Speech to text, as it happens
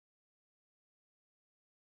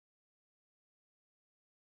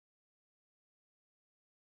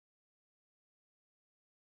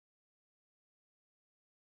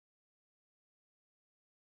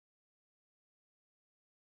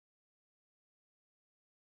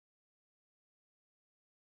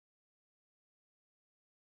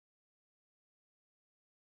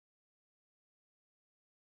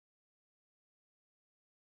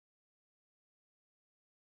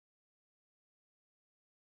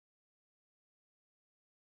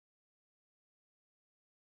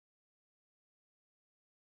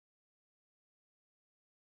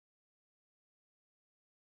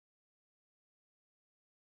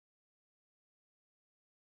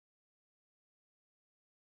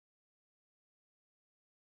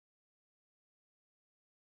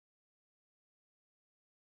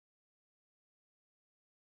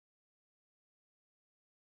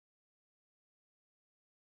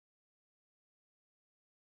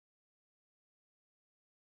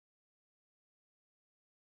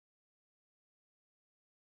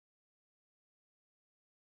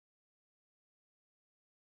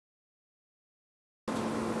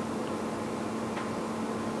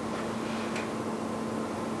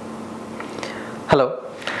Hello,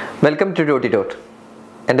 welcome to Tuteetute.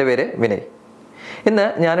 എൻ്റെ പേര് വിനയ്. ഇന്ന്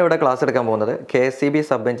ഞാനിവിടെ ക്ലാസ് എടുക്കാൻ പോകുന്നത് KSCB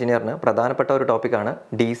സബ് എഞ്ചിനീയറിന് പ്രധാനപ്പെട്ട ഒരു ടോപ്പിക്കാണ്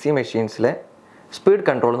DC മെഷീൻസിലെ സ്പീഡ്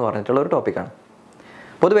കൺട്രോൾ എന്ന് പറഞ്ഞിട്ടുള്ള ഒരു ടോപ്പിക്കാണ്.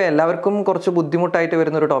 പൊതുവേ എല്ലാവർക്കും കുറച്ച് ബുദ്ധിമുട്ടായിട്ട്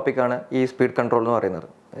വരുന്നൊരു ടോപ്പിക്കാണ് ഈ സ്പീഡ് കൺട്രോൾ എന്ന് പറയുന്നത്.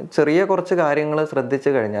 ചെറിയ കുറച്ച് കാര്യങ്ങൾ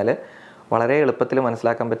ശ്രദ്ധിച്ചു കഴിഞ്ഞാൽ വളരെ എളുപ്പത്തിൽ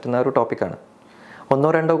മനസ്സിലാക്കാൻ പറ്റുന്ന ഒരു ടോപ്പിക്കാണ്.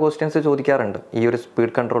 ഒന്നോ രണ്ടോ ക്വസ്റ്റ്യൻസ് ചോദിക്കാറുണ്ട് ഈ ഒരു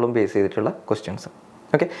സ്പീഡ് കൺട്രോളും ബേസ് ചെയ്തിട്ടുള്ള ക്വസ്റ്റ്യൻസ്.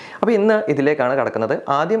 ഓക്കെ, അപ്പോൾ ഇന്ന് ഇതിലേക്കാണ് കടക്കുന്നത്.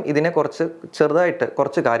 ആദ്യം ഇതിനെ ചെറുതായിട്ട്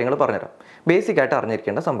കുറച്ച് കാര്യങ്ങൾ പറഞ്ഞുതരാം. ബേസിക്കായിട്ട്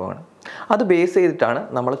അറിഞ്ഞിരിക്കേണ്ട സംഭവമാണ്. അത് ബേസ് ചെയ്തിട്ടാണ്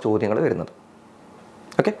നമ്മൾ ചോദ്യങ്ങൾ വരുന്നത്.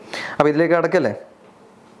 ഓക്കെ, അപ്പോൾ ഇതിലേക്ക് കടക്കല്ലേ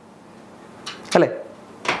അല്ലേ?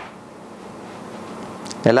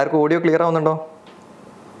 എല്ലാവർക്കും ഓഡിയോ ക്ലിയർ ആവുന്നുണ്ടോ?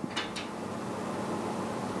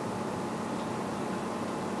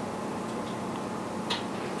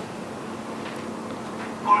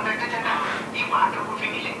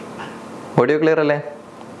 ഓഡിയോ ക്ലിയർ അല്ലേ?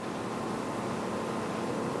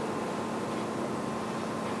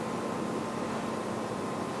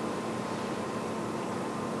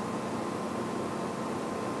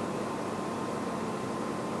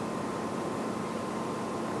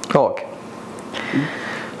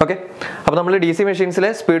 ഓക്കെ, അപ്പോൾ നമ്മൾ DC മെഷീൻസിലെ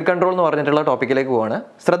സ്പീഡ് കൺട്രോൾ എന്ന് പറഞ്ഞിട്ടുള്ള ടോപ്പിക്കിലേക്ക് പോവാണ്.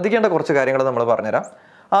 ശ്രദ്ധിക്കേണ്ട കുറച്ച് കാര്യങ്ങൾ നമ്മൾ പറഞ്ഞുതരാം.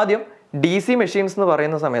 ആദ്യം DC മെഷീൻസ് എന്ന്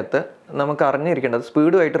പറയുന്ന സമയത്ത് നമുക്ക് അറിഞ്ഞിരിക്കേണ്ടത്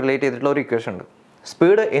സ്പീഡുമായിട്ട് റിലേറ്റ് ചെയ്തിട്ടുള്ള ഒരു ഇക്വേഷൻ ഉണ്ട്.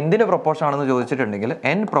 സ്പീഡ് എന്തിന് പ്രൊപ്പോർഷൻ ആണെന്ന് ചോദിച്ചിട്ടുണ്ടെങ്കിൽ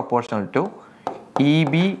N proportional to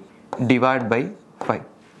EB divide by 5.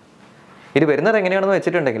 ഇത് വരുന്നത് എങ്ങനെയാണെന്ന്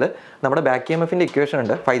വെച്ചിട്ടുണ്ടെങ്കിൽ നമ്മുടെ ബാക്ക് EMFൻ്റെ ഇക്വേഷൻ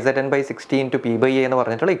ഉണ്ട് 5ZN/60 × P/A എന്ന്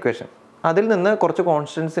പറഞ്ഞിട്ടുള്ള ഇക്വേഷൻ. അതിൽ നിന്ന് കുറച്ച്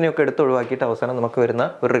കോൺസ്റ്റൻസിനെയൊക്കെ എടുത്ത് ഒഴിവാക്കിയിട്ട് അവസാനം നമുക്ക് വരുന്ന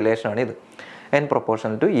ഒരു റിലേഷനാണ് ഇത്, N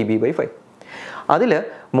പ്രൊപ്പോർഷണൽ ടു EB/5. അതിൽ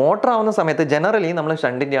മോട്ടർ ആവുന്ന സമയത്ത് ജനറലി നമ്മൾ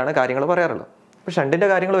ഷണ്ടിൻ്റെയാണ് കാര്യങ്ങൾ പറയാറുള്ളത്. അപ്പോൾ ഷണ്ടിൻ്റെ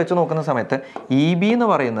കാര്യങ്ങൾ വെച്ച് നോക്കുന്ന സമയത്ത് EB എന്ന്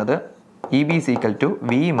പറയുന്നത് EB =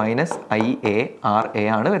 V - IA/RA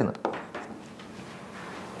ആണ് വരുന്നത്.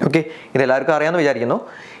 ഓക്കെ, ഇതെല്ലാവർക്കും അറിയാമെന്ന് വിചാരിക്കുന്നു.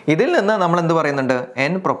 ഇതിൽ നിന്ന് നമ്മൾ എന്ത് പറയുന്നുണ്ട്?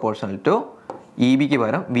 N പ്രൊപ്പോർഷണൽ ടു EBക്ക്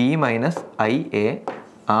പകരം V -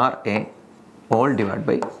 IA/RA all divide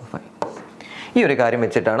by 5. ഈ ഒരു കാര്യം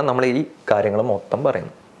വെച്ചിട്ടാണ് നമ്മൾ ഈ കാര്യങ്ങൾ മൊത്തം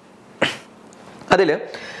പറയുന്നത്. അതിൽ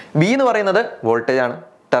V എന്ന് പറയുന്നത് വോൾട്ടേജ് ആണ്,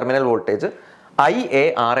 ടെർമിനൽ വോൾട്ടേജ്.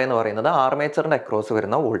 IA/RA എന്ന് പറയുന്നത് ആർമേച്ചറിൻ്റെ അക്രോസ്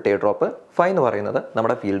വരുന്ന വോൾട്ടേജ് ഡ്രോപ്പ്. 5 എന്ന് പറയുന്നത്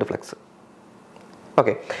നമ്മുടെ ഫീൽഡ് ഫ്ലക്സ്.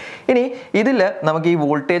 ഓക്കെ, ഇനി ഇതിൽ നമുക്ക് ഈ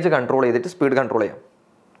വോൾട്ടേജ് കൺട്രോൾ ചെയ്തിട്ട് സ്പീഡ് കൺട്രോൾ ചെയ്യാം.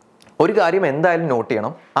 ഒരു കാര്യം എന്തായാലും നോട്ട്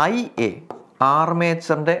ചെയ്യണം, IA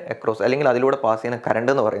ആർമേച്ചറിൻ്റെ അക്രോസ് അല്ലെങ്കിൽ അതിലൂടെ പാസ് ചെയ്യുന്ന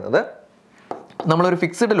കറണ്ട് എന്ന് പറയുന്നത് നമ്മളൊരു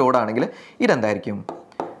ഫിക്സ്ഡ് ലോഡാണെങ്കിൽ ഇതെന്തായിരിക്കും?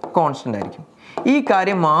 കോൺസ്റ്റൻ്റ് ആയിരിക്കും. ഈ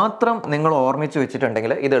കാര്യം മാത്രം നിങ്ങൾ ഓർമ്മിച്ച്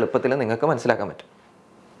വെച്ചിട്ടുണ്ടെങ്കിൽ ഇത് എളുപ്പത്തിൽ നിങ്ങൾക്ക് മനസ്സിലാക്കാൻ പറ്റും.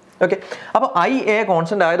 ഓക്കെ, അപ്പോൾ IA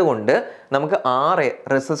കോൺസ്റ്റൻ്റ് ആയതുകൊണ്ട് നമുക്ക് RA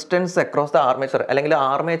resistance across the armature അല്ലെങ്കിൽ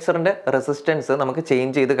ആർമേച്ചറിൻ്റെ റെസിസ്റ്റൻസ് നമുക്ക്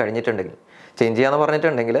ചേഞ്ച് ചെയ്ത് കഴിഞ്ഞിട്ടുണ്ടെങ്കിൽ, ചേഞ്ച് ചെയ്യാന്ന്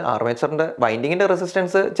പറഞ്ഞിട്ടുണ്ടെങ്കിൽ ആർമേച്ചറിൻ്റെ വൈൻഡിങ്ങിൻ്റെ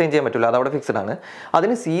റെസിസ്റ്റൻസ് ചേഞ്ച് ചെയ്യാൻ പറ്റില്ല, അതവിടെ ഫിക്സ്ഡ് ആണ്.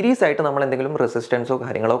 അതിന് സീരീസ് ആയിട്ട് നമ്മൾ എന്തെങ്കിലും റെസിസ്റ്റൻസോ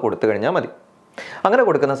കാര്യങ്ങളോ കൊടുത്തു കഴിഞ്ഞാൽ മതി. അങ്ങനെ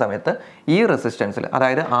കൊടുക്കുന്ന സമയത്ത് ഈ റെസിസ്റ്റൻസിൽ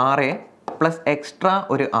അതായത് RA പ്ലസ് എക്സ്ട്രാ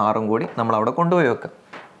ഒരു R കൂടി നമ്മൾ അവിടെ കൊണ്ടുപോയി വെക്കുക,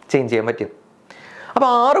 ചേഞ്ച് ചെയ്യാൻ പറ്റിയത്. അപ്പോൾ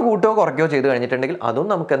 6 കൂട്ടുകയോ കുറയ്ക്കുകയോ ചെയ്ത് കഴിഞ്ഞിട്ടുണ്ടെങ്കിൽ അതും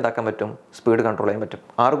നമുക്ക് എന്താക്കാൻ പറ്റും? സ്പീഡ് കൺട്രോൾ ചെയ്യാൻ പറ്റും.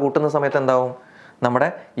 6 കൂട്ടുന്ന സമയത്ത് എന്താവും? നമ്മുടെ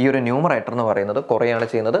ഈ ഒരു ന്യൂമറേറ്റർ എന്ന് പറയുന്നത് കുറയാണ്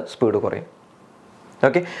ചെയ്യുന്നത്, സ്പീഡ് കുറയും.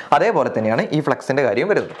 ഓക്കെ, അതേപോലെ തന്നെയാണ് ഈ ഫ്ലക്സിൻ്റെ കാര്യം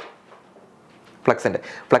വരുന്നത്.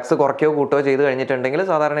 ഫ്ലക്സ് കുറയ്ക്കുകയോ കൂട്ടുകയോ ചെയ്ത് കഴിഞ്ഞിട്ടുണ്ടെങ്കിൽ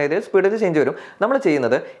സാധാരണ രീതിയിൽ സ്പീഡിൽ ചേഞ്ച് വരും. നമ്മൾ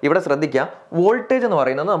ചെയ്യുന്നത് ഇവിടെ ശ്രദ്ധിക്കുക, വോൾട്ടേജ് എന്ന്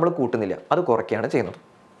പറയുന്നത് നമ്മൾ കൂട്ടുന്നില്ല, അത് കുറയ്ക്കുകയാണ് ചെയ്യുന്നത്.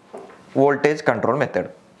 Voltage control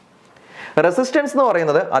method. റെസിസ്റ്റൻസ് എന്ന്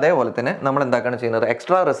പറയുന്നത് അതേപോലെ തന്നെ നമ്മൾ എന്താക്കാണ് ചെയ്യുന്നത്?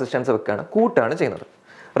 എക്സ്ട്രാ റെസിസ്റ്റൻസ് വെക്കുകയാണ്, കൂട്ടാണ് ചെയ്യുന്നത്.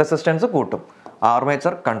 റെസിസ്റ്റൻസ് കൂട്ടും.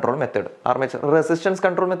 Armature control method, armature resistance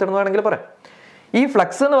control method എന്ന് വേണമെങ്കിൽ പറയാം. ഈ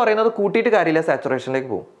ഫ്ലക്സ് എന്ന് പറയുന്നത് കൂട്ടിയിട്ട് കാര്യമില്ല, സാച്ചുറേഷനിലേക്ക്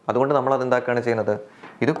പോകും. അതുകൊണ്ട് നമ്മൾ അത് എന്താക്കാണ് ചെയ്യുന്നത്?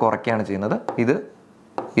 ഇത് കുറയ്ക്കുകയാണ് ചെയ്യുന്നത്.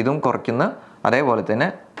 ഇതും കുറയ്ക്കുന്ന, അതേപോലെ തന്നെ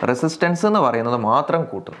റെസിസ്റ്റൻസ് എന്ന് പറയുന്നത് മാത്രം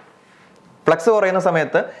കൂട്ടും. ഫ്ലക്സ് കുറയുന്ന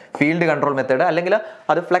സമയത്ത് ഫീൽഡ് കൺട്രോൾ മെത്തേഡ് അല്ലെങ്കിൽ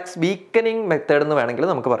അത് ഫ്ലക്സ് വീക്കനിങ് മെത്തേഡ് എന്ന് വേണമെങ്കിൽ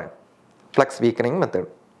നമുക്ക് പറയാം, ഫ്ലക്സ് വീക്കനിങ് മെത്തേഡ്.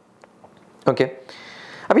 ഓക്കെ,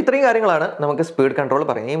 അപ്പോൾ ഇത്രയും കാര്യങ്ങളാണ് നമുക്ക് സ്പീഡ് കൺട്രോൾ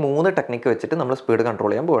പറയുന്നത്. ഈ 3 ടെക്നിക്ക് വെച്ചിട്ട് നമ്മൾ സ്പീഡ്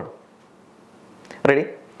കൺട്രോൾ ചെയ്യാൻ പോവാണ്. റെഡി?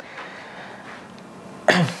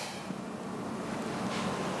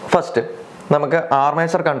 ഫസ്റ്റ് നമുക്ക്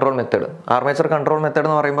armature control method. Armature control method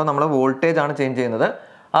എന്ന് പറയുമ്പോൾ നമ്മൾ വോൾട്ടേജ് ആണ് ചേഞ്ച് ചെയ്യുന്നത്.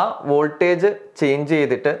 ആ വോൾട്ടേജ് ചേഞ്ച്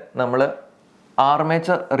ചെയ്തിട്ട് നമ്മൾ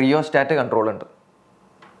ആർമേച്ചർ റിയോസ്റ്റാറ്റ് കൺട്രോൾ ഉണ്ട്.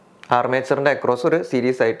 ആർമേച്ചറിൻ്റെ അക്രോസ് ഒരു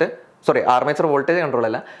സീരീസ് ആയിട്ട്, ആർമേച്ചർ വോൾട്ടേജ് കൺട്രോൾ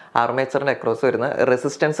അല്ല, ആർമേച്ചറിൻ്റെ അക്രോസ് വരുന്ന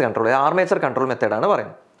റെസിസ്റ്റൻസ് കൺട്രോൾ, ആർമേച്ചർ കൺട്രോൾ മെത്തേഡാണ്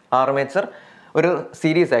പറയുന്നത്. ആർമേച്ചർ ഒരു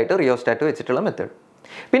സീരീസ് ആയിട്ട് റിയോസ്റ്റാറ്റ് വെച്ചിട്ടുള്ള മെത്തേഡ്.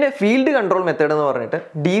 പിന്നെ ഫീൽഡ് കൺട്രോൾ മെത്തേഡ് എന്ന് പറഞ്ഞിട്ട്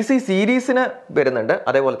DC സീരീസിന് വരുന്നുണ്ട്,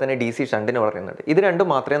 അതേപോലെ തന്നെ DC ഷണ്ടിന് പറയുന്നുണ്ട്. ഇത് രണ്ടും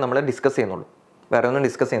മാത്രമേ നമ്മൾ ഡിസ്കസ് ചെയ്യുന്നുള്ളൂ, വേറെ ഒന്നും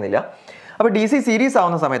ഡിസ്കസ് ചെയ്യുന്നില്ല. അപ്പോൾ DC സീരീസ്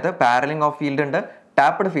ആവുന്ന സമയത്ത് പാരലിംഗ് ഓഫ് ഫീൽഡ് ഉണ്ട്,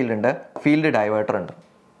 ടാപ്ഡ് ഫീൽഡ് ഉണ്ട്, ഫീൽഡ് ഡൈവേർട്ടർ ഉണ്ട്.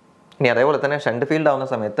 ഇനി അതേപോലെ തന്നെ ഷണ്ട് ഫീൽഡ് ആവുന്ന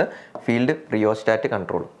സമയത്ത് ഫീൽഡ് റിയോസ്റ്റാറ്റ്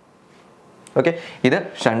കൺട്രോൾ. ഓക്കെ, ഇത്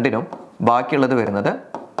ഷണ്ടിനും ബാക്കിയുള്ളത് വരുന്നത്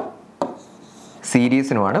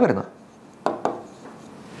സീരീസിനുമാണ് വരുന്നത്.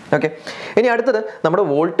 ഓക്കെ, ഇനി അടുത്തത് നമ്മുടെ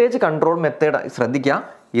വോൾട്ടേജ് കൺട്രോൾ മെത്തേഡ് ശ്രദ്ധിക്കുക.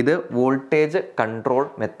 ഇത് വോൾട്ടേജ് കൺട്രോൾ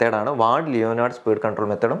മെത്തേഡാണ്, വാർഡ് ലിയോനാർഡ് സ്പീഡ് കൺട്രോൾ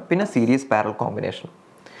മെത്തേഡും പിന്നെ സീരീസ് പാരലൽ കോമ്പിനേഷനും.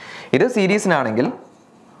 ഇത് സീരീസിനാണെങ്കിൽ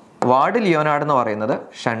വാർഡ് ലിയോനാർഡ് എന്ന് പറയുന്നത്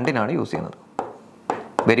ഷണ്ടിനാണ് യൂസ് ചെയ്യുന്നത്.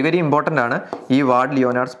 വെരി വെരി ഇമ്പോർട്ടൻ്റ് ആണ് ഈ ward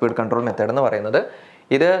Leonard speed control method എന്ന് പറയുന്നത്.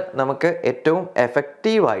 ഇത് നമുക്ക് ഏറ്റവും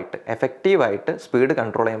എഫക്റ്റീവായിട്ട് സ്പീഡ്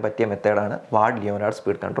കൺട്രോൾ ചെയ്യാൻ പറ്റിയ മെത്തേഡാണ് ward Leonard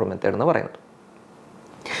speed control method എന്ന് പറയുന്നത്.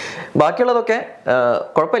 ബാക്കിയുള്ളതൊക്കെ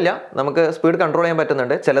കുഴപ്പമില്ല, നമുക്ക് സ്പീഡ് കൺട്രോൾ ചെയ്യാൻ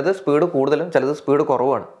പറ്റുന്നുണ്ട്. ചിലത് സ്പീഡ് കൂടുതലും ചിലത് സ്പീഡ്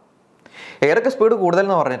കുറവുമാണ്. ഏതൊക്കെ സ്പീഡ് കൂടുതൽ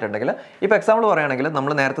എന്ന് പറഞ്ഞിട്ടുണ്ടെങ്കിൽ, ഇപ്പോൾ എക്സാമ്പിൾ പറയുകയാണെങ്കിൽ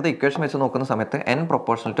നമ്മൾ നേരത്തെ ഇക്വേഷൻ വെച്ച് നോക്കുന്ന സമയത്ത് n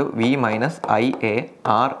proportional to v minus IA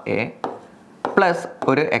RA plus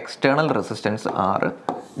ഒരു external resistance R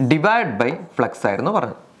divide by flux ആയിരുന്നു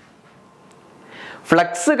പറഞ്ഞത്.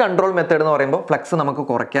 ഫ്ലക്സ് കൺട്രോൾ മെത്തേഡ് എന്ന് പറയുമ്പോൾ ഫ്ലക്സ് നമുക്ക്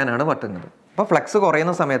കുറയ്ക്കാനാണ് പറ്റുന്നത്. അപ്പോൾ ഫ്ലക്സ്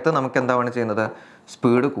കുറയുന്ന സമയത്ത് നമുക്ക് എന്താണ് ചെയ്യുന്നത്?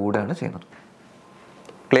 സ്പീഡ് കൂടുകയാണ് ചെയ്യുന്നത്.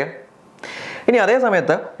 ക്ലിയർ? ഇനി അതേ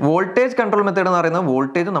സമയത്ത് വോൾട്ടേജ് കൺട്രോൾ മെത്തേഡ് എന്ന് പറയുന്നത്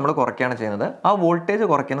വോൾട്ടേജ് നമ്മൾ കുറയ്ക്കുകയാണ് ചെയ്യുന്നത്. ആ വോൾട്ടേജ്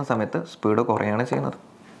കുറയ്ക്കുന്ന സമയത്ത് സ്പീഡ് കുറയുകയാണ് ചെയ്യുന്നത്.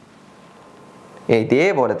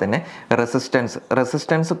 ഇതേപോലെ തന്നെ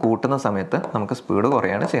റെസിസ്റ്റൻസ് കൂട്ടുന്ന സമയത്ത് നമുക്ക് സ്പീഡ്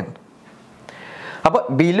കുറയുകയാണ് ചെയ്യുന്നത്. അപ്പോൾ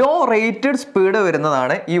ബിലോ റേറ്റഡ് സ്പീഡ്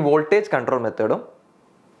വരുന്നതാണ് ഈ വോൾട്ടേജ് കൺട്രോൾ മെത്തേഡും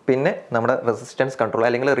പിന്നെ നമ്മുടെ റെസിസ്റ്റൻസ് കൺട്രോൾ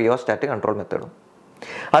അല്ലെങ്കിൽ റിയോസ്റ്റാറ്റ് കൺട്രോൾ മെത്തേഡും.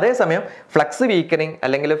 അതേസമയം ഫ്ലക്സ് വീക്കനിങ്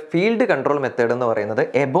അല്ലെങ്കിൽ ഫീൽഡ് കൺട്രോൾ മെത്തേഡ് എന്ന് പറയുന്നത്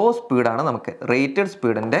എബോ സ്പീഡാണ്, നമുക്ക് റേറ്റഡ്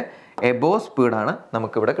സ്പീഡിൻ്റെ എബോ സ്പീഡാണ്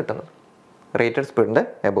നമുക്കിവിടെ കിട്ടുന്നത്. Rated സ്പീഡിൻ്റെ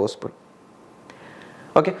above speed.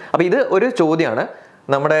 ഓക്കെ, അപ്പോൾ ഇത് ഒരു ചോദ്യമാണ്.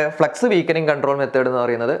 നമ്മുടെ ഫ്ലക്സ് വീക്കനിങ് കൺട്രോൾ മെത്തേഡ് എന്ന്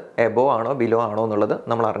പറയുന്നത് എബോ ആണോ ബിലോ ആണോ എന്നുള്ളത്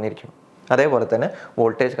നമ്മൾ അറിഞ്ഞിരിക്കണം. അതേപോലെ തന്നെ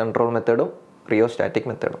വോൾട്ടേജ് കൺട്രോൾ മെത്തേഡും റിയോസ്റ്റാറ്റിക്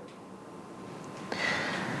മെത്തേഡും.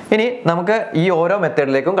 ഇനി നമുക്ക് ഈ ഓരോ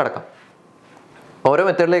മെത്തേഡിലേക്കും കടക്കാം. ഓരോ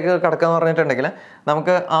മെത്തേഡിലേക്ക് കടക്കാന്ന് പറഞ്ഞിട്ടുണ്ടെങ്കിൽ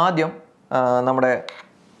നമുക്ക് ആദ്യം നമ്മുടെ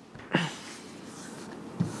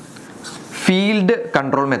ഫീൽഡ്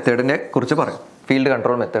കൺട്രോൾ മെത്തേഡിനെ കുറിച്ച് പറയാം. ഫീൽഡ്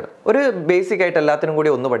കൺട്രോൾ മെത്തേഡ് ഒരു ബേസിക് ആയിട്ട് എല്ലാത്തിനും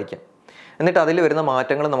കൂടി ഒന്ന് പഠിക്കാം, എന്നിട്ട് അതിൽ വരുന്ന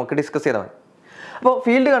മാറ്റങ്ങൾ നമുക്ക് ഡിസ്കസ് ചെയ്താൽ മതി. അപ്പോൾ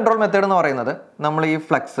ഫീൽഡ് കൺട്രോൾ മെത്തേഡ് എന്ന് പറയുന്നത് നമ്മൾ ഈ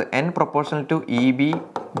flux n proportional to EB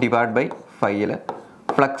divide by 5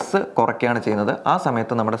 flux കുറയ്ക്കുകയാണ് ചെയ്യുന്നത്. ആ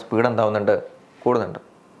സമയത്ത് നമ്മുടെ സ്പീഡ് എന്താവുന്നുണ്ട്? കൂടുന്നുണ്ട്.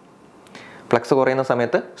 ഫ്ലക്സ് കുറയുന്ന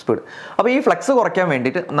സമയത്ത് സ്പീഡ്. അപ്പോൾ ഈ ഫ്ലക്സ് കുറയ്ക്കാൻ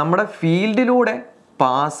വേണ്ടിയിട്ട് നമ്മുടെ ഫീൽഡിലൂടെ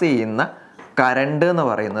പാസ് ചെയ്യുന്ന കറണ്ട് എന്ന്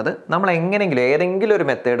പറയുന്നത് നമ്മൾ എങ്ങനെയെങ്കിലും ഏതെങ്കിലും ഒരു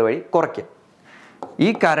മെത്തേഡ് വഴി കുറയ്ക്കുക. ഈ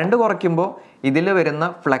കറണ്ട് കുറയ്ക്കുമ്പോൾ ഇതിൽ വരുന്ന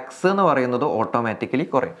ഫ്ലക്സ് എന്ന് പറയുന്നത് ഓട്ടോമാറ്റിക്കലി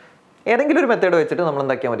കുറയും. ഏതെങ്കിലും ഒരു മെത്തേഡ് വെച്ചിട്ട് നമ്മൾ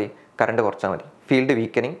എന്താക്കിയാൽ മതി? കറണ്ട് കുറച്ചാൽ മതി. ഫീൽഡ്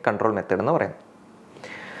വീക്കനിങ് കൺട്രോൾ മെത്തേഡ് എന്ന് പറയുന്നത്.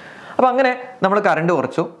 അപ്പോൾ അങ്ങനെ നമ്മൾ കറണ്ട്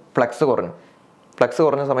കുറച്ചു, ഫ്ലക്സ് കുറഞ്ഞു. ഫ്ലക്സ്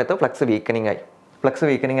കുറഞ്ഞ സമയത്ത് ഫ്ലക്സ് വീക്കനിങ് ആയി. ഫ്ലക്സ്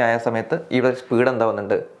വീക്കനിങ് ആയ സമയത്ത് ഇവിടെ സ്പീഡ്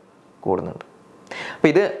എന്താവുന്നുണ്ട്? കൂടുന്നുണ്ട്. അപ്പോൾ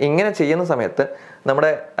ഇത് ഇങ്ങനെ ചെയ്യുന്ന സമയത്ത് നമ്മുടെ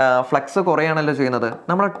ഫ്ലക്സ് കുറയാണല്ലോ ചെയ്യുന്നത്.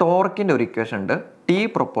 നമ്മുടെ ടോർക്കിൻ്റെ ഒരു ഇക്വേഷൻ ഉണ്ട്, T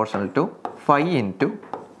proportional to 5 ×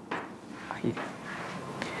 I.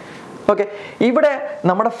 Okay, ഇവിടെ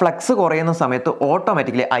നമ്മുടെ ഫ്ലക്സ് കുറയുന്ന സമയത്ത്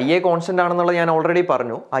ഓട്ടോമാറ്റിക്കലി IA കോൺസ്റ്റൻ്റ് ആണെന്നുള്ളത് ഞാൻ ഓൾറെഡി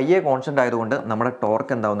പറഞ്ഞു. IA കോൺസ്റ്റൻ്റ് ആയതുകൊണ്ട് നമ്മുടെ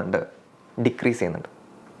ടോർക്ക് എന്താവുന്നുണ്ട്? ഡിക്രീസ് ചെയ്യുന്നുണ്ട്.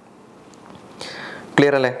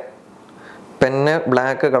 ക്ലിയർ അല്ലേ? പെന്ന്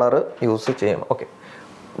ബ്ലാക്ക് കളർ യൂസ് ചെയ്യാം. ഓക്കെ,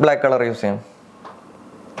 ബ്ലാക്ക് കളർ യൂസ് ചെയ്യാം.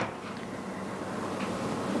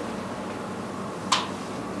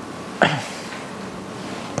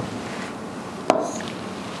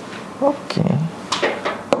 ഓക്കെ,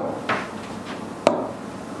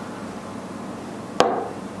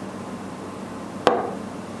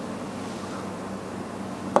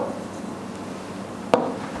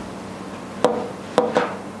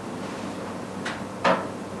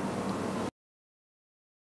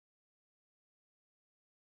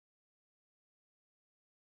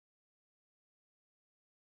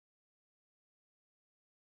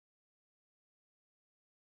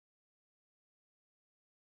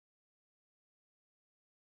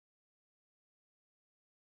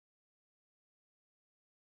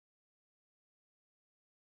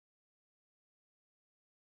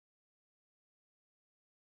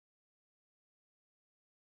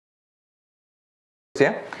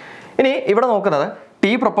 ഇനി ഇവിടെ നോക്കുന്നത് T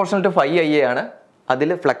പ്രൊപ്പോർഷണൽ ടു 5IA ആണ്. അതിൽ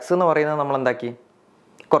ഫ്ലക്സ് എന്ന് പറയുന്നത് നമ്മൾ എന്താക്കി?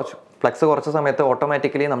 കുറച്ചു. ഫ്ലക്സ് കുറച്ച സമയത്ത്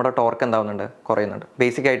ഓട്ടോമാറ്റിക്കലി നമ്മുടെ ടോർക്ക് എന്താവുന്നുണ്ട്? കുറയുന്നുണ്ട്.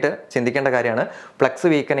 ബേസിക് ആയിട്ട് ചിന്തിക്കേണ്ട കാര്യമാണ്. ഫ്ലക്സ്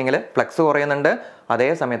വീക്കനിങ്ങിൽ ഫ്ലക്സ് കുറയുന്നുണ്ട്, അതേ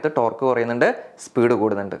സമയത്ത് ടോർക്ക് കുറയുന്നുണ്ട്, സ്പീഡ്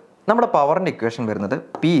കൂടുന്നുണ്ട്. നമ്മുടെ പവറിൻ്റെ ഇക്വേഷൻ വരുന്നത്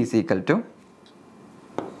P is equal to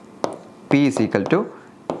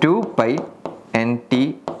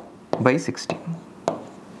 2πNT/60.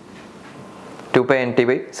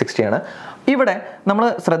 2πNT/60 ആണ്. ഇവിടെ നമ്മൾ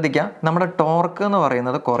ശ്രദ്ധിക്കുക, നമ്മുടെ ടോർക്ക് എന്ന്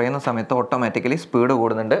പറയുന്നത് കുറയുന്ന സമയത്ത് ഓട്ടോമാറ്റിക്കലി സ്പീഡ്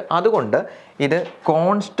കൂടുന്നുണ്ട്. അതുകൊണ്ട് ഇത്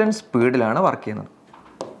കോൺസ്റ്റന്റ് സ്പീഡിലാണ് വർക്ക് ചെയ്യുന്നത്.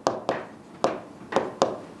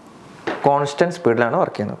 കോൺസ്റ്റന്റ് സ്പീഡിലാണ്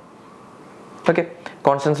വർക്ക് ചെയ്യുന്നത്. ഓക്കെ,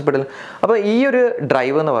 കോൺസ്റ്റന്റ് സ്പീഡിൽ. അപ്പോൾ ഈ ഒരു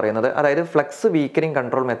ഡ്രൈവ് എന്ന് പറയുന്നത്, അതായത് ഫ്ലക്സ് വീക്കനിങ്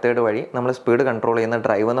കൺട്രോൾ മെത്തേഡ് വഴി നമ്മൾ സ്പീഡ് കൺട്രോൾ ചെയ്യുന്ന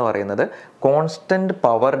ഡ്രൈവ് എന്ന് പറയുന്നത് കോൺസ്റ്റന്റ്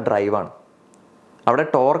പവർ ഡ്രൈവാണ്. അവിടെ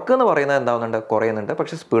ടോർക്ക് എന്ന് പറയുന്നത് എന്താവുന്നുണ്ട്, കുറയുന്നുണ്ട്,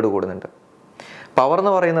 പക്ഷെ സ്പീഡ് കൂടുന്നുണ്ട്. പവർ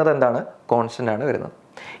എന്ന് പറയുന്നത് എന്താണ്, കോൺസ്റ്റന്റ് ആണ് വരുന്നത്.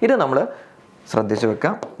 ഇത് നമ്മൾ ശ്രദ്ധിച്ചു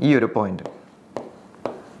വെക്കാം, ഈ ഒരു പോയിന്റ്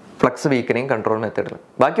ഫ്ലക്സ് വീക്കനിങ് കൺട്രോൾ മെത്തേഡിൽ.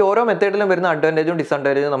 ബാക്കി ഓരോ മെത്തേഡിലും വരുന്ന അഡ്വാൻറ്റേജും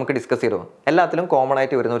ഡിസഡ്വാൻറ്റേജും നമുക്ക് ഡിസ്കസ് ചെയ്തു. എല്ലാത്തിലും കോമൺ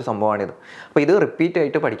ആയിട്ട് വരുന്ന ഒരു സംഭവമാണിത്. അപ്പോൾ ഇത് റിപ്പീറ്റ്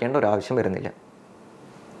ആയിട്ട് പഠിക്കേണ്ട ഒരു ആവശ്യം വരുന്നില്ല.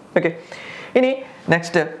 ഓക്കെ, ഇനി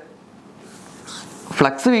next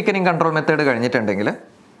flux weakening control method കഴിഞ്ഞിട്ടുണ്ടെങ്കിൽ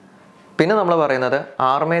പിന്നെ നമ്മൾ പറയുന്നത്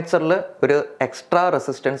ആർമേച്ചറിൽ ഒരു എക്സ്ട്രാ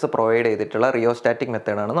റെസിസ്റ്റൻസ് പ്രൊവൈഡ് ചെയ്തിട്ടുള്ള റിയോസ്റ്റാറ്റിക്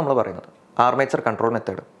മെത്തേഡാണ് നമ്മൾ പറയുന്നത്, ആർമേച്ചർ കൺട്രോൾ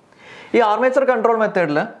മെത്തേഡ്. ഈ ആർമേച്ചർ കൺട്രോൾ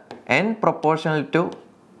മെത്തേഡിൽ n proportional to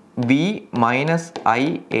V minus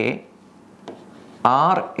IA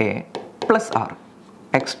RA plus R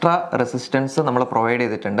extra resistance നമ്മൾ പ്രൊവൈഡ്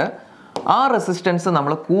ചെയ്തിട്ടുണ്ട്. ആ റെസിസ്റ്റൻസ്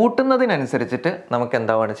നമ്മൾ കൂട്ടുന്നതിനനുസരിച്ചിട്ട് നമുക്ക്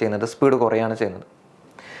എന്താണ് ചെയ്യുന്നത്, സ്പീഡ് കുറയാണ് ചെയ്യുന്നത്.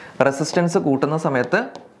 റെസിസ്റ്റൻസ് കൂട്ടുന്ന സമയത്ത്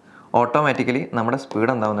ഓട്ടോമാറ്റിക്കലി നമ്മുടെ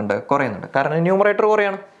സ്പീഡ് എന്താവുന്നുണ്ട്, കുറയുന്നുണ്ട്. കാരണം ന്യൂമറേറ്റർ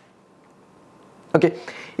കുറയാണ്. ഓക്കെ,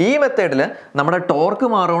 ഈ മെത്തേഡിൽ നമ്മുടെ ടോർക്ക്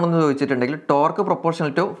മാറണമെന്ന് ചോദിച്ചിട്ടുണ്ടെങ്കിൽ torque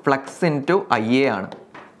proportional to flux into IA ആണ്.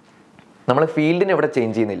 നമ്മൾ ഫീൽഡിന് ഇവിടെ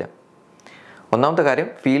ചേഞ്ച് ചെയ്യുന്നില്ല. ഒന്നാമത്തെ കാര്യം,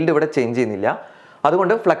 ഫീൽഡ് ഇവിടെ ചേഞ്ച് ചെയ്യുന്നില്ല.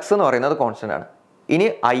 അതുകൊണ്ട് ഫ്ലക്സ് എന്ന് പറയുന്നത് കോൺസ്റ്റന്റ് ആണ്. ഇനി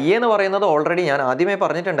IA എന്ന് പറയുന്നത് ഓൾറെഡി ഞാൻ ആദ്യമേ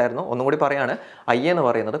പറഞ്ഞിട്ടുണ്ടായിരുന്നു, ഒന്നും കൂടി പറയാണ്, IA എന്ന്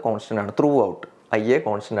പറയുന്നത് കോൺസ്റ്റന്റ് ആണ് ത്രൂ ഔട്ട്. IA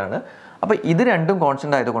കോൺസ്റ്റന്റ് ആണ്. അപ്പോൾ ഇത് രണ്ടും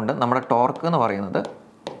കോൺസ്റ്റന്റ് ആയതുകൊണ്ട് നമ്മുടെ ടോർക്ക് എന്ന് പറയുന്നത്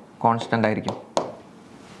കോൺസ്റ്റന്റ് ആയിരിക്കും.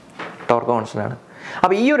 ടോർക്ക് കോൺസ്റ്റന്റ് ആണ്.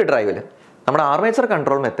 അപ്പോൾ ഈ ഒരു ഡ്രൈവിൽ നമ്മുടെ ആർമേച്ചർ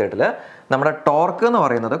കൺട്രോൾ മെത്തേഡിൽ നമ്മുടെ ടോർക്ക് എന്ന്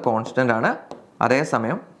പറയുന്നത് കോൺസ്റ്റന്റ് ആണ്.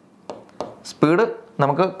 അതേസമയം സ്പീഡ്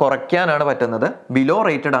നമുക്ക് കുറയ്ക്കാനാണ് പറ്റുന്നത്, ബിലോ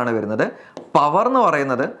റേറ്റഡ് ആണ് വരുന്നത്. പവർ എന്ന്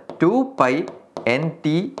പറയുന്നത്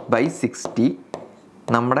 2πnt/60.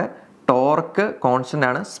 നമ്മുടെ ടോർക്ക് കോൺസ്റ്റന്റ്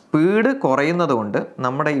ആണ്, സ്പീഡ് കുറയുന്നത് കൊണ്ട്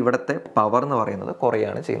നമ്മുടെ ഇവിടുത്തെ പവർ എന്ന് പറയുന്നത്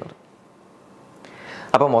കുറയാണ് ചെയ്യുന്നത്.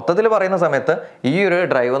 അപ്പോൾ മൊത്തത്തിൽ പറയുന്ന സമയത്ത് ഈ ഒരു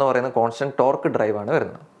ഡ്രൈവ് എന്ന് പറയുന്നത് കോൺസ്റ്റന്റ് ടോർക്ക് ഡ്രൈവാണ്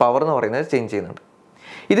വരുന്നത്. പവർ എന്ന് പറയുന്നത് ചേഞ്ച് ചെയ്യുന്നുണ്ട്.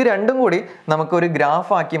 ഇത് രണ്ടും കൂടി നമുക്കൊരു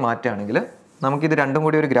ഗ്രാഫാക്കി മാറ്റുകയാണെങ്കിൽ, നമുക്കിത് രണ്ടും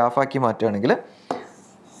കൂടി ഒരു ഗ്രാഫാക്കി മാറ്റുകയാണെങ്കിൽ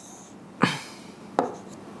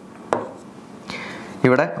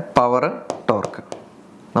ഇവിടെ പവർ ടോർക്ക്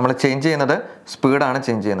നമ്മൾ ചേഞ്ച് ചെയ്യുന്നത്, സ്പീഡാണ്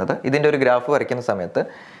ചേഞ്ച് ചെയ്യുന്നത്. ഇതിൻ്റെ ഒരു ഗ്രാഫ് വരയ്ക്കുന്ന സമയത്ത്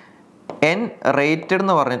n റേറ്റഡ്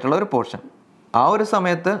എന്ന് പറഞ്ഞിട്ടുള്ള ഒരു പോർഷൻ, ആ ഒരു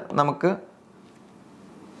സമയത്ത്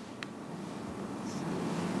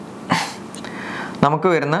നമുക്ക്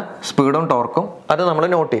വരുന്ന സ്പീഡും ടോർക്കും അത് നമ്മൾ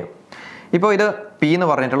നോട്ട് ചെയ്യും. ഇപ്പോൾ ഇത് P എന്ന്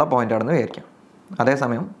പറഞ്ഞിട്ടുള്ള പോയിന്റ് ആണെന്ന് വിചാരിക്കാം.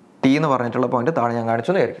 അതേസമയം T എന്ന് പറഞ്ഞിട്ടുള്ള പോയിന്റ് താഴെ ഞാൻ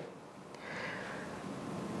കാണിച്ചു എന്ന് വിചാരിക്കും.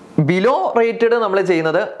 ബിലോ റേറ്റഡ് നമ്മൾ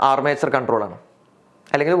ചെയ്യുന്നത് ആർമേച്ചർ കൺട്രോളാണ്,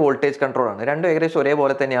 അല്ലെങ്കിൽ വോൾട്ടേജ് കൺട്രോളാണ്. രണ്ടും ഏകദേശം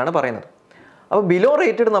ഒരേപോലെ തന്നെയാണ് പറയുന്നത്. അപ്പോൾ ബിലോ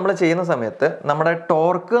റേറ്റഡ് നമ്മൾ ചെയ്യുന്ന സമയത്ത് നമ്മുടെ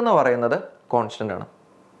ടോർക്ക് എന്ന് പറയുന്നത് കോൺസ്റ്റന്റ് ആണ്.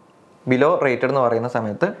 ബിലോ റേറ്റഡ് എന്ന് പറയുന്ന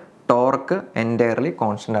സമയത്ത് ടോർക്ക് എൻറ്റയർലി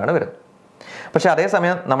കോൺസ്റ്റന്റ് ആണ് വരുന്നത്. പക്ഷെ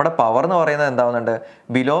അതേസമയം നമ്മുടെ പവർ എന്ന് പറയുന്നത് എന്താവുന്നുണ്ട്,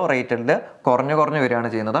 ബിലോ റേറ്റഡിൽ കുറഞ്ഞു വരികയാണ്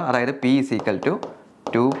ചെയ്യുന്നത്. അതായത് P =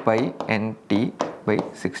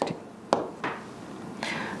 2πnt/60.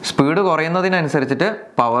 സ്പീഡ് കുറയുന്നതിനനുസരിച്ചിട്ട്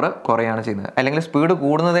പവർ കുറയാണ് ചെയ്യുന്നത്, അല്ലെങ്കിൽ സ്പീഡ്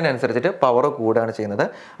കൂടുന്നതിനനുസരിച്ചിട്ട് പവർ കൂടുകയാണ് ചെയ്യുന്നത്.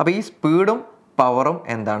 അപ്പോൾ ഈ സ്പീഡും പവറും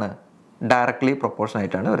എന്താണ്, ഡയറക്ട്ലി പ്രൊപ്പോർഷൻ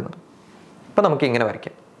ആയിട്ടാണ് വരുന്നത്. അപ്പോൾ നമുക്ക് ഇങ്ങനെ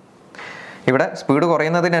വരയ്ക്കാം. ഇവിടെ സ്പീഡ്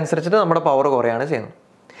കുറയുന്നതിനനുസരിച്ചിട്ട് നമ്മുടെ പവർ കുറയാണ് ചെയ്യുന്നത്.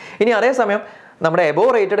 ഇനി അതേസമയം നമ്മുടെ എബോ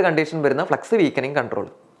റേറ്റഡ് കണ്ടീഷൻ വരുന്ന ഫ്ലക്സ് വീക്കനിങ് കൺട്രോൾ.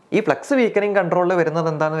 ഈ ഫ്ലക്സ് വീക്കനിങ് കൺട്രോളിൽ വരുന്നത്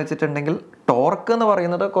എന്താണെന്ന് വെച്ചിട്ടുണ്ടെങ്കിൽ ടോർക്ക് എന്ന്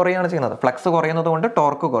പറയുന്നത് കുറയാണ് ചെയ്യുന്നത്. ഫ്ലക്സ് കുറയുന്നത് കൊണ്ട്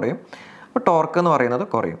ടോർക്ക് കുറയും. അപ്പോൾ ടോർക്ക് എന്ന് പറയുന്നത്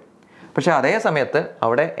കുറയും. പക്ഷേ അതേ സമയത്ത്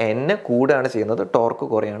അവിടെ n കൂടുകയാണ് ചെയ്യുന്നത്, ടോർക്ക്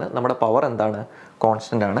കുറയാണ്. നമ്മുടെ പവർ എന്താണ്,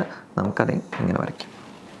 കോൺസ്റ്റന്റ് ആണ്. നമുക്കത് ഇങ്ങനെ വരയ്ക്കാം.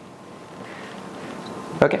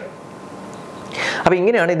 ഓക്കെ, അപ്പോൾ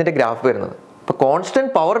ഇങ്ങനെയാണ് ഇതിൻ്റെ ഗ്രാഫ് വരുന്നത്. ഇപ്പോൾ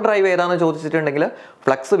കോൺസ്റ്റന്റ് പവർ ഡ്രൈവ് ഏതാണെന്ന് ചോദിച്ചിട്ടുണ്ടെങ്കിൽ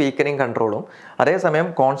ഫ്ലക്സ് വീക്കനിങ് കൺട്രോളും, അതേസമയം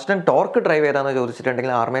കോൺസ്റ്റന്റ് ടോർക്ക് ഡ്രൈവ് ഏതാണെന്ന്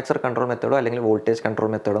ചോദിച്ചിട്ടുണ്ടെങ്കിൽ ആർമേച്ചർ കൺട്രോൾ മെത്തേഡോ അല്ലെങ്കിൽ വോൾട്ടേജ് കൺട്രോൾ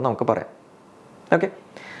മെത്തേഡോ നമുക്ക് പറയാം. ഓക്കെ,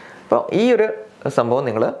 അപ്പോൾ ഈ ഒരു സംഭവം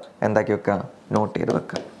നിങ്ങൾ എന്താക്കി വെക്കുക, നോട്ട് ചെയ്ത്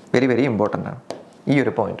വെക്കുക. വെരി വെരി ഇമ്പോർട്ടൻ്റ് ആണ് ഈ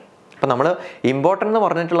ഒരു പോയിന്റ്. അപ്പോൾ നമ്മൾ ഇമ്പോർട്ടൻ്റ് എന്ന്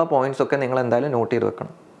പറഞ്ഞിട്ടുള്ള പോയിന്റ്സ് ഒക്കെ നിങ്ങൾ എന്തായാലും നോട്ട് ചെയ്ത്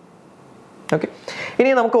വെക്കണം. ഓക്കെ, ഇനി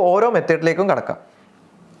നമുക്ക് ഓരോ മെത്തേഡിലേക്കും കടക്കാം.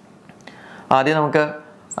 ആദ്യം നമുക്ക്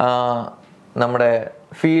നമ്മുടെ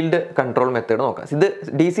ഫീൽഡ് കൺട്രോൾ മെത്തേഡ് നോക്കാം. ഇത്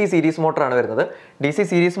DC സീരീസ് മോട്ടറാണ് വരുന്നത്. DC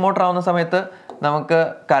സീരീസ് മോട്ടർ ആവുന്ന സമയത്ത് നമുക്ക്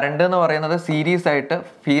കറണ്ട് എന്ന് പറയുന്നത് സീരീസ് ആയിട്ട്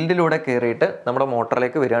ഫീൽഡിലൂടെ കയറിയിട്ട് നമ്മുടെ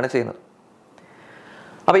മോട്ടറിലേക്ക് വരികയാണ് ചെയ്യുന്നത്.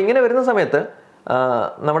 അപ്പോൾ ഇങ്ങനെ വരുന്ന സമയത്ത്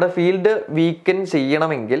നമ്മുടെ ഫീൽഡ് വീക്കൻ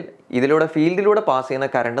ചെയ്യണമെങ്കിൽ ഫീൽഡിലൂടെ പാസ് ചെയ്യുന്ന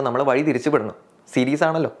കറണ്ട് നമ്മൾ വഴി തിരിച്ചു വിടണം. സീരീസ്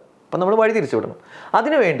ആണല്ലോ, അപ്പം നമ്മൾ വഴി തിരിച്ചു വിടണം.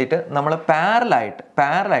 അതിന് വേണ്ടിയിട്ട് നമ്മൾ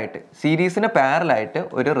പാരലായിട്ട് സീരീസിന് പാരലായിട്ട്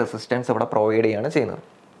ഒരു റെസിസ്റ്റൻസ് ഇവിടെ പ്രൊവൈഡ് ചെയ്യുകയാണ് ചെയ്യുന്നത്.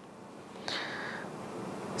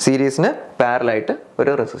 സീരീസിന് പാരലായിട്ട്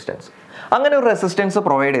ഒരു റെസിസ്റ്റൻസ്. അങ്ങനെ ഒരു റെസിസ്റ്റൻസ്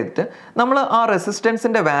പ്രൊവൈഡ് ചെയ്തിട്ട് നമ്മൾ ആ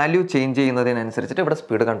റെസിസ്റ്റൻസിൻ്റെ വാല്യൂ ചേഞ്ച് ചെയ്യുന്നതിനനുസരിച്ചിട്ട് ഇവിടെ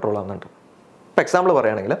സ്പീഡ് കൺട്രോൾ ആവുന്നുണ്ട്. ഇപ്പോൾ എക്സാമ്പിൾ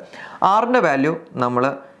പറയുകയാണെങ്കിൽ ആറിൻ്റെ വാല്യൂ നമ്മൾ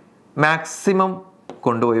മാക്സിമം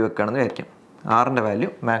കൊണ്ടുപോയി വെക്കുകയാണെന്ന് വിചാരിക്കാം. ആറിൻ്റെ വാല്യൂ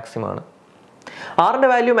മാക്സിമം ആണ്. ആറിൻ്റെ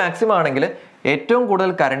വാല്യൂ മാക്സിമം ആണെങ്കിൽ ഏറ്റവും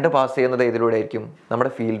കൂടുതൽ കറണ്ട് പാസ് ചെയ്യുന്നത് ഇതിലൂടെ ആയിരിക്കും,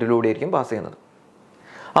 നമ്മുടെ ഫീൽഡിലൂടെ ആയിരിക്കും പാസ് ചെയ്യുന്നത്.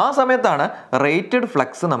 ആ സമയത്താണ് റേറ്റഡ്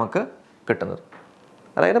ഫ്ലക്സ് നമുക്ക് കിട്ടുന്നത്.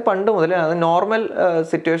 അതായത് പണ്ട് മുതൽ അത് നോർമൽ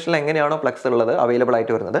സിറ്റുവേഷനിൽ എങ്ങനെയാണോ ഫ്ലക്സ് ഉള്ളത് അവൈലബിൾ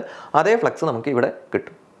ആയിട്ട് വരുന്നത് അതേ ഫ്ലക്സ് നമുക്ക് ഇവിടെ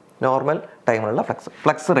കിട്ടും. നോർമൽ ടൈമിലുള്ള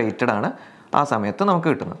ഫ്ലക്സ് റേറ്റഡ് ആണ് ആ സമയത്ത് നമുക്ക്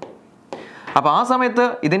കിട്ടുന്നത്. അപ്പോൾ ആ സമയത്ത്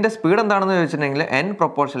ഇതിൻ്റെ സ്പീഡ് എന്താണെന്ന് ചോദിച്ചിട്ടുണ്ടെങ്കിൽ n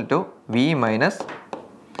proportional to v minus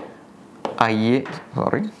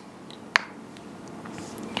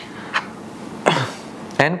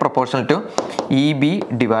n proportional to EB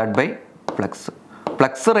divide by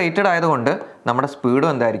flux rated ആയതുകൊണ്ട് നമ്മുടെ സ്പീഡും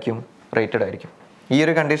എന്തായിരിക്കും, റേറ്റഡ് ആയിരിക്കും. ഈ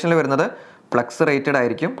ഒരു കണ്ടീഷനിൽ വരുന്നത് ഫ്ലക്സ് റേറ്റഡ്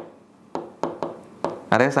ആയിരിക്കും,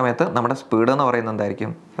 അതേ സമയത്ത് നമ്മുടെ സ്പീഡ് എന്ന് പറയുന്നത്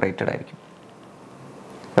എന്തായിരിക്കും, റേറ്റഡ് ആയിരിക്കും.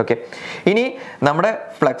 ഓക്കെ, ഇനി നമ്മുടെ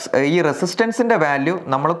ഈ റെസിസ്റ്റൻസിൻ്റെ വാല്യൂ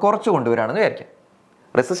നമ്മൾ കുറച്ച് കൊണ്ടുവരാണെന്ന് വിചാരിക്കാം.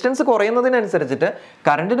 റെസിസ്റ്റൻസ് കുറയുന്നതിനനുസരിച്ചിട്ട്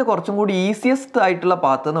കറണ്ടിന് കുറച്ചും കൂടി ഈസിയസ്റ്റ് ആയിട്ടുള്ള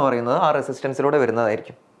പാത്ത് എന്ന് പറയുന്നത് ആ റെസിസ്റ്റൻസിലൂടെ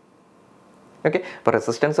വരുന്നതായിരിക്കും. ഓക്കെ, അപ്പോൾ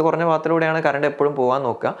റെസിസ്റ്റൻസ് കുറഞ്ഞ പാത്തിലൂടെയാണ് കറണ്ട് എപ്പോഴും പോകാൻ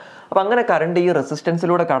നോക്കുക. അപ്പോൾ അങ്ങനെ കറണ്ട് ഈ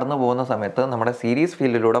റെസിസ്റ്റൻസിലൂടെ കടന്നു പോകുന്ന സമയത്ത് നമ്മുടെ സീരീസ്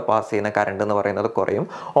ഫീൽഡിലൂടെ പാസ് ചെയ്യുന്ന കറണ്ട് എന്ന് പറയുന്നത് കുറയും.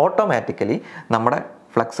 ഓട്ടോമാറ്റിക്കലി നമ്മുടെ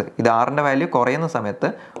ഫ്ലക്സ്, ഇത് ആറിൻ്റെ വാല്യൂ കുറയുന്ന സമയത്ത്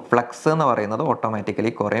ഫ്ലക്സ് എന്ന് പറയുന്നത്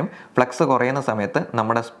ഓട്ടോമാറ്റിക്കലി കുറയും. ഫ്ലക്സ് കുറയുന്ന സമയത്ത്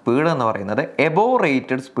നമ്മുടെ സ്പീഡ് എന്ന് പറയുന്നത് എബോവ്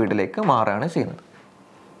റേറ്റഡ് സ്പീഡിലേക്ക് മാറുകയാണ് ചെയ്യുന്നത്.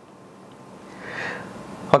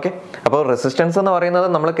 ഓക്കെ, അപ്പോൾ റെസിസ്റ്റൻസ് എന്ന് പറയുന്നത്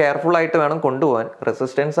നമ്മൾ കെയർഫുൾ ആയിട്ട് വേണം കൊണ്ടുപോകാൻ.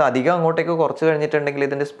 റെസിസ്റ്റൻസ് അധികം അങ്ങോട്ടേക്ക് കുറച്ച് കഴിഞ്ഞിട്ടുണ്ടെങ്കിൽ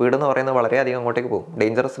ഇതിൻ്റെ സ്പീഡ് എന്ന് പറയുന്നത് വളരെയധികം അങ്ങോട്ടേക്ക് പോകും,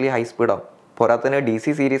 ഡേഞ്ചറസ്ലി ഹൈ സ്പീഡാവും. പോരാത്തതിന് DC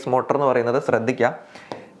സീരീസ് മോട്ടോർ എന്ന് പറയുന്നത് ശ്രദ്ധിക്കുക,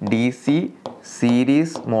 DC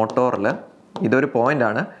സീരീസ് മോട്ടോറിൽ ഇതൊരു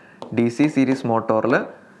പോയിൻ്റാണ്. DC സീരീസ് മോട്ടോറിൽ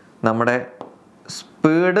നമ്മുടെ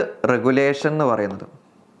സ്പീഡ് റെഗുലേഷൻ എന്ന്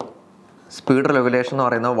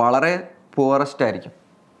പറയുന്നത് വളരെ പുവറസ്റ്റ്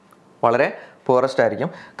ആയിരിക്കും.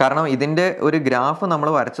 കാരണം ഇതിൻ്റെ ഒരു ഗ്രാഫ് നമ്മൾ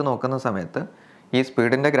വരച്ച് നോക്കുന്ന സമയത്ത്, ഈ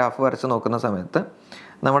സ്പീഡിൻ്റെ ഗ്രാഫ് വരച്ച് നോക്കുന്ന സമയത്ത്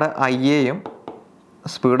നമ്മുടെ IA-യും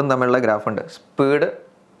സ്പീഡും തമ്മിലുള്ള ഗ്രാഫ് ഉണ്ട്. സ്പീഡ്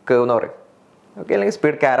കേവ് എന്ന് പറയും, ഓക്കെ, അല്ലെങ്കിൽ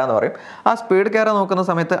സ്പീഡ് കാര എന്ന് പറയും. ആ സ്പീഡ് കാര നോക്കുന്ന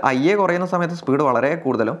സമയത്ത് IA കുറയുന്ന സമയത്ത് സ്പീഡ് വളരെ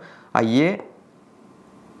കൂടുതലും, IA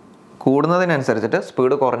കൂടുന്നതിനനുസരിച്ചിട്ട്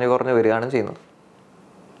സ്പീഡ് കുറഞ്ഞ് വരികയാണ് ചെയ്യുന്നത്.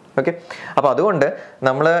 ഓക്കെ, അപ്പോൾ അതുകൊണ്ട്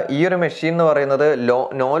നമ്മൾ ഈ ഒരു മെഷീൻ എന്ന് പറയുന്നത്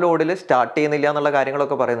നോ ലോഡിൽ സ്റ്റാർട്ട് ചെയ്യുന്നില്ല എന്നുള്ള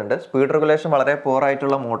കാര്യങ്ങളൊക്കെ പറയുന്നുണ്ട്. സ്പീഡ് റെഗുലേഷൻ വളരെ പുവർ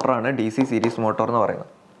ആയിട്ടുള്ള മോട്ടറാണ് DC സീരീസ് മോട്ടോർ എന്ന് പറയുന്നത്.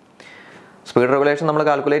 സ്പീഡ് റെഗുലേഷൻ നമ്മൾ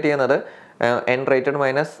കാൽക്കുലേറ്റ് ചെയ്യുന്നത് n rated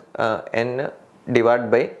minus n divide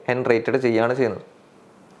by n rated ചെയ്യുകയാണ് ചെയ്യുന്നത്.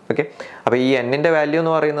 ഓക്കെ, അപ്പോൾ ഈ n-ൻ്റെ വാല്യൂ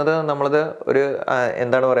എന്ന് പറയുന്നത് നമ്മളത് ഒരു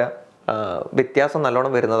എന്താണ് പറയുക, വ്യത്യാസം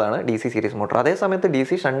നല്ലോണം വരുന്നതാണ് DC സീരീസ് മോട്ടോർ. അതേ സമയത്ത്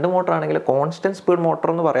DC ഷണ്ട് മോട്ടർ ആണെങ്കിൽ കോൺസ്റ്റൻറ്റ് സ്പീഡ് മോട്ടർ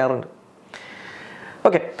എന്ന് പറയാറുണ്ട്.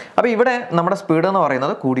 ഓക്കെ, അപ്പോൾ ഇവിടെ നമ്മുടെ സ്പീഡ് എന്ന്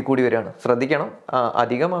പറയുന്നത് കൂടി വരികയാണ്. ശ്രദ്ധിക്കണം,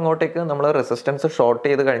 അധികം അങ്ങോട്ടേക്ക് നമ്മൾ റെസിസ്റ്റൻസ് ഷോർട്ട്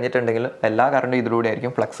ചെയ്ത് കഴിഞ്ഞിട്ടുണ്ടെങ്കിൽ എല്ലാ കറണ്ടും ഇതിലൂടെ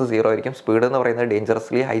ആയിരിക്കും, ഫ്ലക്സ് 0 ആയിരിക്കും, സ്പീഡ് എന്ന് പറയുന്നത്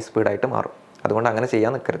ഡേഞ്ചറസ്ലി ഹൈ സ്പീഡായിട്ട് മാറും. അതുകൊണ്ട് അങ്ങനെ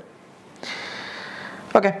ചെയ്യാൻ നിൽക്കരുത്.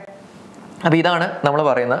 ഓക്കെ, അപ്പോൾ ഇതാണ് നമ്മൾ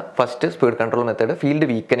പറയുന്ന first speed control method, field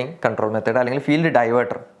weakening control method അല്ലെങ്കിൽ ഫീൽഡ്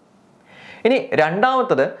ഡൈവേർട്ടർ. ഇനി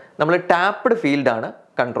രണ്ടാമത്തത് നമ്മൾ ടാപ്ഡ് ഫീൽഡാണ്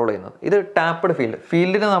കൺട്രോൾ ചെയ്യുന്നത്. ഇത് ടാപ്ഡ്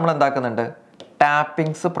ഫീൽഡിന് നമ്മൾ എന്താക്കുന്നുണ്ട്,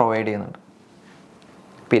 ടാപ്പിങ്സ് പ്രൊവൈഡ് ചെയ്യുന്നുണ്ട്.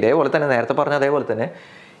 ഇപ്പോൾ ഇതേപോലെ തന്നെ നേരത്തെ പറഞ്ഞ അതേപോലെ തന്നെ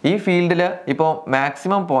ഈ ഫീൽഡിൽ ഇപ്പോൾ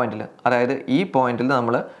മാക്സിമം പോയിന്റിൽ, അതായത് ഈ പോയിന്റിൽ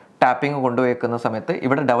നമ്മൾ ടാപ്പിംഗ് കൊണ്ടുവയ്ക്കുന്ന സമയത്ത്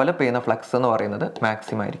ഇവിടെ ഡെവലപ്പ് ചെയ്യുന്ന ഫ്ലക്സ് എന്ന് പറയുന്നത്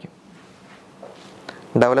മാക്സിമം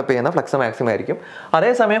ആയിരിക്കും.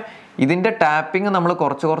 അതേസമയം ഇതിൻ്റെ ടാപ്പിംഗ് നമ്മൾ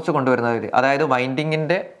കുറച്ച് കൊണ്ടുവരുന്നത്, അതായത്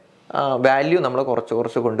വൈൻഡിങ്ങിൻ്റെ വാല്യൂ നമ്മൾ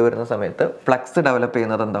കുറച്ച് കൊണ്ടുവരുന്ന സമയത്ത് ഫ്ലക്സ് ഡെവലപ്പ്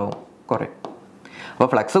ചെയ്യുന്നത് എന്താവും, കുറയും. അപ്പോൾ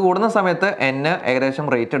ഫ്ലക്സ് കൂടുന്ന സമയത്ത് n ഏകദേശം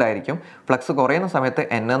റേറ്റഡ് ആയിരിക്കും, ഫ്ലക്സ് കുറയുന്ന സമയത്ത്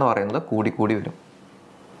n എന്ന് പറയുന്നത് കൂടി വരും.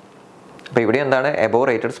 അപ്പോൾ ഇവിടെ എന്താണ്, എബോവ്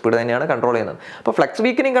റേറ്റഡ് സ്പീഡ് തന്നെയാണ് കൺട്രോൾ ചെയ്യുന്നത്. അപ്പോൾ ഫ്ലക്സ്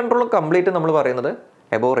വീക്കനിങ് കൺട്രോൾ കംപ്ലീറ്റ് നമ്മൾ പറയുന്നത്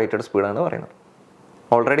എബോവ് റേറ്റഡ് സ്പീഡാണ് പറയുന്നത്.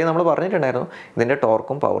 ഓൾറെഡി നമ്മൾ പറഞ്ഞിട്ടുണ്ടായിരുന്നു ഇതിൻ്റെ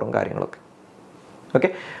ടോർക്കും പവറും കാര്യങ്ങളൊക്കെ. ഓക്കെ,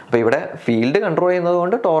 അപ്പോൾ ഇവിടെ ഫീൽഡ് കൺട്രോൾ ചെയ്യുന്നത്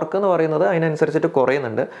കൊണ്ട് ടോർക്ക് എന്ന് പറയുന്നത് അതിനനുസരിച്ചിട്ട്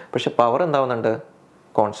കുറയുന്നുണ്ട്, പക്ഷെ പവർ എന്താവുന്നുണ്ട്,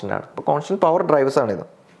 കോൺസ്റ്റൻ്റ് ആണ്. അപ്പോൾ കോൺസ്റ്റൻറ്റ് പവർ ഡ്രൈവേഴ്സ് ആണിത്.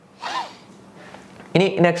 ഇനി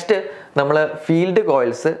നെക്സ്റ്റ് നമ്മൾ ഫീൽഡ്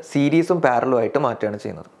കോയിൽസ് സീരീസും പാരലും ആയിട്ട് മാറ്റുകയാണ്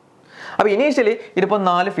ചെയ്യുന്നത്. അപ്പോൾ ഇനീഷ്യലി ഇതിപ്പോൾ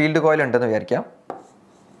 4 ഫീൽഡ് കോയിൽ ഉണ്ടെന്ന് വിചാരിക്കാം.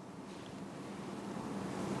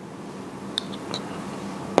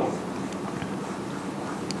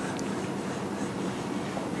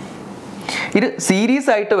 ഇത് സീരീസ്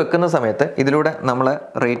ആയിട്ട് വെക്കുന്ന സമയത്ത് ഇതിലൂടെ നമ്മൾ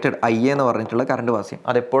റേറ്റഡ് IA എന്ന് പറഞ്ഞിട്ടുള്ള കറണ്ട് പാസ് ചെയ്യും.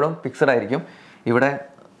 അതെപ്പോഴും ഫിക്സഡ് ആയിരിക്കും. ഇവിടെ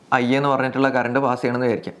IA എന്ന് പറഞ്ഞിട്ടുള്ള കറണ്ട് പാസ് ചെയ്യണമെന്ന്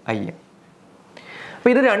വിചാരിക്കും, IA.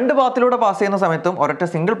 അപ്പോൾ ഇത് 2 പാത്തിലൂടെ പാസ് ചെയ്യുന്ന സമയത്തും ഒരൊറ്റ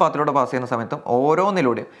സിംഗിൾ പാത്തിലൂടെ പാസ് ചെയ്യുന്ന സമയത്തും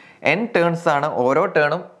ഓരോന്നിലൂടെയും n ടേൺസ് ആണ്, ഓരോ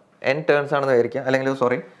ടേണും n ടേൺസ് ആണെന്ന് വിചാരിക്കുക, അല്ലെങ്കിൽ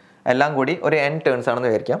എല്ലാം കൂടി ഒരു n ടേൺസ് ആണെന്ന്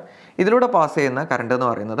വിചാരിക്കാം. ഇതിലൂടെ പാസ് ചെയ്യുന്ന കറണ്ട് എന്ന്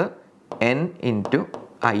പറയുന്നത് n ഇൻറ്റു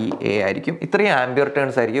IA ആയിരിക്കും. ഇത്രയും ആംബിയർ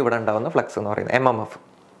ടേൺസ് ആയിരിക്കും ഇവിടെ ഉണ്ടാകുന്ന ഫ്ലക്സ് എന്ന് പറയുന്നത്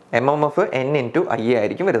MMF n ഇൻറ്റു IA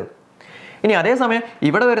ആയിരിക്കും വരുന്നത്. ഇനി അതേസമയം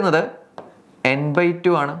ഇവിടെ വരുന്നത്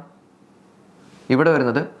n/2 ആണ്, ഇവിടെ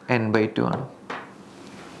വരുന്നത് n/2 ആണ്.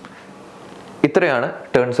 ഇത്രയാണ്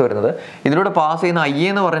ടേൺസ് വരുന്നത്. ഇതിലൂടെ പാസ് ചെയ്യുന്ന IA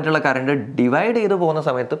എന്ന് പറഞ്ഞിട്ടുള്ള കറണ്ട് ഡിവൈഡ് ചെയ്ത് പോകുന്ന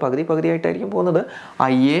സമയത്ത് പകുതിയായിട്ടായിരിക്കും പോകുന്നത്.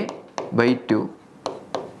 IA/2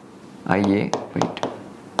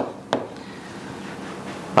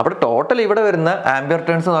 അപ്പോൾ ടോട്ടൽ ഇവിടെ വരുന്ന ആംബിയർ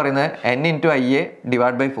ടേൺസ് എന്ന് പറയുന്നത് n into IA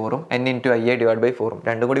divide by 4ഉം n into IA divide by 4ഉം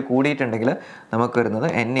രണ്ടും കൂടി കൂടിയിട്ടുണ്ടെങ്കിൽ നമുക്ക് വരുന്നത്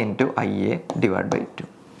n into IA divide by 2.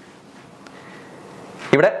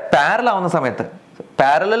 ഇവിടെ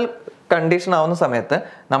പാരലൽ കണ്ടീഷൻ ആവുന്ന സമയത്ത്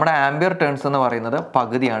നമ്മുടെ ആംബിയർ ടേൺസ് എന്ന് പറയുന്നത്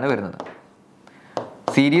പകുതിയാണ് വരുന്നത്.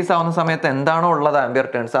 സീരീസ് ആവുന്ന സമയത്ത് എന്താണോ ഉള്ളത് ആംബിയർ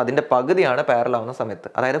ടേൺസ് അതിൻ്റെ പകുതിയാണ് പാരലൽ ആവുന്ന സമയത്ത്.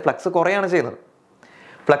 അതായത് ഫ്ലക്സ് കുറയാണ് ചെയ്യുന്നത്.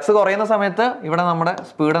 ഫ്ലക്സ് കുറയുന്ന സമയത്ത് ഇവിടെ നമ്മുടെ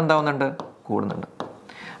സ്പീഡ് എന്താവുന്നുണ്ട്? കൂടുന്നുണ്ട്.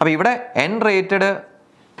 അപ്പോൾ ഇവിടെ n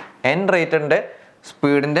റേറ്റഡിൻ്റെ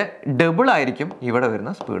സ്പീഡിൻ്റെ ഡബിൾ ആയിരിക്കും ഇവിടെ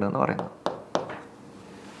വരുന്ന സ്പീഡ് എന്ന് പറയുന്നത്.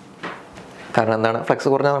 കാരണം എന്താണ്? ഫ്ലക്സ്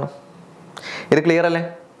കുറഞ്ഞതാണ്. ഇത് ക്ലിയർ അല്ലേ?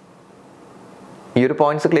 ഈ ഒരു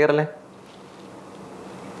പോയിന്റ്സ് ക്ലിയർ അല്ലേ?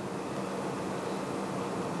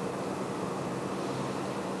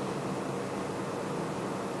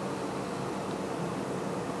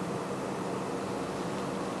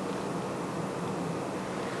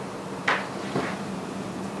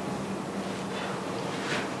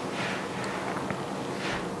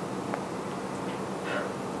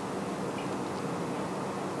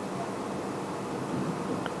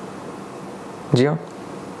 ജിയോ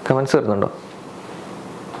കമൻസ് വരുന്നുണ്ടോ?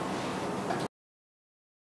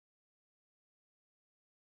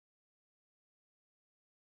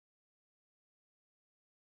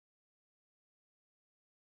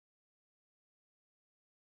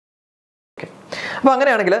 അപ്പോൾ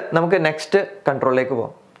അങ്ങനെയാണെങ്കിൽ നമുക്ക് നെക്സ്റ്റ് കൺട്രോളിലേക്ക്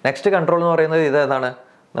പോകാം. നെക്സ്റ്റ് കൺട്രോൾ എന്ന് പറയുന്നത് ഇത് ഏതാണ്?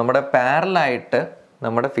 നമ്മുടെ പാരലായിട്ട്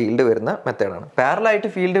നമ്മുടെ ഫീൽഡ് വരുന്ന മെത്തേഡാണ്. പാരലായിട്ട്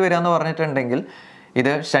ഫീൽഡ് വരിക എന്ന് പറഞ്ഞിട്ടുണ്ടെങ്കിൽ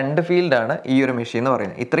ഇത് ഷണ്ട് ഫീൽഡാണ് ഈ ഒരു മെഷീൻ എന്ന്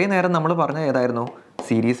പറയുന്നത്. ഇത്രയും നേരം നമ്മൾ പറഞ്ഞത് ഏതായിരുന്നു?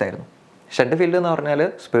 സീരീസ് ആയിരുന്നു. ഷണ്ട് ഫീൽഡ് എന്ന് പറഞ്ഞാൽ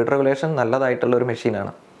സ്പീഡ് റെഗുലേഷൻ നല്ലതായിട്ടുള്ള ഒരു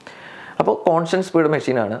മെഷീനാണ്. അപ്പോൾ കോൺസ്റ്റൻറ്റ് സ്പീഡ്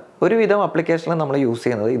മെഷീനാണ്. ഒരുവിധം ആപ്ലിക്കേഷനിൽ നമ്മൾ യൂസ്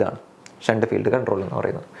ചെയ്യുന്നത് ഇതാണ് ഷണ്ട് ഫീൽഡ് കൺട്രോൾ എന്ന്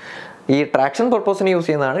പറയുന്നത്. ഈ ട്രാക്ഷൻ പർപ്പസിന് യൂസ്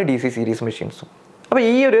ചെയ്യുന്നതാണ് DC സീരീസ് മെഷീൻസും. അപ്പോൾ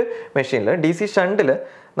ഈ ഒരു മെഷീനിൽ DC ഷണ്ടിൽ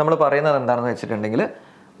നമ്മൾ പറയുന്നത് എന്താണെന്ന് വെച്ചിട്ടുണ്ടെങ്കിൽ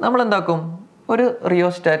നമ്മൾ എന്താക്കും? ഒരു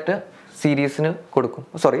റിയോസ്റ്റാറ്റ് സീരീസിന് കൊടുക്കും.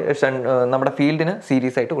 നമ്മുടെ ഫീൽഡിന്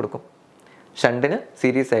സീരീസ് ആയിട്ട് കൊടുക്കും. ഷണ്ടിന്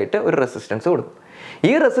സീരീസ് ആയിട്ട് ഒരു റെസിസ്റ്റൻസ് കൊടുക്കും. ഈ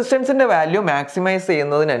റെസിസ്റ്റൻസിൻ്റെ വാല്യൂ മാക്സിമൈസ്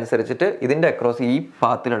ചെയ്യുന്നതിനനുസരിച്ചിട്ട് ഇതിൻ്റെ അക്രോസ് ഈ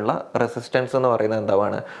പാത്തിലുള്ള റെസിസ്റ്റൻസ് എന്ന് പറയുന്നത്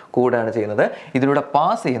എന്താവാണ്? കൂടുകയാണ് ചെയ്യുന്നത്. ഇതിലൂടെ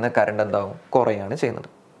പാസ് ചെയ്യുന്ന കറണ്ട് എന്താവും? കുറയാണ് ചെയ്യുന്നത്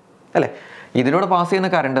അല്ലേ? ഇതിലൂടെ പാസ്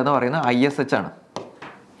ചെയ്യുന്ന കറണ്ട് എന്ന് പറയുന്നത് ISH ആണ്.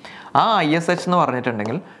 ആ ISH എന്ന്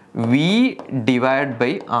പറഞ്ഞിട്ടുണ്ടെങ്കിൽ V ഡിവൈഡ്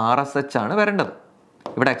ബൈ RSH ആണ് വരേണ്ടത്.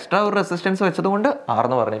 ഇവിടെ എക്സ്ട്രാ ഒരു റെസിസ്റ്റൻസ് വെച്ചതുകൊണ്ട് R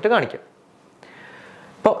എന്ന് പറഞ്ഞിട്ട് കാണിക്കാം.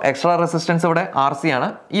 ഇപ്പോൾ എക്സ്ട്രാ റെസിസ്റ്റൻസ് ഇവിടെ RC ആണ്.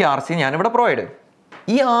 ഈ RC ഞാനിവിടെ പ്രൊവൈഡ് ചെയ്യും.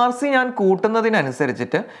 ഈ RC ഞാൻ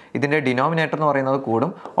കൂട്ടുന്നതിനനുസരിച്ചിട്ട് ഇതിൻ്റെ ഡിനോമിനേറ്റർ എന്ന് പറയുന്നത്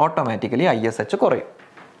കൂടും. ഓട്ടോമാറ്റിക്കലി ISH കുറയും.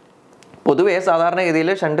 പൊതുവേ സാധാരണ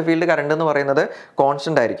രീതിയിൽ ഷണ്ട് ഫീൽഡ് കറണ്ട് എന്ന് പറയുന്നത്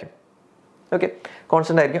കോൺസ്റ്റൻ്റ് ആയിരിക്കും. ഓക്കെ,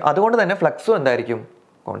 കോൺസ്റ്റൻ്റ് ആയിരിക്കും. അതുകൊണ്ട് തന്നെ ഫ്ലക്സും എന്തായിരിക്കും?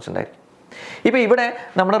 കോൺസ്റ്റൻ്റ് ആയിരിക്കും. ഇപ്പോൾ ഇവിടെ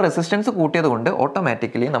നമ്മുടെ റെസിസ്റ്റൻസ് കൂട്ടിയത് കൊണ്ട്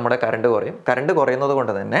ഓട്ടോമാറ്റിക്കലി നമ്മുടെ കറണ്ട് കുറയും. കറണ്ട് കുറയുന്നത്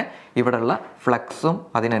കൊണ്ട് തന്നെ ഇവിടെയുള്ള ഫ്ലക്സും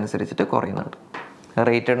അതിനനുസരിച്ചിട്ട് കുറയുന്നുണ്ട്.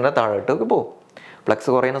 റേറ്റഡിൻ്റെ താഴോട്ടേക്ക് പോകും. ഫ്ലക്സ്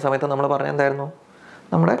കുറയുന്ന സമയത്ത് നമ്മൾ പറഞ്ഞ എന്തായിരുന്നു?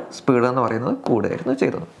 നമ്മുടെ സ്പീഡ് എന്ന് പറയുന്നത് കൂടുകയായിരുന്നു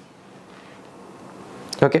ചെയ്തത്.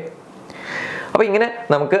 ഓക്കെ, അപ്പോൾ ഇങ്ങനെ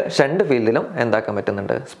നമുക്ക് ഷണ്ട് ഫീൽഡിലും എന്താക്കാൻ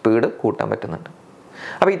പറ്റുന്നുണ്ട്? സ്പീഡ് കൂട്ടാൻ പറ്റുന്നുണ്ട്.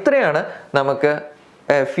 അപ്പോൾ ഇത്രയാണ് നമുക്ക്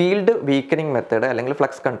ഫീൽഡ് വീക്കനിങ് മെത്തേഡ് അല്ലെങ്കിൽ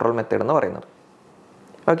ഫ്ലക്സ് കൺട്രോൾ മെത്തേഡ് എന്ന് പറയുന്നത്.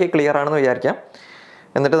 ഓക്കെ, ക്ലിയർ ആണെന്ന് വിചാരിക്കാം.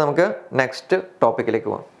 എന്നിട്ട് നമുക്ക് നെക്സ്റ്റ് ടോപ്പിക്കിലേക്ക്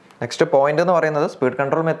പോകാം. നെക്സ്റ്റ് പോയിന്റ് എന്ന് പറയുന്നത് സ്പീഡ്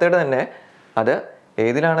കൺട്രോൾ മെത്തേഡ് തന്നെ. അത്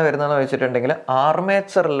ഏതിലാണ് വരുന്നതെന്ന് വെച്ചിട്ടുണ്ടെങ്കിൽ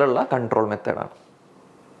ആർമേച്ചറിലുള്ള കൺട്രോൾ മെത്തേഡാണ്.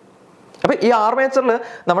 അപ്പോൾ ഈ ആർമേച്ചറിൽ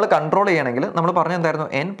നമ്മൾ കൺട്രോൾ ചെയ്യണമെങ്കിൽ നമ്മൾ പറഞ്ഞ എന്തായിരുന്നു?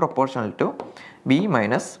 n proportional to B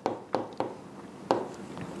minus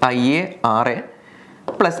IA RA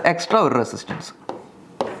plus extra ഒരു റെസിസ്റ്റൻസ്.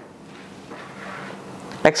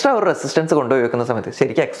 എക്സ്ട്രാ ഒരു റെസിസ്റ്റൻസ് കൊണ്ടുപോയി വെക്കുന്ന സമയത്ത്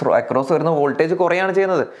ശരിക്കും അക്രോസ് വരുന്ന വോൾട്ടേജ് കുറയാണ്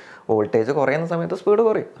ചെയ്യുന്നത്. വോൾട്ടേജ് കുറയുന്ന സമയത്ത് സ്പീഡ്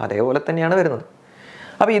കുറയും. അതേപോലെ തന്നെയാണ് വരുന്നത്.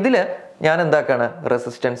 അപ്പോൾ ഇതിൽ ഞാൻ എന്താക്കാണ്?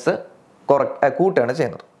 റെസിസ്റ്റൻസ് കൂട്ടുകയാണ്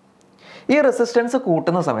ചെയ്യുന്നത്. ഈ റെസിസ്റ്റൻസ്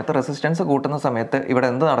കൂട്ടുന്ന സമയത്ത് ഇവിടെ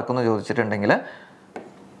എന്ത് നടക്കുമെന്ന് ചോദിച്ചിട്ടുണ്ടെങ്കിൽ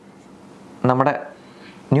നമ്മുടെ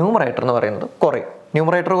ന്യൂമറേറ്റർ എന്ന് പറയുന്നത് കുറയും.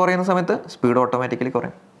 ന്യൂമറേറ്റർ കുറയുന്ന സമയത്ത് സ്പീഡ് ഓട്ടോമാറ്റിക്കലി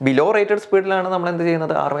കുറയും. ബിലോ റേറ്റഡ് സ്പീഡിലാണ് നമ്മൾ എന്ത്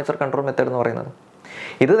ചെയ്യുന്നത്? ആർമേച്ചർ കൺട്രോൾ മെത്തേഡ് എന്ന് പറയുന്നത്.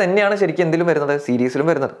 ഇത് തന്നെയാണ് ശരിക്കും എന്തിലും വരുന്നത്? സീരീസിലും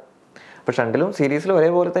വരുന്നത്. അപ്പോൾ ഷണ്ടിലും സീരീസിലും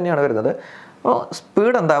ഒരേപോലെ തന്നെയാണ് വരുന്നത്. അപ്പോൾ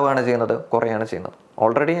സ്പീഡ് എന്താവുകയാണ് ചെയ്യുന്നത്? കുറയാണ് ചെയ്യുന്നത്.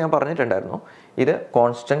 ഓൾറെഡി ഞാൻ പറഞ്ഞിട്ടുണ്ടായിരുന്നു, ഇത്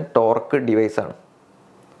കോൺസ്റ്റൻറ്റ് ടോർക്ക് ഡിവൈസാണ്.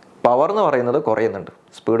 പവർ എന്ന് പറയുന്നത് കുറയുന്നുണ്ട്.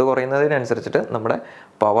 സ്പീഡ് കുറയുന്നതിനനുസരിച്ചിട്ട് നമ്മുടെ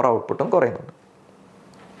പവർ ഔട്ട്പുട്ടും കുറയുന്നുണ്ട്.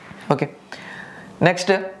 ഓക്കെ,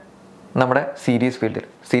 നെക്സ്റ്റ് നമ്മുടെ സീരീസ്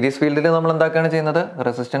ഫീൽഡിൽ നമ്മൾ എന്താക്കുകയാണ് ചെയ്യുന്നത്?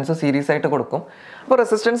 റെസിസ്റ്റൻസ് സീരീസ് ആയിട്ട് കൊടുക്കും. അപ്പോൾ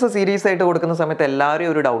റെസിസ്റ്റൻസ് സീരീസ് ആയിട്ട് കൊടുക്കുന്ന സമയത്ത് എല്ലാവരും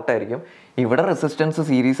ഒരു ഡൗട്ടായിരിക്കും, ഇവിടെ റെസിസ്റ്റൻസ്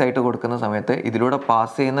സീരീസ് ആയിട്ട് കൊടുക്കുന്ന സമയത്ത് ഇതിലൂടെ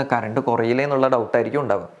പാസ് ചെയ്യുന്ന കറണ്ട് കുറയില്ലേ എന്നുള്ള ഡൗട്ടായിരിക്കും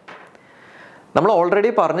ഉണ്ടാവുക. നമ്മൾ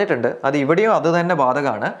ഓൾറെഡി പറഞ്ഞിട്ടുണ്ട്, അത് ഇവിടെയും അത് തന്നെ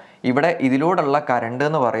ബാധകമാണ്. ഇവിടെ ഇതിലൂടെയുള്ള കറണ്ട്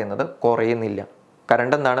എന്ന് പറയുന്നത് കുറയുന്നില്ല.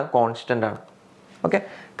 കറണ്ട് എന്താണ്? കോൺസ്റ്റൻ്റ് ആണ്. ഓക്കെ,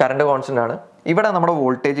 കറണ്ട് കോൺസ്റ്റൻ്റ് ആണ്. ഇവിടെ നമ്മുടെ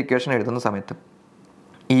വോൾട്ടേജ് ഇക്വേഷൻ എഴുതുന്ന സമയത്ത്,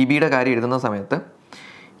 ഇ ബിയുടെ കാര്യം എഴുതുന്ന സമയത്ത്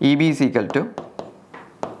E B is equal to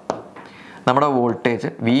നമ്മുടെ voltage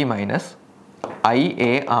V minus I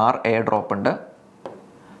A R A drop ഉണ്ട്.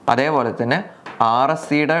 അതേപോലെ തന്നെ ആർ എസ്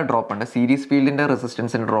സിയുടെ ഡ്രോപ്പ് ഉണ്ട്. സീരീസ് ഫീൽഡിൻ്റെ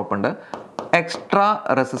റെസിസ്റ്റൻസിൻ്റെ ഡ്രോപ്പ് ഉണ്ട്. എക്സ്ട്രാ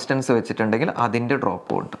റെസിസ്റ്റൻസ് വെച്ചിട്ടുണ്ടെങ്കിൽ അതിൻ്റെ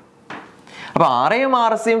ഡ്രോപ്പും ഉണ്ട്. അപ്പോൾ ആർ എയും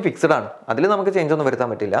ആർ എസ് സിയും ഫിക്സ്ഡ് ആണ്, അതിൽ നമുക്ക് ചേഞ്ച് ഒന്നും വരുത്താൻ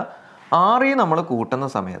പറ്റില്ല. ആർ ഇ നമ്മൾ കൂട്ടുന്ന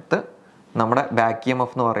സമയത്ത് നമ്മുടെ ബാക്ക് ഇ എം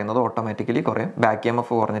എഫ് എന്ന് പറയുന്നത് ഓട്ടോമാറ്റിക്കലി കുറയും. ബാക്ക് ഇ എം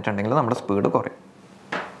എഫ് കുറഞ്ഞിട്ടുണ്ടെങ്കിൽ നമ്മുടെ സ്പീഡ് കുറയും.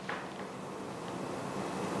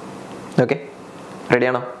 ഓക്കെ,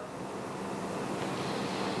 റെഡിയാണോ?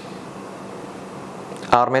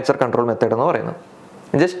 ആർമേച്ചർ കൺട്രോൾ മെത്തേഡ് എന്ന് പറയുന്നത്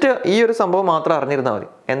ജസ്റ്റ് ഈ ഒരു സംഭവം മാത്രം അറിഞ്ഞിരുന്നാൽ മതി.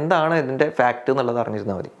 എന്താണ് ഇതിൻ്റെ ഫാക്റ്റ് എന്നുള്ളത്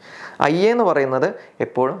അറിഞ്ഞിരുന്നാൽ മതി. ഐ എ എന്ന് പറയുന്നത്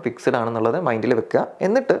എപ്പോഴും ഫിക്സ്ഡ് ആണെന്നുള്ളത് മൈൻഡിൽ വെക്കുക.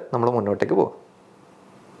 എന്നിട്ട് നമ്മൾ മുന്നോട്ടേക്ക് പോകാം.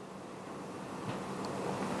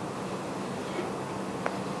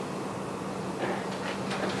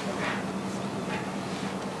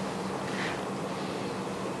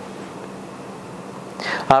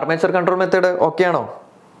 ആർമേച്ചർ കൺട്രോൾ മെത്തേഡ് ഓക്കെ ആണോ?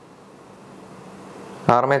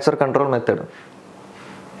 Armature control method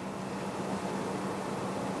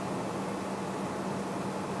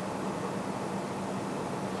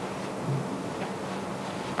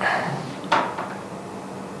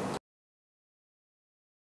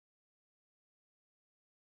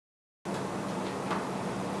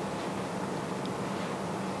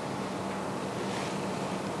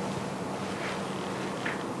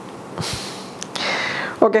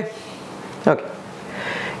okay.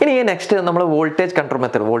 ഇനി നെക്സ്റ്റ് നമ്മൾ voltage control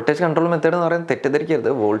method. Voltage control method എന്ന് പറയുന്നത് തെറ്റിദ്ധരിക്കരുത്.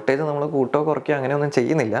 വോൾട്ടേജ് നമ്മൾ കൂട്ടോ കുറയ്ക്കോ അങ്ങനെയൊന്നും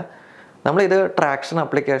ചെയ്യുന്നില്ല. നമ്മളിത് ട്രാക്ഷൻ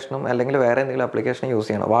ആപ്ലിക്കേഷനും അല്ലെങ്കിൽ വേറെ എന്തെങ്കിലും ആപ്ലിക്കേഷനും യൂസ്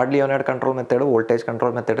ചെയ്യണം. Ward Leonard control method voltage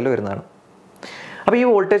control മെത്തേഡിൽ വരുന്നതാണ്. അപ്പോൾ ഈ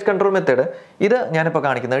വോൾട്ടേജ് കൺട്രോൾ മെത്തേഡ് ഇത് ഞാനിപ്പോൾ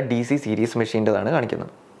കാണിക്കുന്നത് ഡി സി സീരീസ് മെഷീൻ്റെതാണ്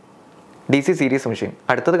കാണിക്കുന്നത്. D C series machine.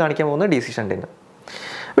 അടുത്തത് കാണിക്കാൻ പോകുന്നത് ഡി സി ഷണ്ടിൻ്റെ.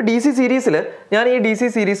 അപ്പോൾ ഡി സി സീരീസിൽ ഞാൻ ഈ ഡി സി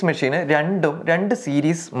സീരീസ് മെഷീന് രണ്ട്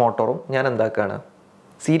സീരീസ് മോട്ടോറും ഞാൻ എന്താക്കുകയാണ്?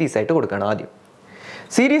 സീരീസ് ആയിട്ട് കൊടുക്കുകയാണ്. ആദ്യം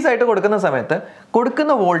സീരീസ് ആയിട്ട് കൊടുക്കുന്ന സമയത്ത്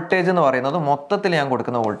കൊടുക്കുന്ന വോൾട്ടേജ് എന്ന് പറയുന്നത് മൊത്തത്തിൽ ഞാൻ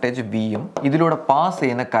കൊടുക്കുന്ന വോൾട്ടേജ് വിയും ഇതിലൂടെ പാസ്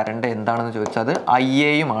ചെയ്യുന്ന കറണ്ട് എന്താണെന്ന് ചോദിച്ചാൽ അത് ഐ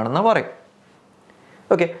എയും ആണെന്ന് പറയും.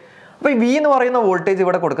 ഓക്കെ, അപ്പോൾ ഈ വി എന്ന് പറയുന്ന വോൾട്ടേജ്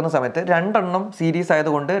ഇവിടെ കൊടുക്കുന്ന സമയത്ത് രണ്ടെണ്ണം സീരീസ്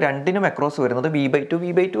ആയതുകൊണ്ട് രണ്ടിനും അക്രോസ് വരുന്നത്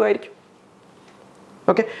V/2 ആയിരിക്കും.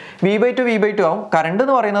 ഓക്കെ, V/2 ആവും. കറണ്ട്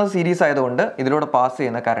എന്ന് പറയുന്നത് സീരീസ് ആയതുകൊണ്ട് ഇതിലൂടെ പാസ്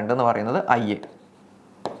ചെയ്യുന്ന കറണ്ട് എന്ന് പറയുന്നത് ഐ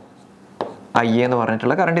എ എന്ന്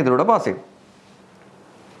പറഞ്ഞിട്ടുള്ള കറണ്ട് ഇതിലൂടെ പാസ് ചെയ്യും.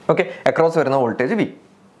 ഓക്കെ, അക്രോസ് വരുന്ന വോൾട്ടേജ് വി.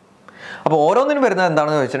 അപ്പോൾ ഓരോന്നിനും വരുന്നത്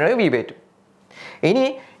എന്താണെന്ന് ചോദിച്ചിട്ടുണ്ടെങ്കിൽ V/2. ഇനി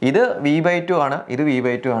ഇത് V/2 ആണ്, ഇത്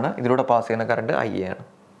V/2 ആണ്. ഇതിലൂടെ പാസ് ചെയ്യുന്ന കറണ്ട് ഐ എ ആണ്.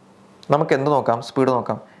 നമുക്ക് എന്ത് നോക്കാം? സ്പീഡ്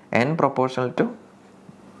നോക്കാം. N proportional to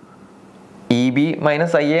EB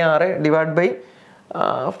minus IAR divide by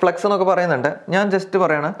flux എന്നൊക്കെ പറയുന്നുണ്ട്. ഞാൻ ജസ്റ്റ്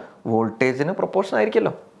പറയാണ് വോൾട്ടേജിന് പ്രൊപ്പോർഷൻ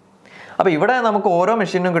ആയിരിക്കുമല്ലോ. അപ്പോൾ ഇവിടെ നമുക്ക് ഓരോ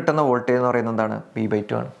മെഷീനും കിട്ടുന്ന വോൾട്ടേജ് എന്ന് പറയുന്നത് എന്താണ്?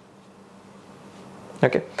 V/2 ആണ്.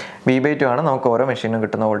 ഓക്കെ, V/2 ആണ് നമുക്ക് ഓരോ മെഷീനും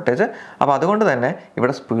കിട്ടുന്ന വോൾട്ടേജ്. അപ്പോൾ അതുകൊണ്ട് തന്നെ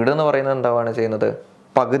ഇവിടെ സ്പീഡ് എന്ന് പറയുന്നത് എന്താണ് ചെയ്യുന്നത്?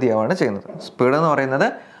 പകുതിയാവാണ് ചെയ്യുന്നത്. സ്പീഡ് എന്ന് പറയുന്നത്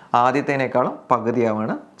ആദ്യത്തേനേക്കാളും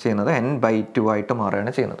പകുതിയാവാണ് ചെയ്യുന്നത്. N/2 ആയിട്ട്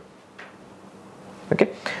മാറുകയാണ് ചെയ്യുന്നത്. ഓക്കെ,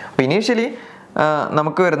 അപ്പോൾ ഇനീഷ്യലി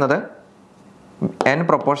നമുക്ക് വരുന്നത് N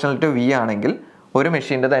പ്രൊപ്പോർഷണൽ ടു V ആണെങ്കിൽ, ഒരു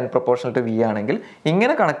മെഷീൻ്റെത് N പ്രൊപ്പോർഷണൽ ടു V ആണെങ്കിൽ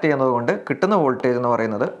ഇങ്ങനെ കണക്ട് ചെയ്യുന്നത് കൊണ്ട് കിട്ടുന്ന വോൾട്ടേജ് എന്ന്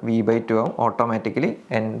പറയുന്നത് V/2 ആവും. ഓട്ടോമാറ്റിക്കലി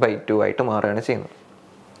N/2 ആയിട്ട് മാറുകയാണ് ചെയ്യുന്നത്.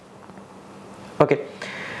 ഓക്കെ,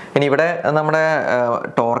 ഇനി ഇവിടെ നമ്മുടെ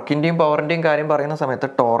ടോർക്കിൻ്റെയും പവറിൻ്റെയും കാര്യം പറയുന്ന സമയത്ത്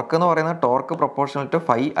ടോർക്ക് എന്ന് പറയുന്നത് ടോർക്ക് പ്രൊപ്പോർഷണൽ ടു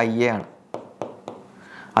 5IA ആണ്.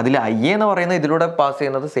 അതിൽ IA എന്ന് പറയുന്നത് ഇതിലൂടെ പാസ്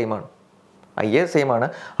ചെയ്യുന്നത് സെയിം ആണ്. IA സെയിം ആണ്.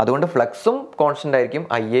 അതുകൊണ്ട് ഫ്ലക്സും കോൺസ്റ്റൻ്റ് ആയിരിക്കും,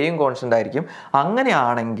 IAയും കോൺസ്റ്റൻ്റ് ആയിരിക്കും.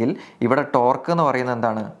 അങ്ങനെയാണെങ്കിൽ ഇവിടെ ടോർക്ക് എന്ന് പറയുന്നത്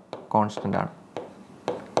എന്താണ്? കോൺസ്റ്റൻ്റ് ആണ്.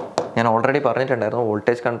 ഞാൻ ഓൾറെഡി പറഞ്ഞിട്ടുണ്ടായിരുന്നു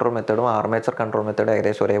വോൾട്ടേജ് കൺട്രോൾ മെത്തേഡും ആർമേച്ചർ കൺട്രോൾ മെത്തേഡും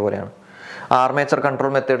ഏകദേശം ഒരേപോലെയാണ്. ആർമേച്ചർ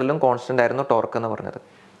കൺട്രോൾ മെത്തേഡിലും കോൺസ്റ്റൻ്റ് ആയിരുന്നു ടോർക്ക് എന്ന് പറഞ്ഞത്.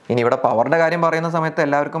 ഇനി ഇവിടെ പവറിൻ്റെ കാര്യം പറയുന്ന സമയത്ത്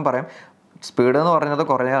എല്ലാവർക്കും പറയാം സ്പീഡ് എന്ന് പറയുന്നത്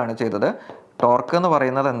കുറയാണ് ചെയ്തത്, ടോർക്ക് എന്ന്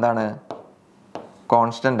പറയുന്നത് എന്താണ്?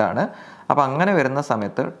 കോൺസ്റ്റൻ്റ് ആണ്. അപ്പോൾ അങ്ങനെ വരുന്ന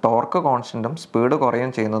സമയത്ത് ടോർക്ക് കോൺസ്റ്റൻറ്റും സ്പീഡ്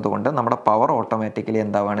കുറയുകയും ചെയ്യുന്നത് കൊണ്ട് നമ്മുടെ പവർ ഓട്ടോമാറ്റിക്കലി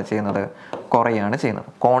എന്താവാണ് ചെയ്യുന്നത്? കുറയാണ് ചെയ്യുന്നത്.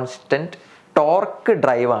 കോൺസ്റ്റൻറ്റ് ടോർക്ക്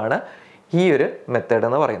ഡ്രൈവാണ് ഈ ഒരു മെത്തേഡ്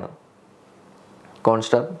എന്ന് പറയുന്നത്,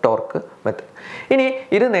 കോൺസ്റ്റന്റ് ടോർക്ക് മെത്തേഡ്. ഇനി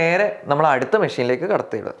ഇത് നേരെ നമ്മൾ അടുത്ത മെഷീനിലേക്ക്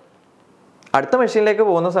കടത്തിയിടുക. അടുത്ത മെഷീനിലേക്ക്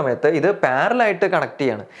പോകുന്ന സമയത്ത് ഇത് പാരലായിട്ട് കണക്ട്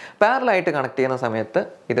ചെയ്യാണ്. പാരലായിട്ട് കണക്ട് ചെയ്യുന്ന സമയത്ത്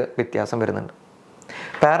ഇത് വ്യത്യാസം വരുന്നുണ്ട്.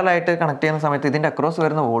 പാരലായിട്ട് കണക്ട് ചെയ്യുന്ന സമയത്ത് ഇതിൻ്റെ അക്രോസ്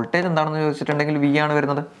വരുന്ന വോൾട്ടേജ് എന്താണെന്ന് ചോദിച്ചിട്ടുണ്ടെങ്കിൽ V ആണ്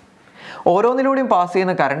വരുന്നത്. ഓരോന്നിലൂടെയും പാസ്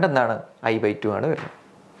ചെയ്യുന്ന കറണ്ട് എന്താണ്? I/2 ആണ് വരുന്നത്.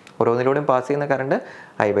 ഓരോന്നിലൂടെയും പാസ് ചെയ്യുന്ന കറണ്ട്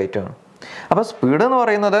I/2 ആണ്. അപ്പോൾ സ്പീഡ് എന്ന്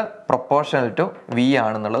പറയുന്നത് പ്രൊപ്പോർഷണൽ ടു V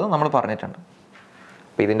ആണെന്നുള്ളത് നമ്മൾ പറഞ്ഞിട്ടുണ്ട്.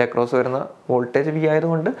 അപ്പോൾ ഇതിൻ്റെ അക്രോസ് വരുന്ന വോൾട്ടേജ് V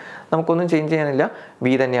ആയതുകൊണ്ട് നമുക്കൊന്നും ചേഞ്ച് ചെയ്യാനില്ല, V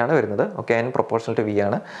തന്നെയാണ് വരുന്നത്. Okay, n proportional to V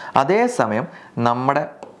ആണ്. അതേസമയം നമ്മുടെ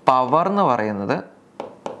പവർ എന്ന് പറയുന്നത്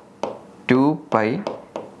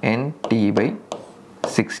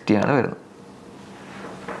 2π/NT/60 ആണ് വരുന്നത്.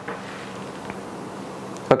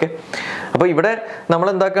 ഓക്കെ, അപ്പോൾ ഇവിടെ നമ്മൾ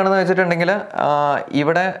എന്താക്കുകയാണെന്ന് വെച്ചിട്ടുണ്ടെങ്കിൽ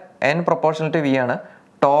ഇവിടെ n പ്രൊപ്പോർഷണൽ ടു V ആണ്,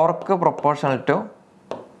 ടോർക്ക് പ്രൊപ്പോർഷണൽ ടു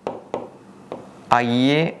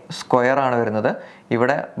IA² ആണ് വരുന്നത്.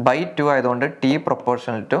 ഇവിടെ /2 ആയതുകൊണ്ട് T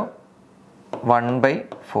പ്രൊപ്പോർഷണൽ ടു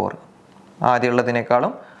 1/4,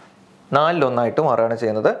 ആദ്യമുള്ളതിനേക്കാളും 4/1 മാറുകയാണ്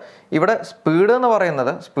ചെയ്യുന്നത്. ഇവിടെ സ്പീഡ് എന്ന്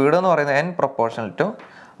പറയുന്നത് n പ്രൊപ്പോർഷണൽ ടു,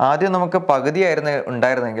 ആദ്യം നമുക്ക് പകുതിയായിരുന്നു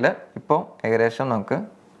ഉണ്ടായിരുന്നെങ്കിൽ ഇപ്പോൾ ഏകദേശം നമുക്ക്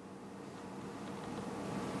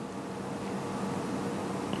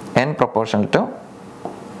n proportional to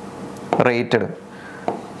rated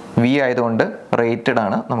V ആയതുകൊണ്ട് റേറ്റഡ്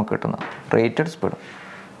ആണ് നമുക്ക് കിട്ടുന്നത്, റേറ്റഡ് സ്പീഡ്.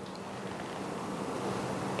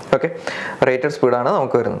 ഓക്കെ, റേറ്റഡ് സ്പീഡാണ്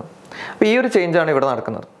നമുക്ക് വരുന്നത്. അപ്പോൾ ഈ ഒരു ചേഞ്ചാണ് ഇവിടെ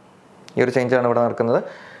നടക്കുന്നത്.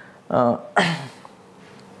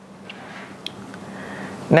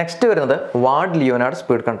 നെക്സ്റ്റ് വരുന്നത് ward Leonard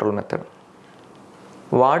speed control method.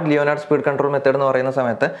 Ward Leonard speed control method എന്ന് പറയുന്ന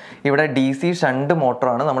സമയത്ത് ഇവിടെ DC ഷണ്ട്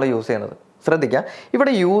മോട്ടറാണ് നമ്മൾ യൂസ് ചെയ്യുന്നത്. ശ്രദ്ധിക്കുക,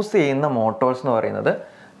 ഇവിടെ യൂസ് ചെയ്യുന്ന മോട്ടോഴ്സ് എന്ന് പറയുന്നത്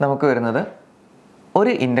നമുക്ക് വരുന്നത്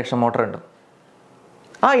ഒരു ഇൻഡക്ഷൻ മോട്ടർ ഉണ്ട്.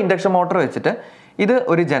 ആ ഇൻഡക്ഷൻ മോട്ടർ വെച്ചിട്ട് ഇത്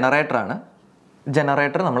ഒരു ജനറേറ്ററാണ്.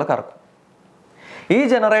 ജനറേറ്റർ നമ്മൾ കറക്കും. ഈ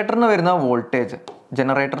ജനറേറ്ററിന് വരുന്ന വോൾട്ടേജ്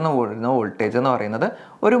എന്ന് പറയുന്നത്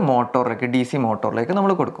ഒരു മോട്ടോറിലേക്ക്, DC മോട്ടോറിലേക്ക്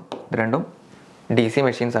നമ്മൾ കൊടുക്കും. ഇത് രണ്ടും DC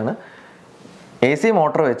മെഷീൻസ് ആണ്. AC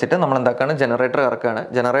മോട്ടോർ വെച്ചിട്ട് നമ്മൾ എന്താക്കാണ്, ജനറേറ്റർ കറക്കുകയാണ്.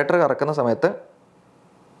 ജനറേറ്റർ കറക്കുന്ന സമയത്ത്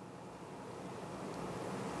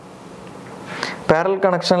പാരലൽ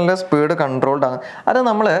കണക്ഷനിൽ സ്പീഡ് കൺട്രോൾഡ് ആണ്. അത്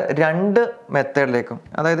നമ്മൾ രണ്ട് മെത്തേഡിലേക്കും,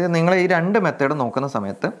 അതായത് നിങ്ങൾ ഈ രണ്ട് മെത്തേഡ് നോക്കുന്ന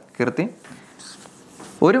സമയത്ത് കീർത്തി,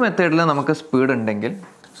 ഒരു മെത്തേഡിൽ നമുക്ക് സ്പീഡ് ഉണ്ടെങ്കിൽ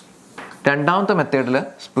രണ്ടാമത്തെ മെത്തേഡിൽ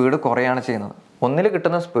സ്പീഡ് കുറയാണ് ചെയ്യുന്നത്. ഒന്നിൽ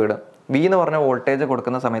കിട്ടുന്ന സ്പീഡ് V എന്ന് പറഞ്ഞ വോൾട്ടേജ്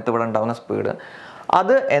കൊടുക്കുന്ന സമയത്ത് ഇവിടെ ഉണ്ടാകുന്ന സ്പീഡ്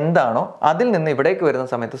അത് എന്താണോ അതിൽ നിന്ന് ഇവിടേക്ക് വരുന്ന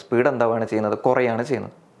സമയത്ത് സ്പീഡ് എന്താവാണ് ചെയ്യുന്നത്, കുറയാണ്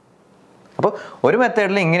ചെയ്യുന്നത്. അപ്പോൾ ഒരു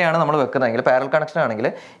മെത്തേഡിൽ ഇങ്ങനെയാണ് നമ്മൾ വെക്കുന്നതെങ്കിൽ, പാരലൽ കണക്ഷൻ ആണെങ്കിൽ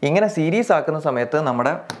ഇങ്ങനെ സീരീസ് ആക്കുന്ന സമയത്ത്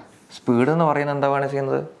നമ്മുടെ സ്പീഡ് എന്ന് പറയുന്നത് എന്താവാണ്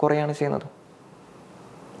ചെയ്യുന്നത്, കുറയാണ് ചെയ്യുന്നത്.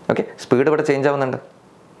 ഓക്കെ, സ്പീഡ് ഇവിടെ ചേഞ്ച് ആവുന്നുണ്ട്.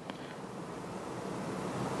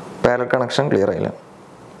 പാരലൽ കണക്ഷൻ ക്ലിയർ ആയില്ല.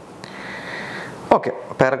 ഓക്കെ,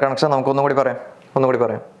 പാരലൽ കണക്ഷൻ നമുക്ക് ഒന്നുകൂടി പറയാം.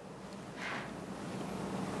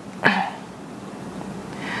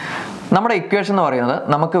 നമ്മുടെ ഇക്വേഷൻ എന്ന് പറയുന്നത്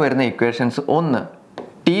നമുക്ക് വരുന്ന ഇക്വേഷൻസ്, ഒന്ന്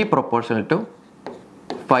T പ്രൊപ്പോർഷണൽ ടു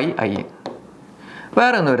 5IA,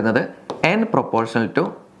 വേറെ ഒന്ന് വരുന്നത് n പ്രൊപ്പോർഷണൽ ടു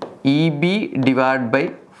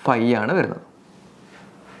EB/5 ആണ് വരുന്നത്.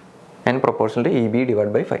 n proportional to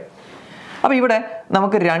EB/5. അപ്പോൾ ഇവിടെ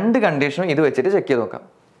നമുക്ക് രണ്ട് കണ്ടീഷനും ഇത് വെച്ചിട്ട് ചെക്ക് ചെയ്ത് നോക്കാം.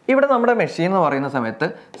 ഇവിടെ നമ്മുടെ മെഷീൻ എന്ന് പറയുന്ന സമയത്ത്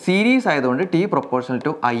സീരീസ് ആയതുകൊണ്ട് T proportional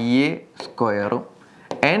to IA²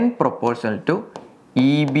 n proportional to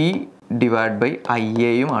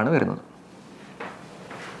EB/IA ആണ് വരുന്നത്.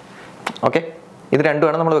 ഓക്കെ, ഇത്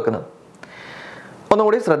രണ്ടുമാണ് നമ്മൾ വെക്കുന്നത്.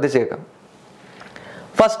 ഒന്നുകൂടി ശ്രദ്ധിച്ചേക്കാം.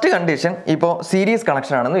 ഫസ്റ്റ് കണ്ടീഷൻ ഇപ്പോൾ സീരീസ്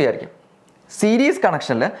കണക്ഷൻ ആണെന്ന് വിചാരിക്കും. സീരീസ്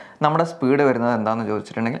കണക്ഷനിൽ നമ്മുടെ സ്പീഡ് വരുന്നത് എന്താണെന്ന്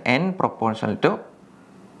ചോദിച്ചിട്ടുണ്ടെങ്കിൽ n പ്രൊപ്പോർഷണൽ ടു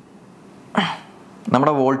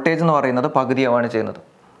നമ്മുടെ വോൾട്ടേജ് എന്ന് പറയുന്നത് പകുതിയാവാണ് ചെയ്യുന്നത്.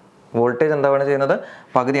 വോൾട്ടേജ് എന്താവാണ് ചെയ്യുന്നത്,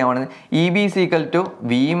 പകുതിയാവാണ്. EB =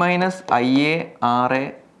 V - IA/RA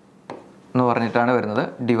എന്ന് പറഞ്ഞിട്ടാണ് വരുന്നത്,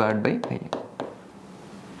 /IA.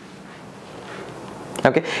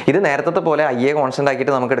 ഓക്കെ, ഇത് നേരത്തെ പോലെ IA കോൺസ്റ്റന്റ്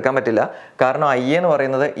ആക്കിയിട്ട് നമുക്ക് എടുക്കാൻ പറ്റില്ല. കാരണം IA എന്ന്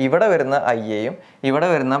പറയുന്നത് ഇവിടെ വരുന്ന IAയും ഇവിടെ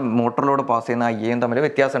വരുന്ന മോട്ടറിലൂടെ പാസ് ചെയ്യുന്ന IAയും തമ്മിൽ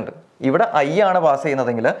വ്യത്യാസമുണ്ട്. ഇവിടെ I ആണ് പാസ്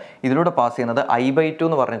ചെയ്യുന്നതെങ്കിൽ ഇതിലൂടെ പാസ് ചെയ്യുന്നത് I/2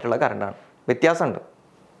 എന്ന് പറഞ്ഞിട്ടുള്ള കറണ്ടാണ്. വ്യത്യാസമുണ്ട്.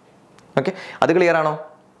 ഓക്കെ, അത് ക്ലിയർ ആണോ?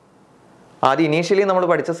 ആദ്യം ഇനീഷ്യലി നമ്മൾ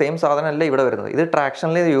പഠിച്ച സെയിം സാധനമല്ല ഇവിടെ വരുന്നത്. ഇത്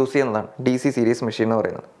ട്രാക്ഷനിൽ യൂസ് ചെയ്യുന്നതാണ് DC സീരീസ് മെഷീൻ എന്ന്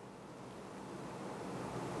പറയുന്നത്.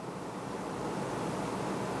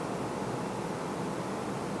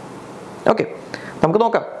 ഓക്കെ, നമുക്ക്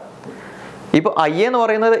നോക്കാം. ഇപ്പോൾ IA എന്ന്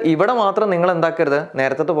പറയുന്നത് ഇവിടെ മാത്രം നിങ്ങൾ എന്താക്കരുത്,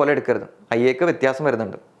 നേരത്തെ പോലെ എടുക്കരുത്. IAക്ക് വ്യത്യാസം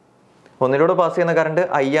വരുന്നുണ്ട്. ഒന്നിലൂടെ പാസ് ചെയ്യുന്ന കറണ്ട്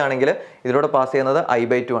I ആണെങ്കിൽ ഇതിലൂടെ പാസ് ചെയ്യുന്നത്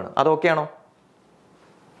I/2 ആണ്. അത് ഓക്കെ ആണോ?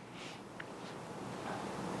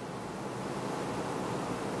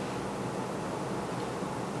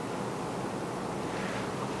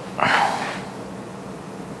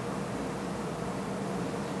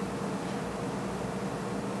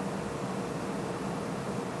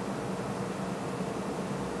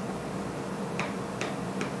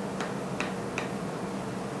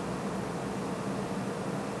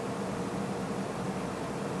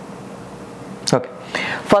 ഓക്കെ,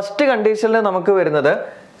 ഫസ്റ്റ് കണ്ടീഷനിൽ നമുക്ക് വരുന്നത്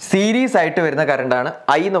സീരീസ് ആയിട്ട് വരുന്ന കറണ്ടാണ്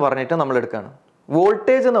ഐ എന്ന് പറഞ്ഞിട്ട് നമ്മൾ എടുക്കുകയാണ്.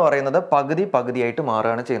 വോൾട്ടേജ് എന്ന് പറയുന്നത് പകുതിയായിട്ട്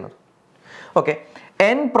മാറുകയാണ് ചെയ്യുന്നത്. Okay,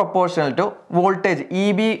 N proportional to voltage E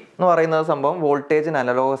B എന്ന് പറയുന്ന സംഭവം വോൾട്ടേജിന്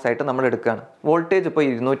അനലോഗസ് ആയിട്ട് നമ്മൾ എടുക്കുകയാണ്. വോൾട്ടേജ് ഇപ്പോൾ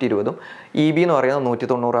 220 ഇ ബി എന്ന് പറയുന്നത്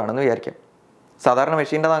 190 ആണെന്ന് വിചാരിക്കാം. സാധാരണ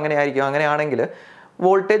മെഷീൻ്റെ അത് അങ്ങനെ ആയിരിക്കും. അങ്ങനെയാണെങ്കിൽ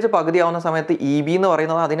വോൾട്ടേജ് പകുതിയാവുന്ന സമയത്ത് ഇ ബി എന്ന്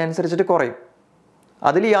പറയുന്നത് അതിനനുസരിച്ചിട്ട് കുറയും.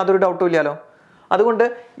 അതിൽ യാതൊരു ഡൗട്ടും ഇല്ലല്ലോ. അതുകൊണ്ട്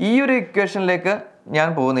ഈ ഒരു ഇക്വേഷനിലേക്ക് ഞാൻ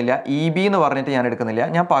പോകുന്നില്ല. ഇ ബി എന്ന് പറഞ്ഞിട്ട് ഞാൻ എടുക്കുന്നില്ല.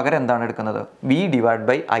 ഞാൻ പകരം എന്താണ് എടുക്കുന്നത്? V divide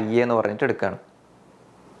by I A എന്ന് പറഞ്ഞിട്ട് എടുക്കുകയാണ്.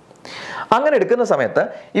 അങ്ങനെ എടുക്കുന്ന സമയത്ത്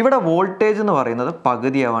ഇവിടെ വോൾട്ടേജ് എന്ന് പറയുന്നത്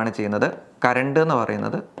പകുതിയാവാണ് ചെയ്യുന്നത്, കറണ്ട് എന്ന്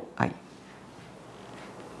പറയുന്നത് ഐ.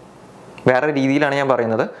 വേറെ രീതിയിലാണ് ഞാൻ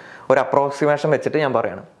പറയുന്നത്, ഒരു അപ്രോക്സിമേഷൻ വെച്ചിട്ട് ഞാൻ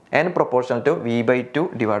പറയണം. N proportional to V by 2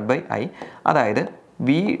 divide by I, അതായത്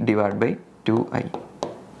V divide by 2i.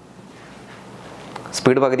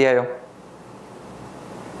 Speed പകുതിയായോ?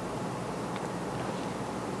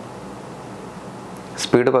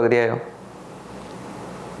 Speed പകുതിയായോ?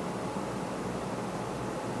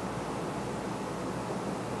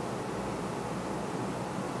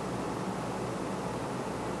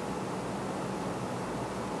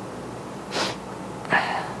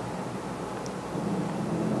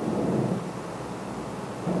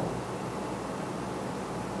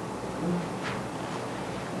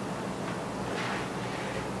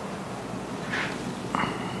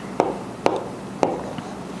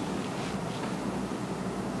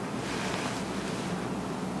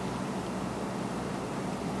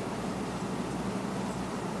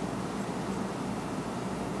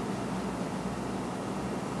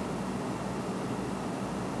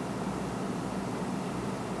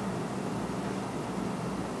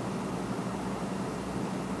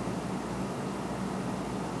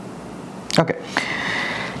 Okay,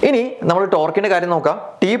 ഇനി നമ്മൾ ടോർക്കിന്റെ കാര്യം നോക്കാം.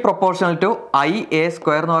 T proportional to I A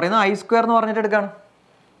square എന്ന് പറയുന്നത് ഐ സ്ക്വയർ എന്ന് പറഞ്ഞിട്ട് എടുക്കുകയാണ്.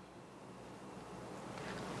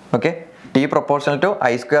 Okay, T proportional to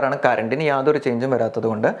I square ആണ്. കറണ്ടിന് യാതൊരു ചേഞ്ചും വരാത്തത്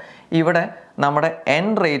കൊണ്ട് ഇവിടെ നമ്മുടെ എൻ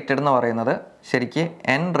റേറ്റഡ് എന്ന് പറയുന്നത് ശരിക്ക്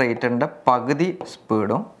എൻ റേറ്റഡിൻ്റെ പകുതി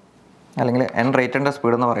സ്പീഡും, അല്ലെങ്കിൽ എൻ റേറ്റഡിൻ്റെ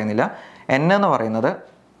സ്പീഡ് എന്ന് പറയുന്നില്ല, എൻ എന്ന് പറയുന്നത്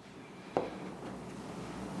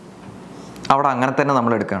അവിടെ അങ്ങനെ തന്നെ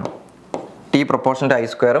നമ്മൾ എടുക്കുകയാണ്. ടി പ്രൊപ്പോർഷണൽ ടു ഐ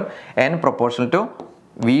സ്ക്വയറും N proportional to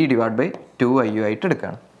V divide by 2i ആയിട്ട്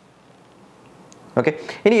എടുക്കുകയാണ്. ഓക്കെ,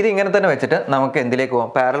 ഇനി ഇത് ഇങ്ങനെ തന്നെ വെച്ചിട്ട് നമുക്ക് എന്തിലേക്ക് പോകാം?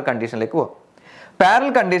 പാരലൽ കണ്ടീഷനിലേക്ക് പോകാം.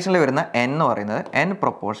 പാരലൽ കണ്ടീഷനിൽ വരുന്ന എൻ എന്ന് പറയുന്നത് എൻ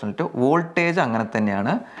പ്രൊപ്പോർഷണൽ ടു വോൾട്ടേജ് അങ്ങനെ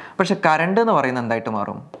തന്നെയാണ്. പക്ഷെ കറണ്ട് എന്ന് പറയുന്നത് എന്തായിട്ട്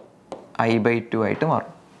മാറും? ഐ ബൈ 2 ആയിട്ട്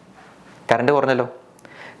മാറും. കറണ്ട് കുറഞ്ഞല്ലോ.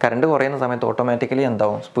 കറണ്ട് കുറയുന്ന സമയത്ത് ഓട്ടോമാറ്റിക്കലി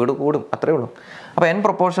എന്താവും? സ്പീഡ് കൂടും, അത്രേ ഉള്ളൂ. അപ്പോൾ N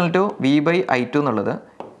proportional to V by i2 എന്നുള്ളത്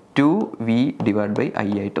 2v ഡിവൈഡ് ബൈ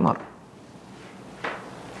ഐ ആയിട്ട് മാറും.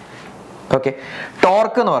 ഓക്കെ,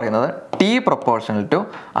 ടോർക്ക് എന്ന് പറയുന്നത് T proportional to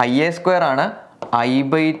I A square ആണ്, ഐ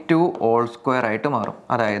ബൈ 2 ഓൾ സ്ക്വയർ ആയിട്ട് മാറും.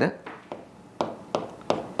 അതായത്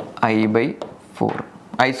I by 4,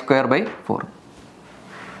 I square by 4,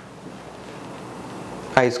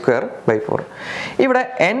 I square by 4. ഇവിടെ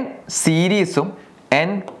എൻ സീരീസും എൻ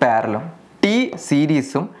പാരലും, ടി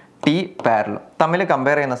സീരീസും ടി പാരലും തമ്മിൽ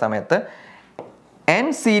കമ്പയർ ചെയ്യുന്ന സമയത്ത് എൻ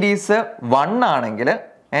സീരീസ് 1 ആണെങ്കിൽ,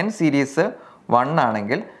 എൻ സീരീസ് 1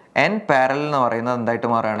 ആണെങ്കിൽ എൻ പാരലൽ എന്ന് പറയുന്നത് എന്തായിട്ട്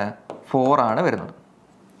മാറാണ്? 4 ആണ് വരുന്നത്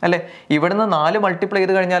അല്ലേ? ഇവിടുന്ന് 4 മൾട്ടിപ്ലൈ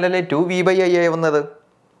ചെയ്ത് കഴിഞ്ഞാലല്ലേ 2v ബൈ ഐ ആവുന്നത്.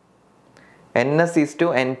 N S is to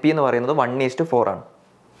N P എന്ന് പറയുന്നത് 1:4 ആണ്.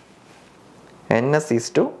 N S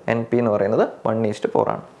is to N P എന്ന് പറയുന്നത് 1:4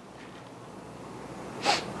 ആണ്.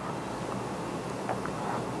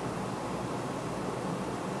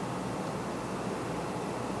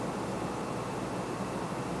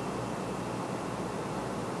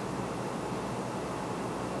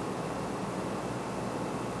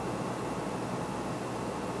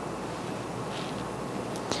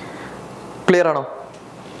 ക്ലിയർ ആണോ?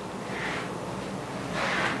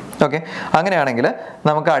 ഓക്കെ, അങ്ങനെയാണെങ്കിൽ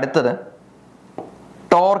നമുക്ക് അടുത്തത്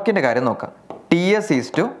ടോർക്കിൻ്റെ കാര്യം നോക്കാം. T S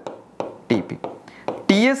is to T P.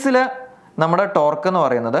 T എസിൽ നമ്മുടെ ടോർക്ക് എന്ന്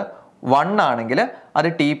പറയുന്നത് 1 ആണെങ്കിൽ അത്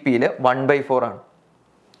ടി പിയിൽ 1/4 ആണ്.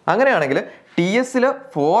 അങ്ങനെയാണെങ്കിൽ ടി എസിൽ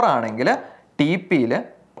 4 ആണെങ്കിൽ ടി പിയിൽ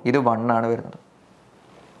ഇത് 1 ആണ് വരുന്നത്.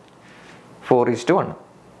 4:1.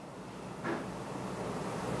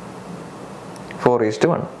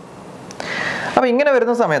 4:1. അപ്പോൾ ഇങ്ങനെ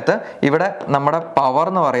വരുന്ന സമയത്ത് ഇവിടെ നമ്മുടെ പവർ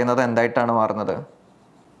എന്ന് പറയുന്നത് എന്തായിട്ടാണ് മാറുന്നത്?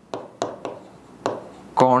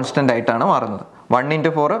 കോൺസ്റ്റന്റ് ആയിട്ടാണ് മാറുന്നത്.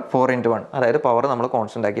 1:4, 4:1. അതായത് പവർ നമ്മൾ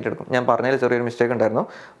കോൺസ്റ്റന്റ് ആക്കിയിട്ട് എടുക്കും. ഞാൻ പറഞ്ഞതിൽ ചെറിയൊരു മിസ്റ്റേക്ക് ഉണ്ടായിരുന്നു.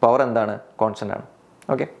 പവർ എന്താണ്? കോൺസ്റ്റന്റ് ആണ്.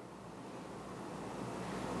 ഓക്കെ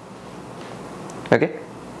ഓക്കെ,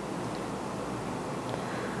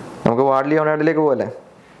 നമുക്ക് വാട്ട് ലിയോനാർഡിലേക്ക് പോകല്ലേ?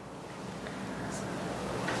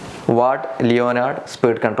 What Leonard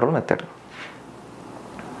speed control method.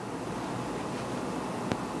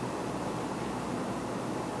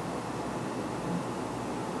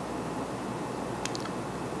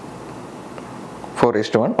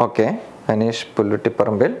 4:1. Okay, Aneesh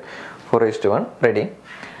പുല്ലുട്ടിപ്പറമ്പിൽ 4:1. Ready.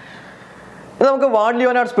 ഇത് നമുക്ക് വാർഡ്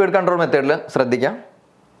ലിയോനാർഡ് സ്പീഡ് കൺട്രോൾ മെത്തേഡിൽ ശ്രദ്ധിക്കാം.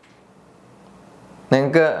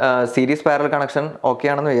 നിങ്ങൾക്ക് സീരീസ് പാരലൽ കണക്ഷൻ ഓക്കെ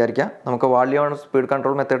ആണെന്ന് വിചാരിക്കാം. നമുക്ക് വാർഡ് ലിയോനാർഡ് സ്പീഡ്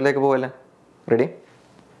കൺട്രോൾ മെത്തേഡിലേക്ക് പോകല്ലേ? റെഡി?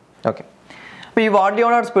 ഓക്കെ. അപ്പോൾ ഈ വാർഡ്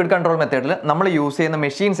ലിയോനാർഡ് സ്പീഡ് കൺട്രോൾ മെത്തേഡിൽ നമ്മൾ യൂസ് ചെയ്യുന്ന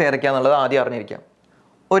മെഷീൻസ് ഏതൊക്കെയാണെന്നുള്ളത് ആദ്യം അറിഞ്ഞിരിക്കാം.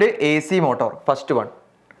 ഒരു AC motor, first one.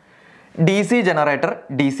 DC generator,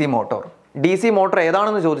 DC motor. DC motor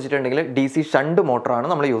ഏതാണെന്ന് ചോദിച്ചിട്ടുണ്ടെങ്കിൽ DC ഷണ്ട് മോട്ടറാണ്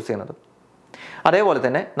നമ്മൾ യൂസ് ചെയ്യുന്നത്. അതേപോലെ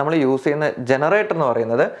തന്നെ നമ്മൾ യൂസ് ചെയ്യുന്ന ജനറേറ്റർ എന്ന്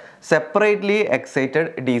പറയുന്നത് സെപ്പറേറ്റ്ലി എക്സൈറ്റഡ്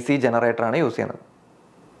DC ജനറേറ്ററാണ് യൂസ് ചെയ്യുന്നത്.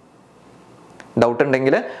 ഡൗട്ട്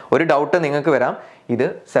ഉണ്ടെങ്കിൽ ഒരു ഡൗട്ട് നിങ്ങൾക്ക് വരാം, ഇത്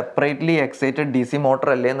സെപ്പറേറ്റ്ലി എക്സൈറ്റഡ് DC മോട്ടർ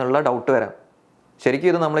അല്ലേ എന്നുള്ള ഡൗട്ട് വരാം. ശരിക്കും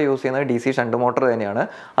ഇത് നമ്മൾ യൂസ് ചെയ്യുന്നത് DC ഷണ്ട് മോട്ടർ തന്നെയാണ്.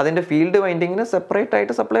 അതിൻ്റെ ഫീൽഡ് വൈൻഡിങ്ങിന് സെപ്പറേറ്റ്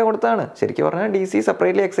ആയിട്ട് സപ്ലൈ കൊടുത്താണ്. ശരിക്കും പറഞ്ഞാൽ DC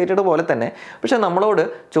സെപ്പറേറ്റ്ലി എക്സൈറ്റഡ് പോലെ തന്നെ. പക്ഷേ നമ്മളോട്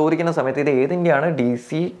ചോദിക്കുന്ന സമയത്ത് ഇത് ഏതിൻ്റെയാണ്,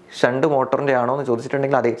 DC ഷണ്ട് മോട്ടറിൻ്റെ ആണോ എന്ന്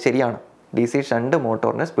ചോദിച്ചിട്ടുണ്ടെങ്കിൽ അതെ, ശരിയാണ്. DC ഷണ്ട്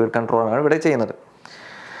മോട്ടോറിൻ്റെ സ്പീഡ് കൺട്രോളാണ് ഇവിടെ ചെയ്യുന്നത്.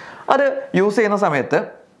 അത് യൂസ് ചെയ്യുന്ന സമയത്ത്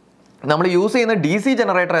നമ്മൾ യൂസ് ചെയ്യുന്ന DC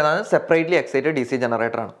ജനറേറ്റർ ഏതാണ്? Separately excited DC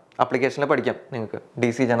ജനറേറ്ററാണ്. ആപ്ലിക്കേഷനിൽ പഠിക്കാം നിങ്ങൾക്ക്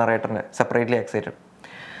DC ജനറേറ്ററിൻ്റെ സെപ്പറേറ്റ്ലി എക്സൈറ്റഡ്.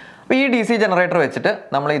 അപ്പോൾ ഈ DC ജനറേറ്റർ വെച്ചിട്ട്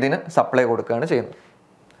നമ്മൾ ഇതിന് സപ്ലൈ കൊടുക്കുകയാണ് ചെയ്യുന്നത്.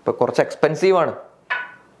 ഇപ്പോൾ കുറച്ച് എക്സ്പെൻസീവാണ്.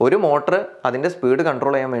 ഒരു മോട്ടർ അതിൻ്റെ സ്പീഡ്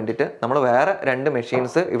കൺട്രോൾ ചെയ്യാൻ വേണ്ടിയിട്ട് നമ്മൾ വേറെ 2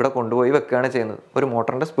 മെഷീൻസ് ഇവിടെ കൊണ്ടുപോയി വെക്കുകയാണ് ചെയ്യുന്നത്, ഒരു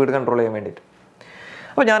മോട്ടറിൻ്റെ സ്പീഡ് കൺട്രോൾ ചെയ്യാൻ വേണ്ടിയിട്ട്.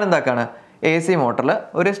 അപ്പോൾ ഞാൻ എന്താക്കാണ്, AC മോട്ടറിൽ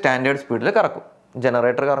ഒരു സ്റ്റാൻഡേർഡ് സ്പീഡിൽ കറക്കും,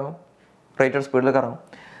 ജനറേറ്റർ കറങ്ങും, റേറ്റഡ് സ്പീഡിൽ കറങ്ങും.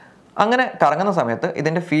 അങ്ങനെ കറങ്ങുന്ന സമയത്ത്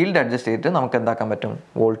ഇതിൻ്റെ ഫീൽഡ് അഡ്ജസ്റ്റ് ചെയ്തിട്ട് നമുക്ക് എന്താക്കാൻ പറ്റും,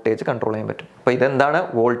 വോൾട്ടേജ് കൺട്രോൾ ചെയ്യാൻ പറ്റും. അപ്പോൾ ഇതെന്താണ്,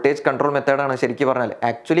 വോൾട്ടേജ് കൺട്രോൾ മെത്തേഡാണ്. ശരിക്കും പറഞ്ഞാൽ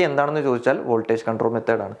ആക്ച്വലി എന്താണെന്ന് ചോദിച്ചാൽ വോൾട്ടേജ് കൺട്രോൾ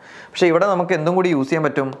മെത്തേഡാണ്. പക്ഷേ ഇവിടെ നമുക്ക് എന്തും കൂടി യൂസ് ചെയ്യാൻ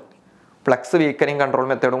പറ്റും, ഫ്ലക്സ് വീക്കനിങ് കൺട്രോൾ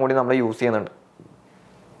മെത്തേഡും കൂടി നമ്മൾ യൂസ് ചെയ്യുന്നുണ്ട്.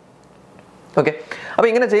 ഓക്കെ. അപ്പോൾ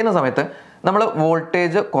ഇങ്ങനെ ചെയ്യുന്ന സമയത്ത് നമ്മൾ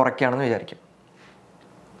വോൾട്ടേജ് കുറയ്ക്കുകയാണെന്ന് വിചാരിക്കും.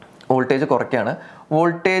 വോൾട്ടേജ് കുറയ്ക്കുകയാണ്.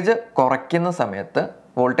 വോൾട്ടേജ് കുറയ്ക്കുന്ന സമയത്ത്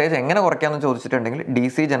വോൾട്ടേജ് എങ്ങനെ കുറയ്ക്കാമെന്ന് ചോദിച്ചിട്ടുണ്ടെങ്കിൽ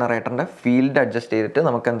DC ജനറേറ്ററിൻ്റെ ഫീൽഡ് അഡ്ജസ്റ്റ് ചെയ്തിട്ട്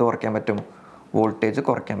നമുക്ക് എന്ത് കുറയ്ക്കാൻ പറ്റും, വോൾട്ടേജ്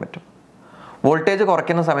കുറയ്ക്കാൻ പറ്റും. വോൾട്ടേജ്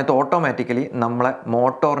കുറയ്ക്കുന്ന സമയത്ത് ഓട്ടോമാറ്റിക്കലി നമ്മളെ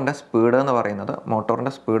മോട്ടോറിൻ്റെ സ്പീഡ് എന്ന്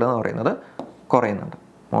പറയുന്നത് കുറയുന്നുണ്ട്.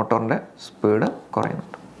 മോട്ടോറിൻ്റെ speed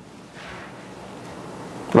കുറയുന്നുണ്ട്.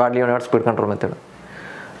 Ward Leonard speed control method.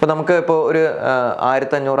 അപ്പോൾ നമുക്ക് ഇപ്പോൾ ഒരു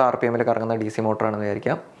 1500 RPM കറങ്ങുന്ന DC മോട്ടറാണെന്ന്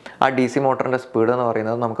വിചാരിക്കാം. ആ DC മോട്ടറിൻ്റെ സ്പീഡ് എന്ന്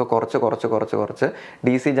പറയുന്നത് നമുക്ക് കുറച്ച്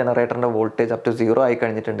DC ജനറേറ്ററിൻ്റെ വോൾട്ടേജ് അപ് ടു 0 ആയി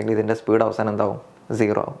കഴിഞ്ഞിട്ടുണ്ടെങ്കിൽ ഇതിൻ്റെ സ്പീഡ് അവസാനം എന്താവും,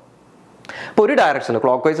 0 ആവും. അപ്പോൾ ഒരു ഡയറക്ഷനിൽ,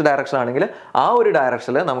 ക്ലോക്ക് വൈസ് ഡയറക്ഷൻ ആണെങ്കിൽ ആ ഒരു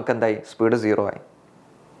ഡയറക്ഷനിൽ നമുക്ക് എന്തായി, സ്പീഡ് 0 ആയി.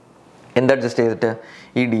 എന്ത് അഡ്ജസ്റ്റ് ചെയ്തിട്ട്,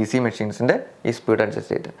 ഈ DC മെഷീൻസിൻ്റെ ഈ സ്പീഡ്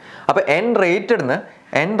അഡ്ജസ്റ്റ് ചെയ്തിട്ട്. അപ്പോൾ എൻ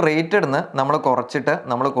റേറ്റഡ്ന്ന് നമ്മൾ കുറച്ചിട്ട്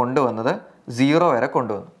നമ്മൾ കൊണ്ടുവന്നത് 0 വരെ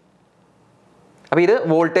കൊണ്ടുവന്നു. അപ്പോൾ ഇത്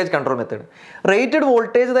voltage control method. Rated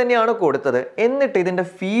voltage തന്നെയാണ് കൊടുത്തത്. എന്നിട്ട് ഇതിൻ്റെ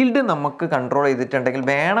ഫീൽഡ് നമുക്ക് കൺട്രോൾ ചെയ്തിട്ടുണ്ടെങ്കിൽ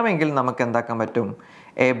വേണമെങ്കിൽ നമുക്ക് എന്താക്കാൻ പറ്റും,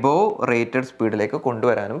 എബോവ് റേറ്റഡ് സ്പീഡിലേക്ക്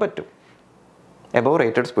കൊണ്ടുവരാനും പറ്റും.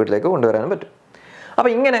 അപ്പോൾ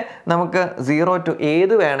ഇങ്ങനെ നമുക്ക് 0 to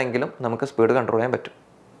ഏത് വേണമെങ്കിലും നമുക്ക് സ്പീഡ് കൺട്രോൾ ചെയ്യാൻ പറ്റും.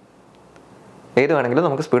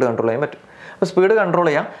 അപ്പോൾ സ്പീഡ് കൺട്രോൾ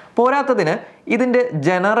ചെയ്യാം. പോരാത്തതിന് ഇതിൻ്റെ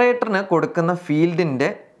ജനറേറ്ററിന് കൊടുക്കുന്ന ഫീൽഡിൻ്റെ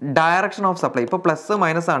ഡയറക്ഷൻ ഓഫ് സപ്ലൈ, ഇപ്പോൾ പ്ലസ്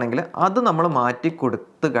മൈനസ് ആണെങ്കിൽ അത് നമ്മൾ മാറ്റി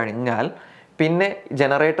കൊടുത്തു കഴിഞ്ഞാൽ പിന്നെ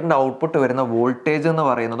ജനറേറ്ററിൻ്റെ ഔട്ട്പുട്ട് വരുന്ന വോൾട്ടേജ് എന്ന്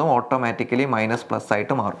പറയുന്നതും ഓട്ടോമാറ്റിക്കലി -+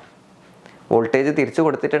 ആയിട്ട് മാറും. വോൾട്ടേജ് തിരിച്ചു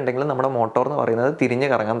കൊടുത്തിട്ടുണ്ടെങ്കിൽ നമ്മുടെ മോട്ടോർ എന്ന് പറയുന്നത് തിരിഞ്ഞ്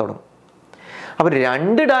കറങ്ങാൻ തുടങ്ങും. അപ്പോൾ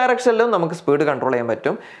 2 ഡയറക്ഷനിലും നമുക്ക് സ്പീഡ് കൺട്രോൾ ചെയ്യാൻ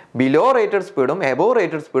പറ്റും. ബിലോ റേറ്റഡ് സ്പീഡും എബോവ്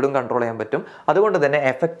റേറ്റഡ് സ്പീഡും കൺട്രോൾ ചെയ്യാൻ പറ്റും. അതുകൊണ്ട് തന്നെ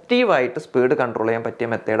എഫക്റ്റീവായിട്ട് സ്പീഡ് കൺട്രോൾ ചെയ്യാൻ പറ്റിയ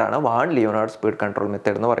മെത്തേഡാണ് ward Leonard speed control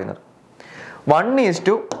method എന്ന് പറയുന്നത്.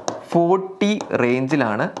 1:40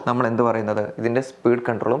 റേഞ്ചിലാണ് നമ്മൾ എന്ത് പറയുന്നത്, ഇതിൻ്റെ സ്പീഡ്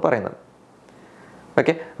കൺട്രോളും പറയുന്നത്.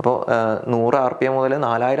 ഓക്കെ. അപ്പോൾ 100 RPM മുതൽ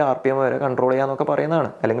 4000 RPM വരെ കൺട്രോൾ ചെയ്യാമെന്നൊക്കെ പറയുന്നതാണ്.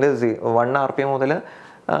 അല്ലെങ്കിൽ 1 RPM മുതൽ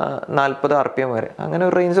 40 RPM വരെ, അങ്ങനെ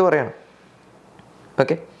ഒരു റേഞ്ച് പറയണം.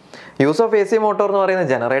 Okay. Use of AC motor എന്ന് പറയുന്നത്,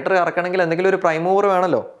 ജനറേറ്റർ കറക്കണമെങ്കിൽ എന്തെങ്കിലും ഒരു പ്രൈം മൂവർ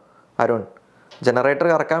വേണമല്ലോ അരുൺ. ജനറേറ്റർ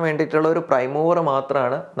കറക്കാൻ വേണ്ടിയിട്ടുള്ള ഒരു പ്രൈം മൂവർ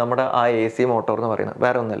മാത്രമാണ് നമ്മുടെ ആ AC മോട്ടോർ എന്ന് പറയുന്നത്,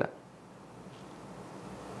 വേറെ ഒന്നുമില്ല.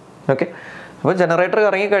 ഓക്കെ. അപ്പോൾ ജനറേറ്റർ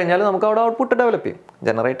കറങ്ങി കഴിഞ്ഞാൽ നമുക്ക് അവിടെ ഔട്ട്പുട്ട് ഡെവലപ്പ് ചെയ്യും.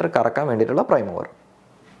 ജനറേറ്റർ കറക്കാൻ വേണ്ടിയിട്ടുള്ള പ്രൈം മൂവർ.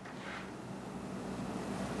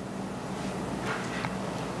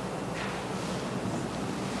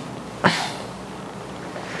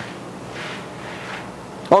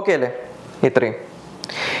 ഓക്കെ അല്ലേ? ഇത്രയും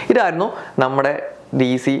ഇതായിരുന്നു നമ്മുടെ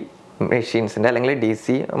DC മെഷീൻസിൻ്റെ അല്ലെങ്കിൽ DC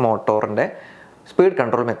മോട്ടോറിൻ്റെ സ്പീഡ്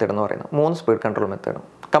കൺട്രോൾ മെത്തേഡ് എന്ന് പറയുന്നത്. 3 സ്പീഡ് കൺട്രോൾ മെത്തേഡും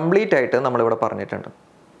കംപ്ലീറ്റ് ആയിട്ട് നമ്മളിവിടെ പറഞ്ഞിട്ടുണ്ട്.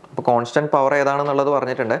 അപ്പോൾ കോൺസ്റ്റൻറ്റ് പവർ ഏതാണെന്നുള്ളത്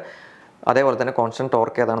പറഞ്ഞിട്ടുണ്ട്. അതേപോലെ തന്നെ കോൺസ്റ്റൻറ്റ്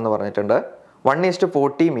ടോർക്ക് ഏതാണെന്ന് പറഞ്ഞിട്ടുണ്ട്.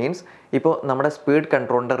 1:40 മീൻസ് ഇപ്പോൾ നമ്മുടെ സ്പീഡ്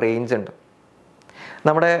കൺട്രോളിൻ്റെ റേഞ്ച് ഉണ്ട്.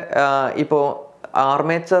 നമ്മുടെ ഇപ്പോൾ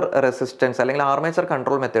ആർമേച്ചർ റെസിസ്റ്റൻസ് അല്ലെങ്കിൽ ആർമേച്ചർ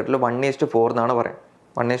കൺട്രോൾ മെത്തേഡിൽ 1:4 എന്നാണ് പറയുക.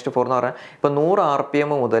 1:4 എന്ന് പറഞ്ഞാൽ ഇപ്പോൾ 100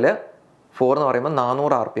 RPM മുതൽ 4 എന്ന് പറയുമ്പോൾ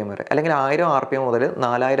 400 RPM വരെ, അല്ലെങ്കിൽ 1000 RPM മുതൽ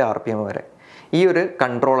 4000 RPM വരെ. ഈ ഒരു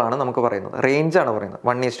കൺട്രോളാണ് നമുക്ക് പറയുന്നത്, റേഞ്ചാണ് പറയുന്നത്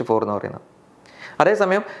 1:4 എന്ന് പറയുന്നത്.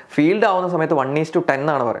 അതേസമയം ഫീൽഡ് ആവുന്ന സമയത്ത് 1:10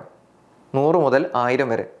 ആണ് പറയുന്നത്, 100 മുതൽ 1000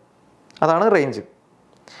 വരെ, അതാണ് റേഞ്ച്.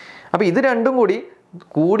 അപ്പോൾ ഇത് രണ്ടും കൂടി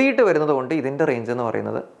കൂടിയിട്ട് വരുന്നത് കൊണ്ട് ഇതിൻ്റെ റേഞ്ച് എന്ന്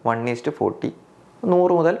പറയുന്നത് 1:40,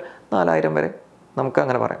 100 മുതൽ 4000 വരെ, നമുക്ക്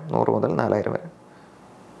അങ്ങനെ പറയാം, 100 മുതൽ 4000 വരെ.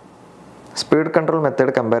 Speed control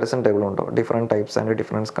method comparison table ഉണ്ടോ? Different types and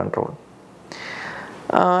difference control.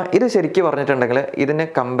 ഇത് ശരിക്കും പറഞ്ഞിട്ടുണ്ടെങ്കിൽ ഇതിന്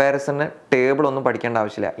കമ്പാരിസണ് ടേബിൾ ഒന്നും പഠിക്കേണ്ട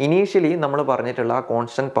ആവശ്യമില്ല. ഇനീഷ്യലി നമ്മൾ പറഞ്ഞിട്ടുള്ള ആ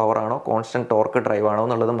കോൺസ്റ്റൻറ്റ് പവർ ആണോ കോൺസ്റ്റൻറ്റ് ടോർക്ക് ഡ്രൈവ് ആണോ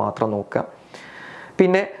എന്നുള്ളത് മാത്രം നോക്കുക.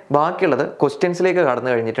 പിന്നെ ബാക്കിയുള്ളത് ക്വസ്റ്റ്യൻസിലേക്ക് കടന്നു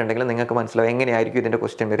കഴിഞ്ഞിട്ടുണ്ടെങ്കിൽ നിങ്ങൾക്ക് മനസ്സിലാവും എങ്ങനെയായിരിക്കും ഇതിൻ്റെ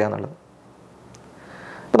ക്വസ്റ്റ്യൻ വരിക എന്നുള്ളത്.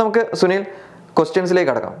 അപ്പോൾ നമുക്ക് സുനിൽ ക്വസ്റ്റ്യൻസിലേക്ക്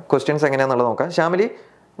കടക്കാം. ക്വസ്റ്റ്യൻസ് എങ്ങനെയാണെന്നുള്ളത് നോക്കാം. ശ്യാമിലി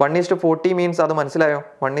 1:40 മീൻസ് അത് മനസ്സിലായോ?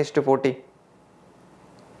 1:40.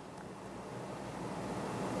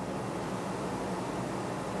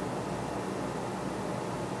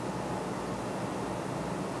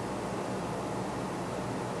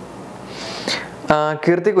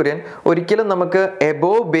 കീർത്തി കുര്യൻ, ഒരിക്കലും നമുക്ക്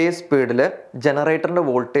എബോവ് ബേസ് സ്പീഡിൽ ജനറേറ്ററിൻ്റെ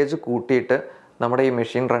വോൾട്ടേജ് കൂട്ടിയിട്ട് നമ്മുടെ ഈ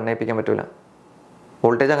മെഷീൻ റൺ ചെയ്യിപ്പിക്കാൻ പറ്റില്ല.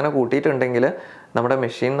 വോൾട്ടേജ് അങ്ങനെ കൂട്ടിയിട്ടുണ്ടെങ്കിൽ നമ്മുടെ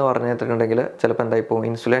മെഷീൻ എന്ന് പറഞ്ഞിട്ടുണ്ടെങ്കിൽ ചിലപ്പോൾ എന്തായിപ്പോവും,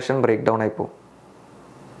 ഇൻസുലേഷൻ ബ്രേക്ക് ഡൗൺ ആയിപ്പോവും.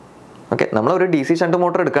 ഓക്കെ, നമ്മളൊരു DC ഷണ്ട്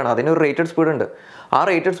മോട്ടർ എടുക്കുകയാണ്, അതിനൊരു റേറ്റഡ് സ്പീഡ് ഉണ്ട്. ആ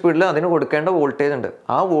റേറ്റഡ് സ്പീഡിൽ അതിന് കൊടുക്കേണ്ട വോൾട്ടേജ് ഉണ്ട്.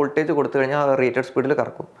 ആ വോൾട്ടേജ് കൊടുത്തു കഴിഞ്ഞാൽ ആ റേറ്റഡ് സ്പീഡിൽ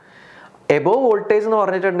കറക്കും. എബോവ് വോൾട്ടേജ് എന്ന്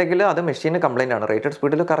പറഞ്ഞിട്ടുണ്ടെങ്കിൽ അത് മെഷീന് കംപ്ലൈൻ്റ് ആണ്, റേറ്റഡ്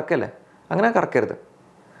സ്പീഡിൽ കറക്കല്ലേ, അങ്ങനെ കറക്കരുത്.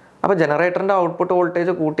 അപ്പോൾ ജനറേറ്ററിൻ്റെ ഔട്ട്പുട്ട്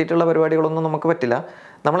വോൾട്ടേജ് കൂട്ടിയിട്ടുള്ള പരിപാടികളൊന്നും നമുക്ക് പറ്റില്ല.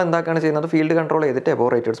 നമ്മൾ എന്താക്കാണ് ചെയ്യുന്നത്, ഫീൽഡ് കൺട്രോൾ ചെയ്തിട്ട്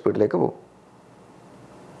എബോവ് റേറ്റഡ് സ്പീഡിലേക്ക് പോകും.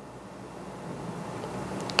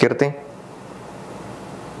 കീർത്തി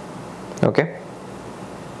ഓക്കെ.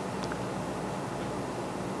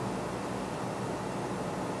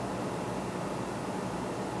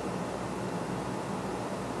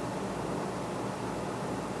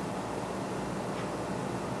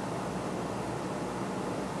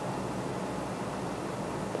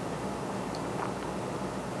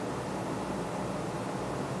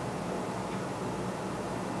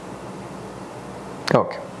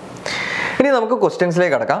 ഓക്കെ, ഇനി നമുക്ക്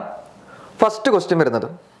ക്വസ്റ്റ്യൻസിലേക്ക് കടക്കാം. ഫസ്റ്റ് ക്വസ്റ്റ്യൻ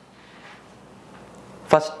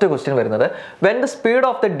വരുന്നത് when the speed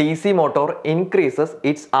of the DC motor increases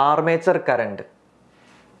its armature current.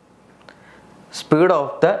 Speed of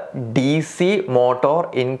the DC motor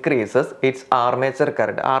increases its armature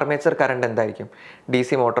current. Armature current എന്തായിരിക്കും? DC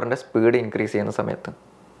മോട്ടറിന്റെ സ്പീഡ് ഇൻക്രീസ് ചെയ്യുന്ന സമയത്ത്.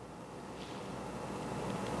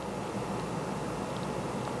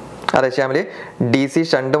 അതെ Shyamili, DC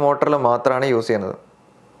shunt മോട്ടറിൽ മാത്രമാണ് use ചെയ്യുന്നത്.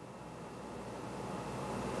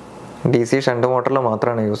 DC ഷണ്ട് മോട്ടറിൽ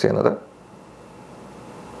മാത്രമാണ് use ചെയ്യുന്നത്.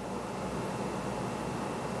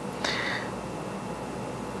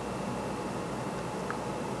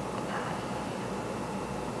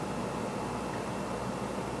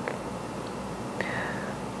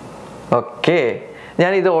 Okay,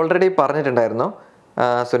 ഞാൻ ഇത് ഓൾറെഡി പറഞ്ഞിട്ടുണ്ടായിരുന്നു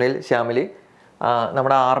സുനിൽ, ശ്യാമിലി.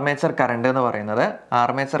 നമ്മുടെ ആർമേച്ചർ കറണ്ട്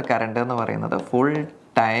എന്ന് പറയുന്നത് ഫുൾ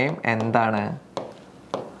ടൈം എന്താണ്,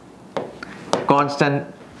 കോൺസ്റ്റന്റ്,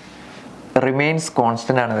 റിമെയിൻസ്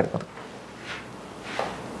കോൺസ്റ്റന്റ് ആണ് വരുന്നത്.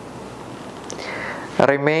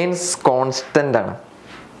 റിമെയിൻസ് കോൺസ്റ്റന്റ് ആണ്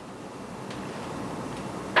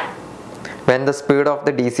when the speed of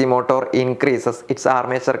the DC motor increases its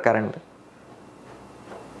armature current.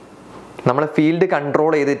 നമ്മൾ ഫീൽഡ്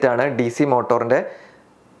കൺട്രോൾ ചെയ്തിട്ടാണ് DC മോട്ടോറിൻ്റെ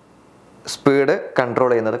സ്പീഡ് കൺട്രോൾ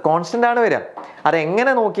ചെയ്യുന്നത്. കോൺസ്റ്റൻ്റ് ആണ് വരിക,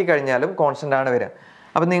 അതെങ്ങനെ നോക്കിക്കഴിഞ്ഞാലും കോൺസ്റ്റൻ്റ് ആണ് വരിക.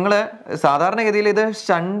 അപ്പം നിങ്ങൾ സാധാരണഗതിയിൽ ഇത്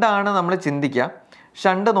ഷണ്ടാണ് നമ്മൾ ചിന്തിക്കുക.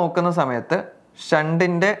 ഷണ്ട് നോക്കുന്ന സമയത്ത്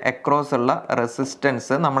ഷണ്ടിൻ്റെ അക്രോസ് ഉള്ള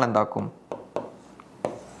റെസിസ്റ്റൻസ് നമ്മൾ എന്താക്കും,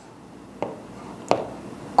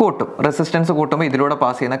 കൂട്ടും. റെസിസ്റ്റൻസ് കൂട്ടുമ്പോൾ ഇതിലൂടെ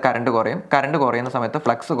പാസ് ചെയ്യുന്ന കറണ്ട് കുറയും. കറണ്ട് കുറയുന്ന സമയത്ത്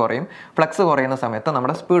ഫ്ലക്സ് കുറയും. ഫ്ലക്സ് കുറയുന്ന സമയത്ത്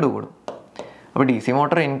നമ്മുടെ സ്പീഡ് കൂടും. അപ്പോൾ DC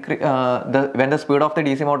motor when the speed of the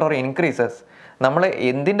DC motor increases, നമ്മൾ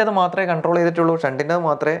എന്തിൻ്റെത് മാത്രമേ കൺട്രോൾ ചെയ്തിട്ടുള്ളൂ, ഷണ്ടിൻ്റെത്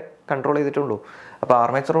മാത്രമേ കൺട്രോൾ ചെയ്തിട്ടുള്ളൂ. അപ്പോൾ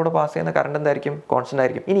ആർമേച്ചറിലൂടെ പാസ് ചെയ്യുന്ന കറണ്ട് എന്തായിരിക്കും, കോൺസ്റ്റൻ്റ്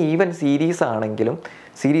ആയിരിക്കും. ഇനി ഈവൻ സീരീസ്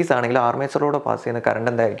ആണെങ്കിലും ആർമേച്ചറിലൂടെ പാസ് ചെയ്യുന്ന കറണ്ട്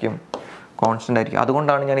എന്തായിരിക്കും, കോൺസ്റ്റൻ്റ് ആയിരിക്കും.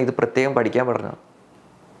 അതുകൊണ്ടാണ് ഞാൻ ഇത് പ്രത്യേകം പഠിക്കാൻ പറഞ്ഞത്.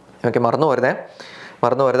 ഓക്കെ, മറന്നു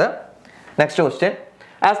വരുത്. Next question,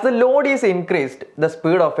 as the load is increased, the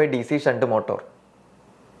speed of a DC shunt motor.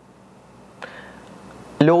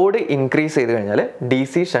 Load increase ചെയ്ത് കഴിഞ്ഞാൽ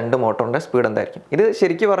DC ഷണ്ട് മോട്ടറിൻ്റെ സ്പീഡ് എന്തായിരിക്കും? ഇത്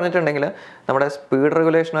ശരിക്കും പറഞ്ഞിട്ടുണ്ടെങ്കിൽ നമ്മുടെ സ്പീഡ്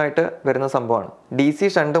റെഗുലേഷനായിട്ട് വരുന്ന സംഭവമാണ്. DC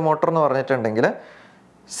ഷണ്ട് മോട്ടർ എന്ന് പറഞ്ഞിട്ടുണ്ടെങ്കിൽ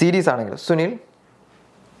സീരീസ് ആണെങ്കിൽ, Sunil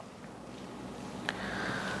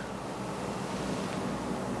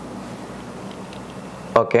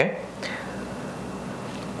okay,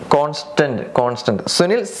 constant.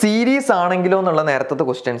 Sunil series ആണെങ്കിലോ എന്നുള്ള നേരത്തെ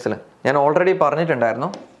ക്വസ്റ്റ്യൻസിൽ ഞാൻ ഓൾറെഡി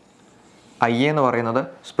പറഞ്ഞിട്ടുണ്ടായിരുന്നു. IA എന്ന് പറയുന്നത്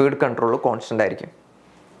സ്പീഡ് കൺട്രോൾ കോൺസ്റ്റന്റ് ആയിരിക്കും.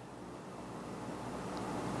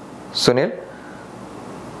 സുനിൽ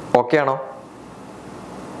ഓക്കെ ആണോ?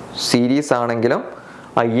 സീരീസ് ആണെങ്കിലും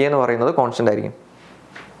ഐ എന്ന് പറയുന്നത് കോൺസ്റ്റന്റ് ആയിരിക്കും.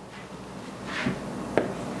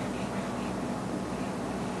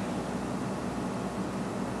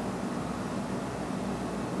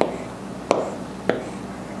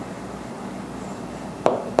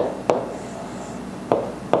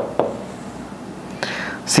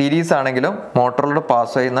 സീരീസ് ആണെങ്കിലും മോട്ടറിലൂടെ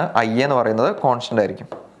പാസ് ചെയ്യുന്ന ഐ എന്ന് പറയുന്നത് കോൺസ്റ്റന്റ് ആയിരിക്കും.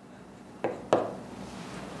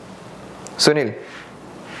 സുനിൽ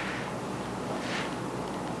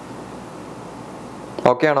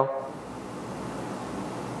ഓക്കെ ആണോ?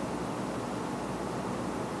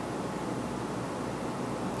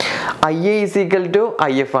 I A is equal to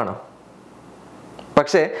I F ആണ്.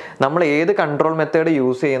 പക്ഷേ നമ്മൾ ഏത് കൺട്രോൾ മെത്തേഡ്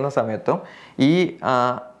യൂസ് ചെയ്യുന്ന സമയത്തും ഈ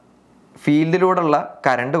ഫീൽഡിലൂടെയുള്ള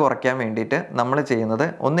കറണ്ട് കുറയ്ക്കാൻ വേണ്ടിയിട്ട് നമ്മൾ ചെയ്യുന്നത്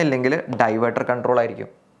ഒന്നില്ലെങ്കിൽ ഡൈവേർട്ടർ കൺട്രോൾ ആയിരിക്കും.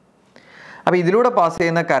 അപ്പോൾ ഇതിലൂടെ പാസ്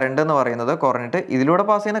ചെയ്യുന്ന കറണ്ട് എന്ന് പറയുന്നത് കുറഞ്ഞിട്ട് ഇതിലൂടെ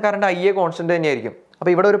പാസ് ചെയ്യുന്ന കറണ്ട് ഐ എ കോൺസ്റ്റന്റ് തന്നെയായിരിക്കും.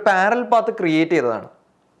 അപ്പോൾ ഇവിടെ ഒരു പാരൽ പാത്ത് ക്രിയേറ്റ് ചെയ്തതാണ്.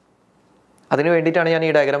 അതിന് വേണ്ടിയിട്ടാണ് ഞാൻ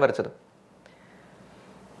ഈ ഡയഗ്രാം വരച്ചത്.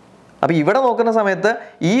 അപ്പോൾ ഇവിടെ നോക്കുന്ന സമയത്ത്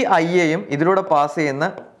ഈ ഐ എയും ഇതിലൂടെ പാസ് ചെയ്യുന്ന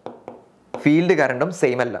ഫീൽഡ് കറണ്ടും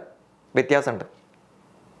സെയിം അല്ല, വ്യത്യാസമുണ്ട്.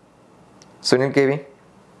 സുനിൽ കെ വി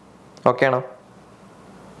ഓക്കെ ആണോ?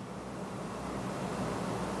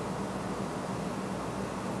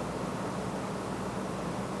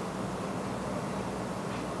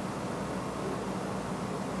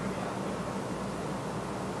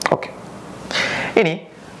 ഇനി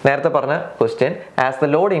നേരത്തെ പറഞ്ഞ question, as the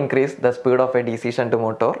load increase the speed of A DC shunt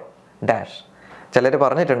motor dash. ചിലർ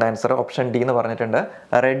പറഞ്ഞിട്ടുണ്ട് ആൻസർ, ഓപ്ഷൻ ഡി എന്ന് പറഞ്ഞിട്ടുണ്ട്,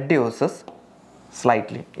 റെഡ്യൂസസ്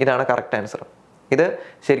സ്ലൈറ്റ്ലി. ഇതാണ് കറക്റ്റ് ആൻസർ. ഇത്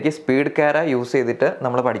ശരിക്കും സ്പീഡ് കാര യൂസ് ചെയ്തിട്ട്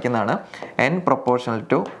നമ്മൾ പഠിക്കുന്നതാണ്. n proportional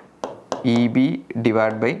to EB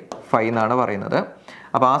divide by 5 എന്നാണ് പറയുന്നത്.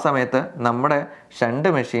 അപ്പോൾ ആ സമയത്ത് നമ്മുടെ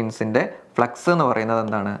ഷണ്ട് മെഷീൻസിൻ്റെ ഫ്ലക്സ് എന്ന് പറയുന്നത്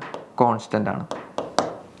എന്താണ്? കോൺസ്റ്റൻ്റ് ആണ്.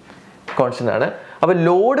 അപ്പോൾ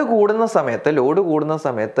ലോഡ് കൂടുന്ന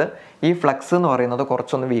സമയത്ത് ഈ ഫ്ലക്സ് എന്ന് പറയുന്നത്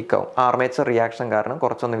കുറച്ചൊന്ന് വീക്കാവും. ആർമേച്ചർ റിയാക്ഷൻ കാരണം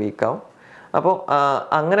കുറച്ചൊന്ന് വീക്കാവും. അപ്പോൾ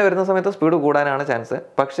അങ്ങനെ വരുന്ന സമയത്ത് സ്പീഡ് കൂടാനാണ് ചാൻസ്.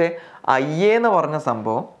 പക്ഷേ ഐ എ എന്ന് പറഞ്ഞ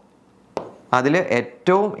സംഭവം അതിൽ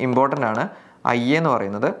ഏറ്റവും ഇമ്പോർട്ടൻ്റ് ആണ്. ഐ എ എന്ന്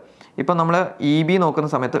പറയുന്നത് ഇപ്പോൾ നമ്മൾ EB നോക്കുന്ന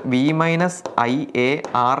സമയത്ത് V-IA-RA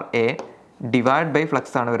ഡിവൈഡ് ബൈ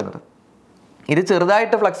ഫ്ലക്സ് ആണ് വരുന്നത്. ഇത്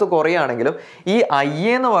ചെറുതായിട്ട് ഫ്ലക്സ് കുറയുകയാണെങ്കിലും ഈ ഐ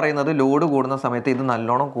എ എന്ന് പറയുന്നത് ലോഡ് കൂടുന്ന സമയത്ത് ഇത്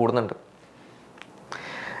നല്ലോണം കൂടുന്നുണ്ട്.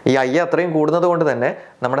 ഈ ഐ എ അത്രയും കൂടുന്നത് കൊണ്ട് തന്നെ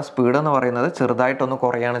നമ്മുടെ സ്പീഡ് എന്ന് പറയുന്നത് ചെറുതായിട്ടൊന്ന്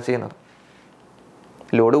കുറയാണ് ചെയ്യുന്നത്.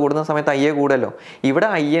 ലോഡ് കൂടുന്ന സമയത്ത് ഐ എ കൂടല്ലോ. ഇവിടെ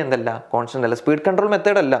ഐ എ എന്തല്ല? കോൺസ്റ്റന്റ് അല്ല, സ്പീഡ് കൺട്രോൾ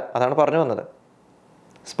മെത്തേഡ് അല്ല. അതാണ് പറഞ്ഞു വന്നത്,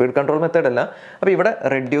 സ്പീഡ് കൺട്രോൾ മെത്തേഡ് അല്ല. അപ്പോൾ ഇവിടെ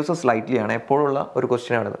റെഡ്യൂസ് സ്ലൈറ്റ്ലി ആണ്. എപ്പോഴുള്ള ഒരു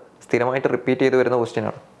ക്വസ്റ്റ്യൻ ആണിത്, സ്ഥിരമായിട്ട് റിപ്പീറ്റ് ചെയ്ത് വരുന്ന ക്വസ്റ്റ്യൻ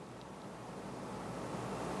ആണ്.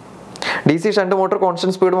 DC shunt motor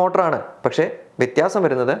constant speed മോട്ടറാണ്. പക്ഷേ വ്യത്യാസം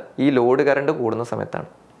വരുന്നത് ഈ ലോഡ് കറണ്ട് കൂടുന്ന സമയത്താണ്.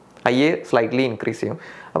 ഐ എ സ്ലൈറ്റ്ലി ഇൻക്രീസ് ചെയ്യും.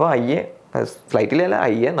 അപ്പോൾ ഐ എ സ്ലൈറ്റ്ലി അല്ല,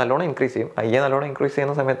 ഐ എ നല്ലോണം ഇൻക്രീസ് ചെയ്യും. ഐ എ നല്ലോണം ഇൻക്രീസ്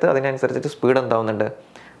ചെയ്യുന്ന സമയത്ത് അതിനനുസരിച്ചിട്ട് സ്പീഡ് എന്താവുന്നുണ്ട്?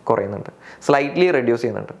 കുറയുന്നുണ്ട്, സ്ലൈറ്റ്ലി റെഡ്യൂസ്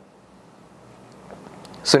ചെയ്യുന്നുണ്ട്.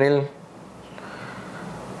 സുനിൽ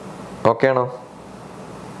ഓക്കെ ആണോ?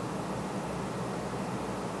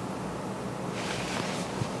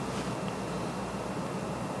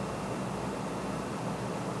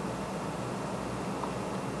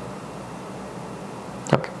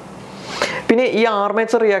 പിന്നെ ഈ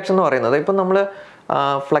ആർമേച്ചർ റിയാക്ഷൻ എന്ന് പറയുന്നത് ഇപ്പം നമ്മൾ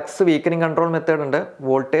ഫ്ലക്സ് വീക്കനിങ് കൺട്രോൾ മെത്തേഡ് ഉണ്ട്,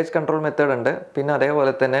 വോൾട്ടേജ് കൺട്രോൾ മെത്തേഡ് ഉണ്ട്, പിന്നെ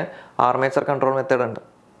അതേപോലെ തന്നെ ആർമേച്ചർ കൺട്രോൾ മെത്തേഡ് ഉണ്ട്.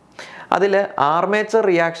 അതിൽ ആർമേച്ചർ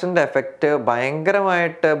റിയാക്ഷൻ്റെ എഫക്റ്റ്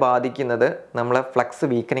ഭയങ്കരമായിട്ട് ബാധിക്കുന്നത് നമ്മളെ flux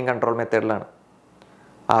weakening control മെത്തേഡിലാണ്.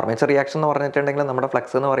 Armature reaction എന്ന് പറഞ്ഞിട്ടുണ്ടെങ്കിൽ നമ്മുടെ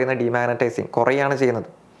ഫ്ലക്സ് എന്ന് പറയുന്നത് ഡീമാഗ്നറ്റൈസിങ് കുറയാണ് ചെയ്യുന്നത്,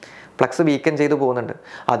 ഫ്ലക്സ് വീക്കൻ ചെയ്തു പോകുന്നുണ്ട്.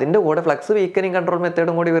 അതിൻ്റെ കൂടെ ഫ്ലക്സ് വീക്കനിങ് കൺട്രോൾ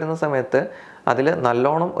മെത്തേഡും കൂടി വരുന്ന സമയത്ത് അതിൽ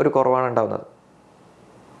നല്ലോണം ഒരു കുറവാണ് ഉണ്ടാകുന്നത്.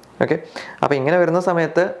 ഓക്കെ, അപ്പോൾ ഇങ്ങനെ വരുന്ന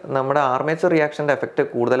സമയത്ത് നമ്മുടെ ആർമേച്ചർ റിയാക്ഷൻ്റെ എഫക്റ്റ്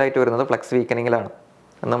കൂടുതലായിട്ട് വരുന്നത് ഫ്ലക്സ് വീക്കനിങ്ങിലാണ്.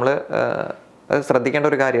 നമ്മൾ ശ്രദ്ധിക്കേണ്ട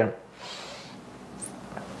ഒരു കാര്യമാണ്.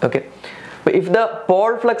 Okay, if the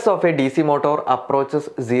Paul flux of A DC motor approaches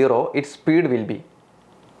 0 it's speed will be.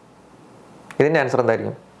 ഇതിൻ്റെ ആൻസർ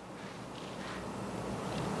എന്തായിരിക്കും?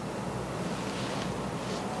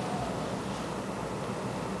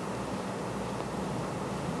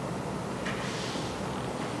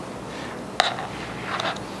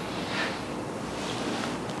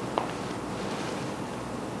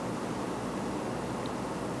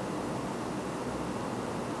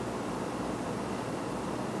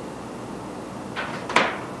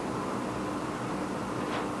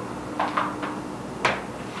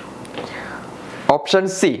 Option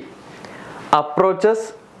C, approaches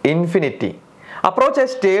infinity. Approach a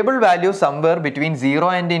stable value somewhere between 0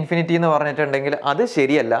 and infinity എന്ന് പറഞ്ഞിട്ടുണ്ടെങ്കിൽ അത്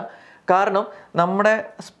ശരിയല്ല. കാരണം നമ്മുടെ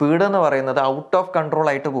സ്പീഡ് എന്ന് പറയുന്നത് ഔട്ട് ഓഫ് കൺട്രോൾ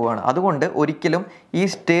ആയിട്ട് പോവുകയാണ്. അതുകൊണ്ട് ഒരിക്കലും ഈ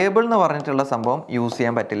സ്റ്റേബിൾ എന്ന് പറഞ്ഞിട്ടുള്ള സംഭവം യൂസ്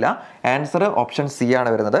ചെയ്യാൻ പറ്റില്ല. ആൻസർ ഓപ്ഷൻ സി ആണ്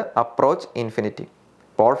വരുന്നത്, അപ്രോച്ച് ഇൻഫിനിറ്റി.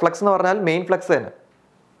 പോൾ ഫ്ലക്സ് എന്ന് പറഞ്ഞാൽ മെയിൻ ഫ്ലക്സ് തന്നെ.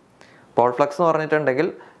 പോൾ ഫ്ലക്സ് എന്ന് പറഞ്ഞിട്ടുണ്ടെങ്കിൽ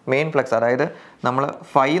മെയിൻ ഫ്ലക്സ്, അതായത് നമ്മൾ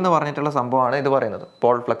ഫൈ എന്ന് പറഞ്ഞിട്ടുള്ള സംഭവമാണ് ഇത് പറയുന്നത്.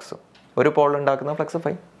 പോൾ ഫ്ലക്സ്, ഒരു പോൾ ഉണ്ടാക്കുന്ന flux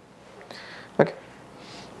phi. Okay,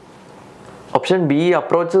 option B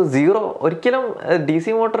approach zero. ഒരിക്കലും ഡി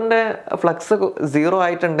സി മോട്ടറിൻ്റെ ഫ്ലക്സ് സീറോ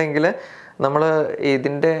ആയിട്ടുണ്ടെങ്കിൽ നമ്മൾ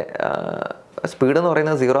ഇതിൻ്റെ സ്പീഡ് എന്ന്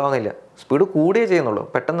പറയുന്നത് സീറോ ആവുന്നില്ല, സ്പീഡ് കൂടുകയേ ചെയ്യുന്നുള്ളൂ.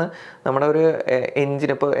 പെട്ടെന്ന് നമ്മുടെ ഒരു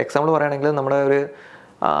എൻജിൻ, ഇപ്പോൾ എക്സാമ്പിൾ പറയുകയാണെങ്കിൽ നമ്മുടെ ഒരു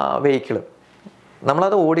വെഹിക്കിള്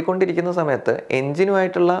നമ്മളത് ഓടിക്കൊണ്ടിരിക്കുന്ന സമയത്ത്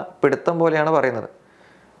എൻജിനുമായിട്ടുള്ള പിടുത്തം പോലെയാണ് പറയുന്നത്.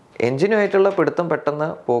 എൻജിനുമായിട്ടുള്ള പിടുത്തം പെട്ടെന്ന്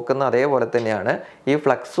പോക്കുന്ന അതേപോലെ തന്നെയാണ് ഈ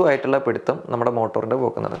ഫ്ലക്സുമായിട്ടുള്ള പിടുത്തം നമ്മുടെ മോട്ടോറിൻ്റെ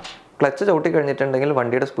പോക്കുന്നത്. ക്ലച്ച് ചവിട്ടി കഴിഞ്ഞിട്ടുണ്ടെങ്കിൽ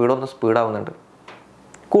വണ്ടിയുടെ സ്പീഡൊന്ന് സ്പീഡാവുന്നുണ്ട്,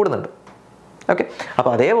 കൂടുന്നുണ്ട്. ഓക്കെ,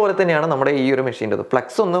 അപ്പോൾ അതേപോലെ തന്നെയാണ് നമ്മുടെ ഈ ഒരു മെഷീൻ്റെത്.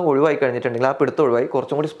 ഫ്ലക്സ് ഒന്ന് ഒഴിവായി കഴിഞ്ഞിട്ടുണ്ടെങ്കിൽ ആ പിടുത്തം ഒഴിവായി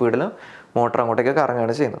കുറച്ചും കൂടി സ്പീഡിൽ മോട്ടർ അങ്ങോട്ടേക്ക്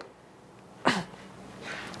കറങ്ങുകയാണ് ചെയ്യുന്നത്.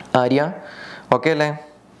 ആര്യ ഓക്കെ അല്ലേ?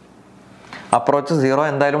 അപ്രോച്ച് സീറോ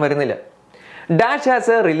എന്തായാലും വരുന്നില്ല. Dash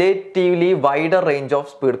has A relatively wider range of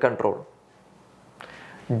speed control.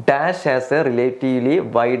 Dash has a relatively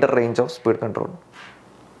wider range of speed control.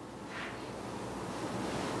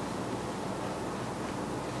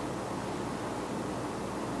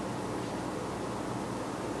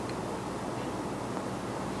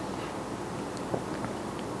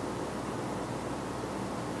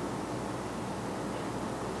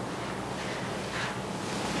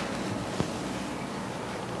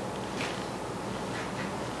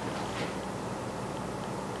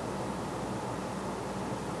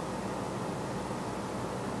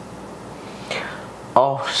 ഓ,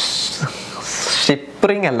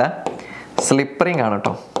 ഷിപ്പറിങ് അല്ല, സ്ലിപ്പറിങ് ആണ്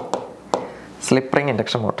കേട്ടോ. സ്ലിപ്പറിങ്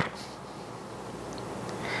ഇൻഡക്ഷൻ മോട്ടർ.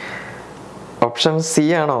 ഓപ്ഷൻ സി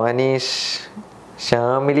ആണോ Aneesh?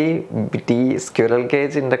 Shamili T squirrel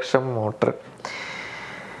cage induction motor.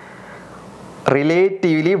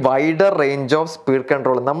 Relatively wider range of speed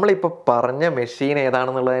control. നമ്മളിപ്പോൾ പറഞ്ഞ machine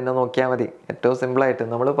ഏതാണെന്നുള്ളത് തന്നെ നോക്കിയാൽ മതി. ഏറ്റവും സിമ്പിളായിട്ട്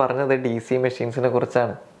നമ്മൾ പറഞ്ഞത് ഡി സി മെഷീൻസിനെ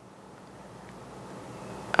കുറിച്ചാണ്.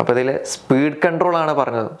 അപ്പോൾ ഇതിൽ സ്പീഡ് കൺട്രോൾ ആണ്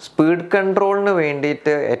പറഞ്ഞത്. സ്പീഡ് കൺട്രോളിന്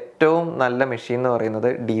വേണ്ടിയിട്ട് ഏറ്റവും നല്ല മെഷീൻ എന്ന് പറയുന്നത്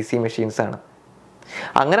ഡി സി മെഷീൻസ് ആണ്.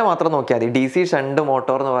 അങ്ങനെ മാത്രം നോക്കിയാൽ മതി. ഡി സി ഷണ്ട്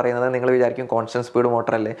മോട്ടോർ എന്ന് പറയുന്നത് നിങ്ങൾ വിചാരിക്കും കോൺസ്റ്റന്റ് സ്പീഡ്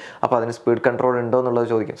മോട്ടർ അല്ലേ, അപ്പോൾ അതിന് സ്പീഡ് കൺട്രോൾ ഉണ്ടോ എന്നുള്ളത്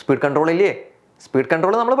ചോദിക്കും. സ്പീഡ് കൺട്രോൾ ഇല്ലേ? സ്പീഡ്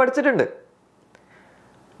കൺട്രോൾ നമ്മൾ പഠിച്ചിട്ടുണ്ട്.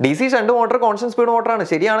 D C shunt motor constant speed മോട്ടറാണ്,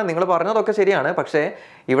 ശരിയാണ്, നിങ്ങൾ പറഞ്ഞതൊക്കെ ശരിയാണ്. പക്ഷേ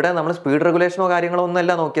ഇവിടെ നമ്മൾ സ്പീഡ് റെഗുലേഷനോ കാര്യങ്ങളോ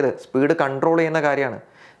ഒന്നല്ല നോക്കിയത്, സ്പീഡ് കൺട്രോൾ ചെയ്യുന്ന കാര്യമാണ്.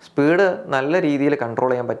 സ്പീഡ് നല്ല രീതിയിൽ കൺട്രോൾ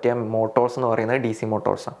ചെയ്യാൻ പറ്റിയ മോട്ടോഴ്സ് എന്ന് പറയുന്നത് ഡി സി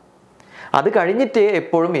മോട്ടോഴ്സാണ്. അത് കഴിഞ്ഞിട്ടേ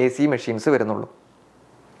എപ്പോഴും എ സി മെഷീൻസ് വരുന്നുള്ളൂ.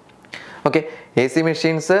 ഓക്കെ, എ സി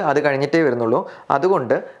മെഷീൻസ് അത് കഴിഞ്ഞിട്ടേ വരുന്നുള്ളൂ.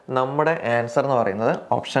 അതുകൊണ്ട് നമ്മുടെ ആൻസർ എന്ന് പറയുന്നത്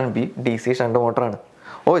option B D C shunt മോട്ടറാണ്.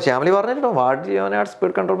 ഓ, ശ്യാമിലി പറഞ്ഞിട്ടുണ്ടോ വാട്ട് ജിയോനാട്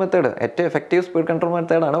സ്പീഡ് കൺട്രോൾ മെത്തേഡ് ഏറ്റവും എഫക്റ്റീവ് സ്പീഡ് കൺട്രോൾ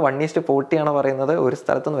മെത്തേഡാണ്. 1:40 ആണ് പറയുന്നത്. ഒരു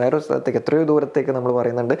സ്ഥലത്ത് നിന്ന് വേറൊരു സ്ഥലത്തേക്ക് എത്രയോ ദൂരത്തേക്ക് നമ്മൾ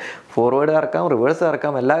പറയുന്നുണ്ട്. ഫോർവേഡ് ഇറക്കാം, റിവേഴ്സ്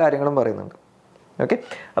ഇറക്കാം, എല്ലാ കാര്യങ്ങളും പറയുന്നുണ്ട്. ഓക്കെ,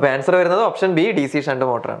 അപ്പോൾ ആൻസർ വരുന്നത് option B D C shunt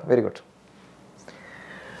മോട്ടറാണ്. Very good.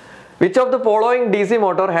 Which of the following D C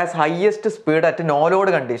motor has highest speed at no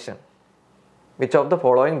load condition? Which of the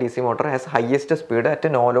following D C motor has highest speed at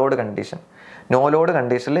no load condition? No load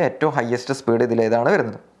കണ്ടീഷനിൽ ഏറ്റവും highest speed ഇതിലേതാണ്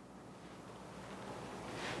വരുന്നത്?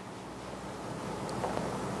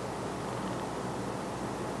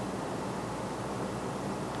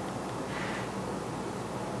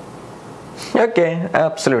 Okay,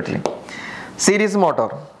 absolutely. Series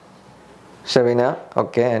motor. ഷവിന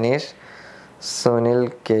okay, Aneesh, Sunil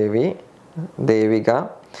K V, Devika,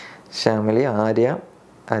 Shyamili, Arya,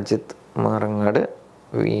 Ajith മാറങ്ങാട്,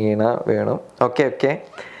 വീണ Venu. Okay okay,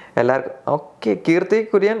 എല്ലാവർക്കും okay. കീർത്തി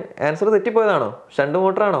Kurian answer തെറ്റിപ്പോയതാണോ? Shunt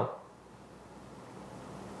മോട്ടറാണോ?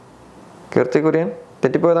 കീർത്തി കുര്യൻ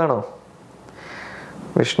തെറ്റിപ്പോയതാണോ?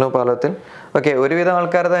 വിഷ്ണു പാലത്തിൽ okay. ഒരുവിധം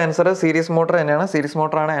ആൾക്കാരുടെ answer series motor തന്നെയാണ്. Series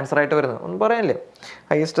മോട്ടറാണ് answer ആയിട്ട് വരുന്നത്. ഒന്നും പറയാനില്ലേ,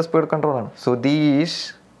 ഹയസ്റ്റ് സ്പീഡ് കൺട്രോൾ ആണ്. സുധീഷ്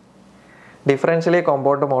ഡിഫറൻഷ്യലി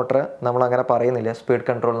കോമ്പൗണ്ട് മോട്ടർ നമ്മൾ അങ്ങനെ പറയുന്നില്ല. സ്പീഡ്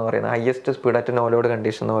കൺട്രോൾ എന്ന് പറയുന്നത് highest speed at no load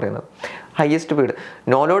condition എന്ന് പറയുന്നത്. ഹയസ്റ്റ് സ്പീഡ്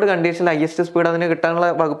നോ ലോഡ് കണ്ടീഷനിൽ ഹയസ്റ്റ് സ്പീഡ് അതിന്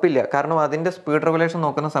കിട്ടാനുള്ള വകുപ്പില്ല. കാരണം അതിൻ്റെ സ്പീഡ് റെഗുലേഷൻ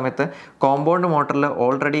നോക്കുന്ന സമയത്ത് കോമ്പൗണ്ട് മോട്ടറിൽ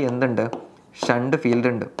ഓൾറെഡി എന്തുണ്ട്? ഷണ്ട് ഫീൽഡ്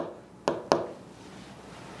ഉണ്ട്.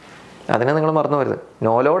 അതിനെ നിങ്ങൾ മറന്നു വരുത്.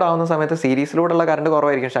 നോ ലോഡ് ആവുന്ന സമയത്ത് സീരീസിലൂടെയുള്ള കറണ്ട്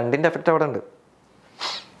കുറവായിരിക്കും. ഷണ്ടിൻ്റെ എഫക്റ്റ് അവിടെ ഉണ്ട്.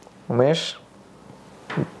 Umesh,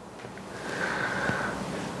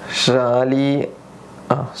 Shali,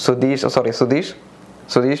 Sudheesh, sorry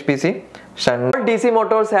Sudheesh P C. Shunt D C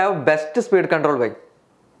Motors have best speed control by.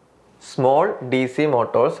 Small D C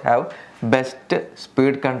Motors have best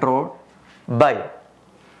speed control by.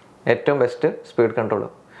 ഏറ്റവും best speed control.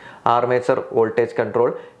 armature voltage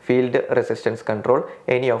control, field resistance control,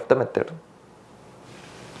 any of the method.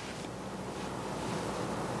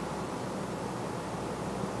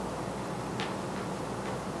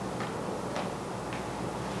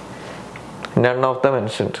 None of the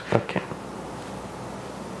mentioned. Okay.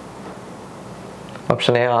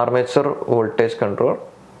 Option A, armature voltage control.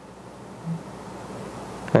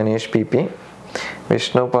 Anish PP.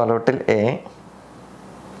 Vishnu Palotil A.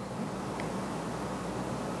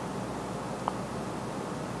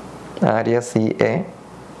 Arya CA.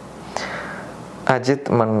 Ajit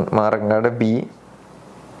Marangada B.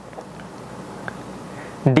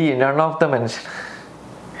 D. None of the mentioned.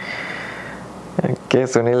 Okay,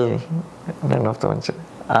 Sunil. None of the mentioned.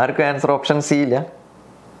 Arku answer option C illa.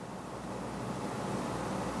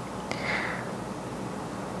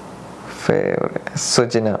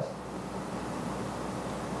 Sujina.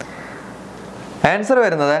 Answer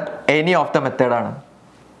വരുന്നത് any of the method ആണ്.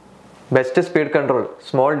 Best speed control,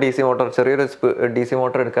 small DC motor, ചെറിയൊരു DC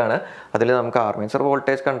motor എടുക്കുകയാണ്. അതിൽ നമുക്ക് armature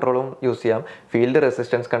voltage കൺട്രോളും use ചെയ്യാം, field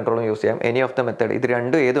resistance കൺട്രോളും use ചെയ്യാം, any of the method. ഇത്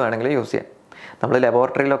രണ്ടും ഏത് വേണമെങ്കിലും യൂസ് ചെയ്യാം. നമ്മൾ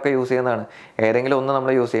ലബോറട്ടറിയിലൊക്കെ യൂസ് ചെയ്യുന്നതാണ്. ഏതെങ്കിലും ഒന്ന്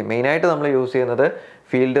നമ്മൾ യൂസ് ചെയ്യും. മെയിനായിട്ട് നമ്മൾ യൂസ് ചെയ്യുന്നത്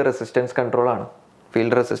ഫീൽഡ് റെസിസ്റ്റൻസ് കൺട്രോളാണ്.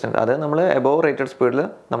 ഫീൽഡ് റെസിസ്റ്റൻസ് അത് നമ്മൾ എബോവ് റേറ്റഡ് സ്പീഡിൽ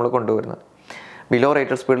നമ്മൾ കൊണ്ടുവരുന്നത്. ബിലോ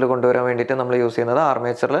റേറ്റഡ് സ്പീഡിൽ കൊണ്ടുവരാൻ വേണ്ടിയിട്ട് നമ്മൾ യൂസ് ചെയ്യുന്നത്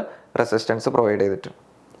ആർമേച്ചറിൽ റെസിസ്റ്റൻസ് പ്രൊവൈഡ് ചെയ്തിട്ട്.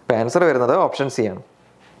 അപ്പോൾ ആൻസർ വരുന്നത് ഓപ്ഷൻ സി ആണ്.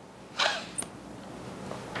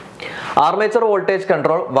 Armature voltage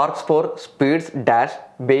control works for speeds dash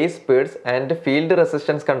base speeds and field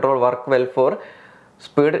resistance control work well for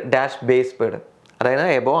speed dash base speed. അതായത്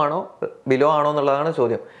എബോ ആണോ ബിലോ ആണോ എന്നുള്ളതാണ്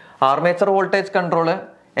ചോദ്യം. ആർമേച്ചർ വോൾട്ടേജ് കൺട്രോൾ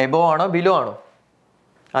എബോ ആണോ ബിലോ ആണോ?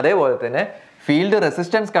 അതേപോലെ തന്നെ ഫീൽഡ്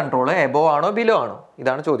റെസിസ്റ്റൻസ് കൺട്രോൾ എബോ ആണോ ബിലോ ആണോ?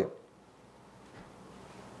 ഇതാണ് ചോദ്യം.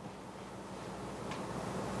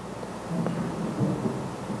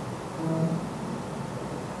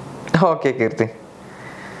 Okay Keerthy.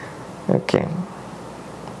 Okay,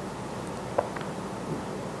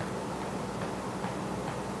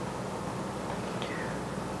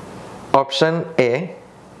 option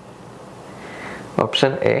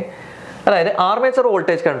A. അതായത് ആർമേച്ചർ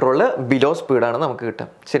വോൾട്ടേജ് കൺട്രോളിൽ ബിലോ സ്പീഡാണ് നമുക്ക് കിട്ടുക.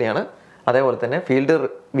 ശരിയാണ്. അതേപോലെ തന്നെ ഫീൽഡ്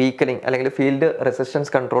വീക്കലിംഗ് അല്ലെങ്കിൽ ഫീൽഡ്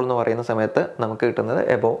റെസിസ്റ്റൻസ് കൺട്രോൾ എന്ന് പറയുന്ന സമയത്ത് നമുക്ക് കിട്ടുന്നത്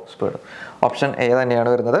എബോ സ്പീഡ്. ഓപ്ഷൻ എ തന്നെയാണ്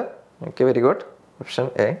വരുന്നത്. Okay, very good. Option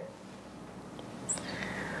A.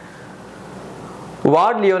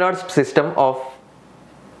 Ward-Leonard's system of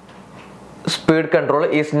speed control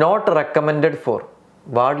is not recommended for.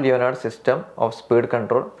 Ward-Leonard system of speed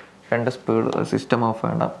control and speed system of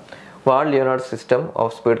Ward-Leonard system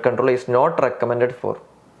of speed control is not recommended for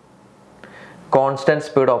constant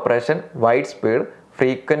speed operation, wide speed,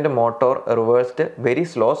 frequent motor reversed, very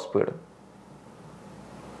slow speed.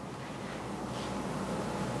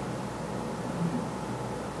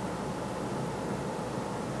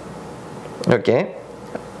 Okay,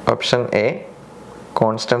 option A,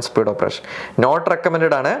 constant speed operation. Not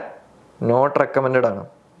recommended ആണ്. Not recommended ആണ്.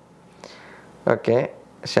 Okay,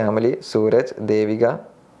 Shyamali, Sooraj, Devika,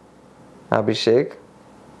 Abhishek.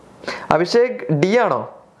 Abhishek D ആണോ?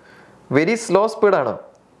 Very slow speed ആണോ?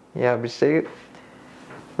 ഈ Abhishek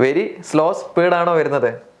very slow speed ആണോ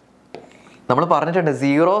വരുന്നത്? നമ്മൾ പറഞ്ഞിട്ടുണ്ട്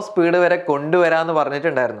 0 speed വരെ കൊണ്ടുവരാമെന്ന്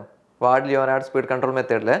പറഞ്ഞിട്ടുണ്ടായിരുന്നു. വാർഡ് ലിയോനാർഡ് സ്പീഡ് കൺട്രോൾ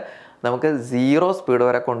മെത്തേഡിൽ നമുക്ക് 0 സ്പീഡ്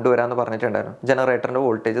വരെ കൊണ്ടുവരാമെന്ന് പറഞ്ഞിട്ടുണ്ടായിരുന്നു. ജനറേറ്ററിൻ്റെ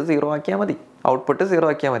വോൾട്ടേജ് 0 ആക്കിയാൽ മതി, ഔട്ട്പുട്ട് 0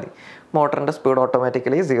 ആക്കിയാൽ മതി, മോട്ടറിൻ്റെ സ്പീഡ്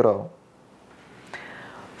ഓട്ടോമാറ്റിക്കലി 0 ആവും.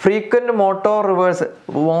 ഫ്രീക്വൻറ്റ് മോട്ടോർ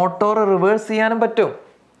റിവേഴ്സ് ചെയ്യാനും പറ്റും.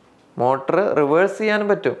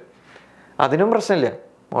 അതിനും പ്രശ്നമില്ല.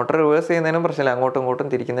 മോട്ടോർ റിവേഴ്സ് ചെയ്യുന്നതിനും പ്രശ്നമില്ല, അങ്ങോട്ടും ഇങ്ങോട്ടും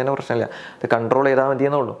തിരിക്കുന്നതിനും പ്രശ്നമില്ല. അത് കൺട്രോൾ ചെയ്താൽ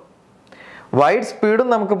മതിയെന്നുള്ളൂ. വൈഡ് സ്പീഡും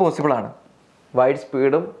നമുക്ക്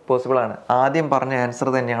പോസിബിളാണ്. ആദ്യം പറഞ്ഞ ആൻസർ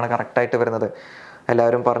തന്നെയാണ് കറക്റ്റായിട്ട് വരുന്നത്.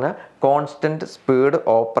 എല്ലാവരും പറഞ്ഞ കോൺസ്റ്റൻറ്റ് സ്പീഡ്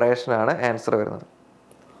ഓപ്പറേഷനാണ് ആൻസർ വരുന്നത്.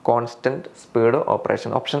 Constant speed operation,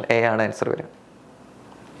 option A ആണ് ആൻസർ വരിക.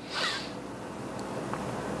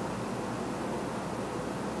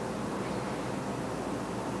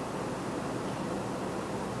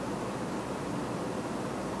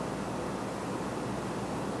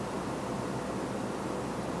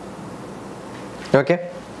 Okay,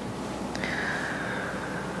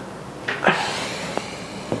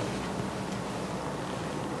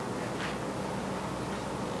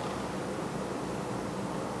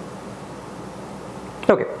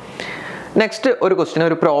 okay. നെക്സ്റ്റ് ഒരു ക്വസ്റ്റ്യൻ,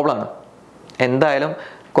 ഒരു പ്രോബ്ലം ആണ്. എന്തായാലും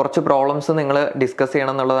കുറച്ച് പ്രോബ്ലംസ് നിങ്ങൾ ഡിസ്കസ്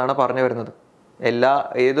ചെയ്യണം എന്നുള്ളതാണ് പറഞ്ഞു വരുന്നത്.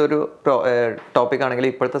 ഏതൊരു ടോപ്പിക്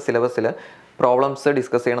ആണെങ്കിലും ഇപ്പോഴത്തെ സിലബസിൽ പ്രോബ്ലംസ്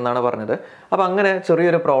ഡിസ്കസ് ചെയ്യണം എന്നാണ് പറഞ്ഞത്. അപ്പോൾ അങ്ങനെ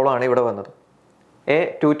ചെറിയൊരു പ്രോബ്ലം ആണ് ഇവിടെ വന്നത്. A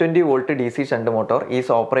 220 volt DC shunt motor is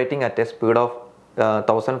operating at a speed of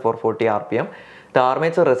 1440 rpm. The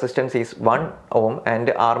armature resistance is 1 ohm and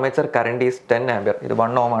armature current is 10 ampere. ഇത്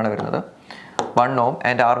 1 ohm ആണ് വരുന്നത്. 1 ohm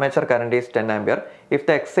and armature current is 10 ampere. If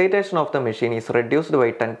the excitation of the machine is reduced by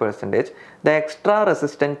 10%, the extra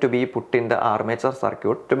resistance to be put in the armature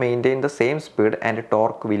circuit to maintain the same speed and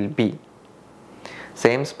torque will be.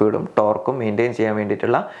 Same speed ഉം ടോർക്കും maintain ചെയ്യാൻ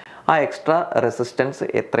വേണ്ടിയിട്ടുള്ള ആ extra resistance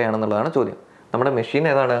എത്രയാണെന്നുള്ളതാണ് ചോദ്യം. നമ്മുടെ machine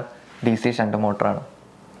ഏതാണ്? D C shunt മോട്ടറാണ്.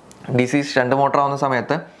 D C shunt motor ആവുന്ന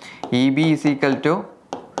സമയത്ത് E B is equal to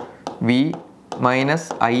V minus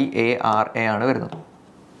I A R A ആണ് വരുന്നത്.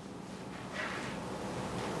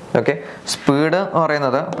 ഓക്കെ, സ്പീഡ് എന്ന്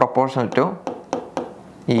പറയുന്നത് proportional to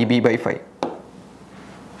E B by 5.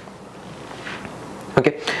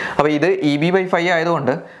 Okay, അപ്പോൾ ഇത് ഇ ബി ബൈ 5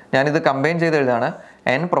 ആയതുകൊണ്ട് ഞാനിത് കമ്പൈൻ ചെയ്ത് എഴുതാണ്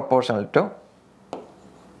N proportional to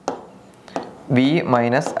V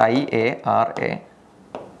minus I A R A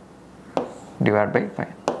divide by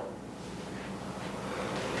 5.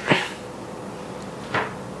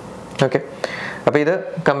 Okay, അപ്പോൾ ഇത്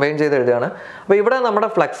കമ്പൈൻ ചെയ്ത് എഴുതുകയാണ്. അപ്പോൾ ഇവിടെ നമ്മുടെ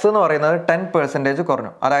ഫ്ലക്സ് എന്ന് പറയുന്നത് 10%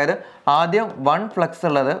 കുറഞ്ഞു. അതായത് ആദ്യം 1 ഫ്ലക്സ്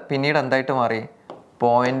ഉള്ളത് പിന്നീട് എന്തായിട്ട് മാറി?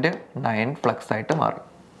 0.9 ഫ്ലക്സ് ആയിട്ട് മാറി.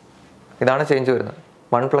 ഇതാണ് ചേഞ്ച് വരുന്നത്.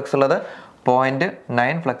 1 ഫ്ലക്സ് ഉള്ളത്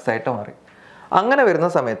 0.9 ഫ്ലക്സ് ആയിട്ട് മാറി. അങ്ങനെ വരുന്ന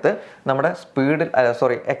സമയത്ത് നമ്മുടെ സ്പീഡിൽ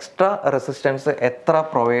എക്സ്ട്രാ റെസിസ്റ്റൻസ് എത്ര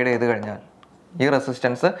പ്രൊവൈഡ് ചെയ്ത് കഴിഞ്ഞാൽ, ഈ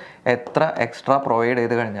റെസിസ്റ്റൻസ് എത്ര എക്സ്ട്രാ പ്രൊവൈഡ്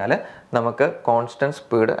ചെയ്ത് കഴിഞ്ഞാൽ നമുക്ക് കോൺസ്റ്റൻറ്റ്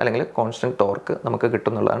സ്പീഡ് അല്ലെങ്കിൽ കോൺസ്റ്റൻറ്റ് ടോർക്ക് നമുക്ക്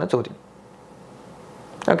കിട്ടും എന്നുള്ളതാണ് ചോദ്യം.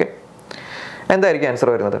 ഓക്കെ, എന്തായിരിക്കും ആൻസർ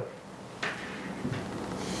വരുന്നത്?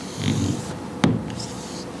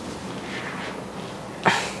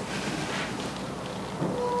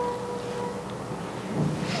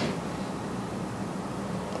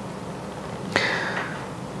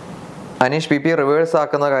 അനീഷ് പി പി റിവേഴ്സ്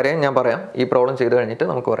ആക്കുന്ന കാര്യം ഞാൻ പറയാം. ഈ പ്രോബ്ലം ചെയ്ത് കഴിഞ്ഞിട്ട്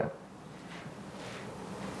നമുക്ക് പറയാം.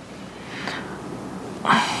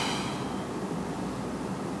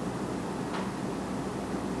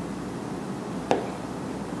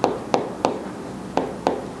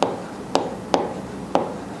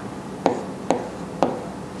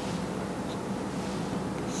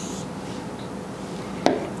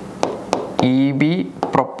 EB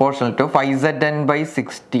proportional to 5Zn by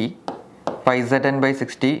 60 5Zn by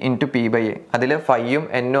 60 into P by A. അതിൽ 5ഉം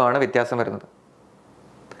N ആണ് വ്യത്യാസം വരുന്നത്.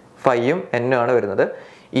 5ഉം N ആണ് വരുന്നത്.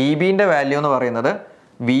 EBൻ്റെ വാല്യൂ എന്ന് പറയുന്നത്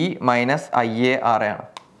V minus I A R ആണ്.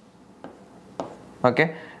 Okay,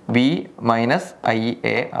 V minus I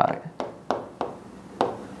A R.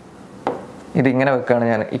 ഇതിങ്ങനെ വെക്കുകയാണ്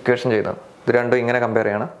ഞാൻ ഇക്വേഷൻ ചെയ്യുന്നത്. ഇത് രണ്ടും ഇങ്ങനെ കമ്പയർ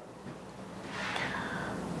ചെയ്യണം.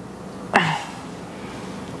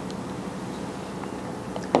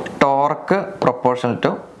 Torque proportional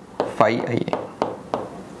to 5IA.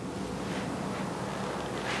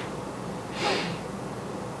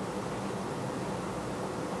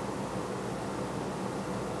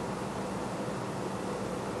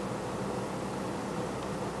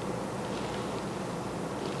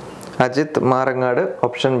 Ajith മാറങ്ങാട്,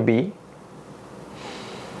 option B.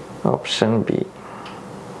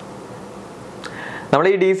 നമ്മൾ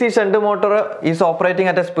ഈ D C shunt motor is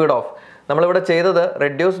operating at A speed of, നമ്മളിവിടെ ചെയ്തത്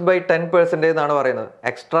റെഡ്യൂസ്ഡ് ബൈ 10% എന്നാണ് പറയുന്നത്.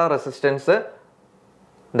 Extra resistance,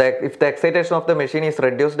 if the excitation of the machine is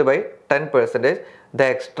reduced by 10%, the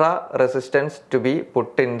extra resistance to be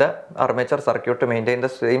put in the armature circuit to maintain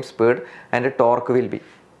the same speed and torque will be.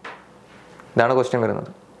 ഇതാണ് question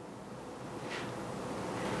വരുന്നത്.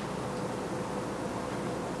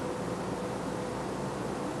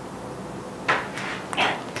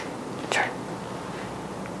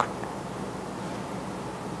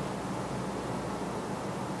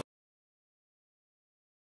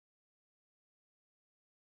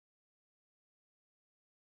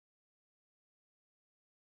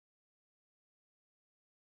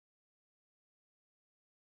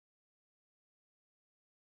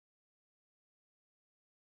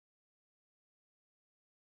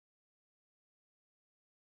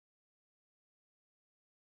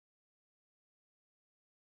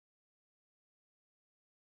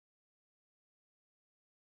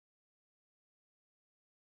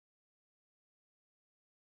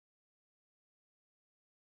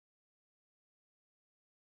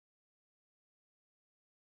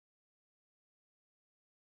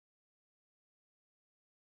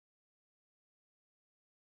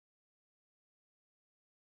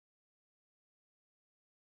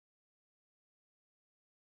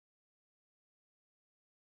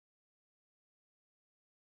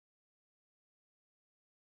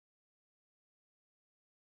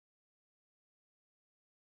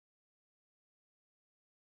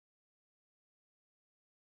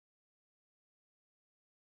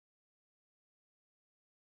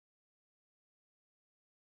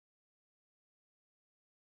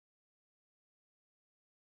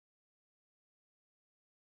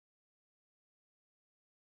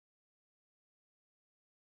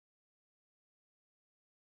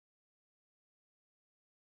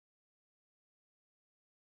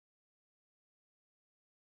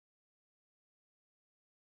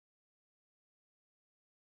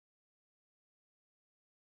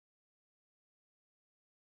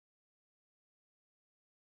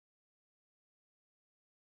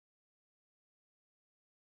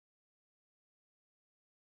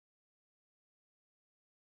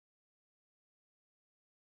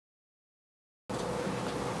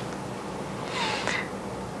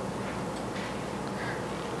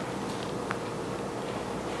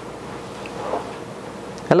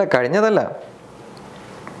 അല്ല കഴിഞ്ഞതല്ല.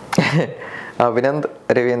 Abhinand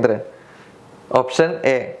Raveendran. Option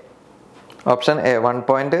A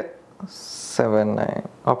 1.79.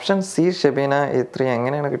 Option C Shebeena A3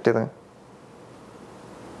 എങ്ങനെയാണ് കിട്ടിയത്?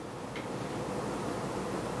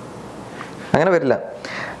 അങ്ങനെ വരില്ല.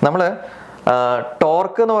 നമ്മൾ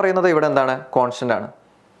torque എന്ന് പറയുന്നത് ഇവിടെ എന്താണ്? കോൺസ്റ്റന്റ് ആണ്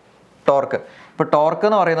ടോർക്ക്. ഇപ്പോൾ ടോർക്ക്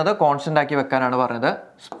എന്ന് പറയുന്നത് കോൺസ്റ്റന്റ് ആക്കി വെക്കാനാണ് പറഞ്ഞത്.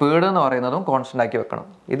 സ്പീഡ് എന്ന് പറയുന്നതും കോൺസ്റ്റന്റ് ആക്കി വെക്കണം.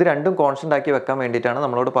 ഇത് രണ്ടും കോൺസ്റ്റന്റ് ആക്കി വെക്കാൻ വേണ്ടിയിട്ടാണ്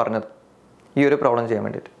നമ്മളോട് പറഞ്ഞത് ഈ ഒരു പ്രോബ്ലം ചെയ്യാൻ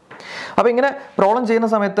വേണ്ടിയിട്ട്. അപ്പോൾ ഇങ്ങനെ പ്രോബ്ലം ചെയ്യുന്ന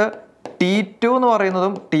സമയത്ത് T2 എന്ന്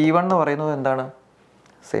പറയുന്നതും T1 എന്ന് പറയുന്നതും എന്താണ്?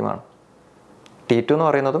 സെയിം ആണ്. T2 എന്ന്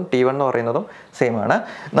പറയുന്നതും T1 എന്ന് പറയുന്നതും സെയിം ആണ്.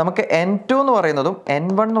 നമുക്ക് N2 എന്ന് പറയുന്നതും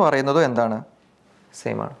N1 എന്ന് പറയുന്നതും എന്താണ്?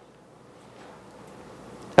 സെയിം ആണ്.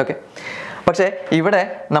 ഓക്കെ. പക്ഷേ ഇവിടെ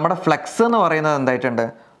നമ്മുടെ ഫ്ലക്സ് എന്ന് പറയുന്നത് എന്തായിട്ടുണ്ട്?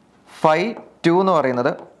 5.2 എന്ന്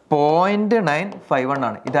പറയുന്നത് 0.951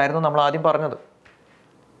 ആണ്. ഇതായിരുന്നു നമ്മൾ ആദ്യം പറഞ്ഞത്.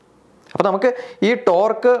 അപ്പോൾ നമുക്ക് ഈ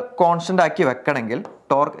ടോർക്ക് കോൺസ്റ്റന്റ് ആക്കി വെക്കണമെങ്കിൽ,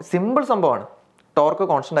 ടോർക്ക് സിമ്പിൾ സംഭവമാണ്. ടോർക്ക്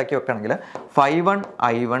കോൺസ്റ്റന്റ് ആക്കി വെക്കണമെങ്കിൽ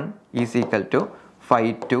 5.1 ഈസ് ഈക്വൽ ടു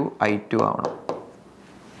 5.2 ആവണം.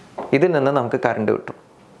 ഇതിൽ നിന്ന് നമുക്ക് കറണ്ട് കിട്ടും.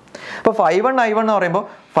 അപ്പോൾ 5.1 എന്ന് പറയുമ്പോൾ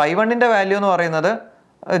 5.1ന്റെ വാല്യൂ എന്ന് പറയുന്നത്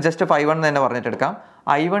ജസ്റ്റ് 5.1 എന്ന് തന്നെ പറഞ്ഞിട്ട് എടുക്കാം.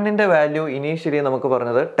 I1ന്റെ വാല്യൂ ഇനീഷ്യലി നമുക്ക്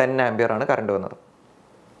പറഞ്ഞത് 10 ആംപിയർ ആണ് കറണ്ട് വന്നത്.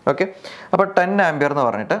 ഓക്കെ. അപ്പോൾ 10 ആംപിയർ എന്ന്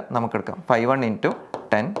പറഞ്ഞിട്ട് നമുക്ക് എടുക്കാം. 5.1 ×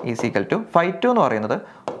 10 ഈസ് ഈക്വൽ ടു 5.2 എന്ന് പറയുന്നത്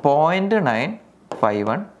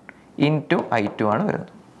 0.951 × I2 ആണ്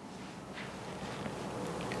വരുന്നത്.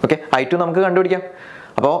 ഓക്കെ. I2 നമുക്ക് കണ്ടുപിടിക്കാം.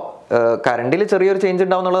 അപ്പോൾ കറണ്ടിൽ ചെറിയൊരു ചേഞ്ച്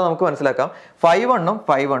ഉണ്ടാവും എന്നുള്ളത് നമുക്ക് മനസ്സിലാക്കാം.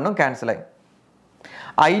 5.1 ക്യാൻസലായി.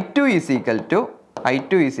 I2 is equal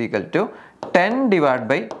to 10 divide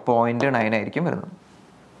by 0.9 ആയിരിക്കും വരുന്നത്.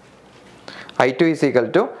 I2 is equal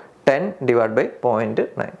to 10 divide by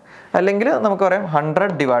 0.9, അല്ലെങ്കിൽ നമുക്ക് പറയാം 100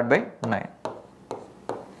 ഡിവൈഡ് ബൈ 9.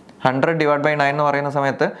 100 ഡിവൈഡ് ബൈ 9 എന്ന് പറയുന്ന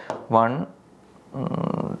സമയത്ത് 1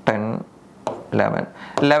 10 11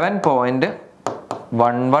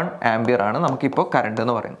 11.11 ആംപിയർ ആണ് നമുക്കിപ്പോൾ കറണ്ട്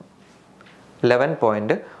എന്ന് പറയുന്നത്.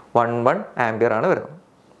 11.11 ആംപിയർ ആണ് വരുന്നത്.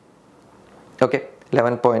 ഓക്കെ.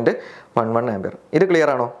 11.11 ആംപിയർ. ഇത് ക്ലിയർ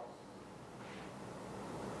ആണോ?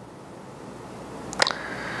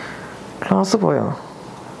 ക്ലാസ് പോയോ?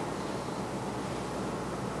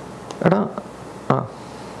 എടാ ആ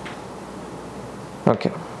ഓക്കെ.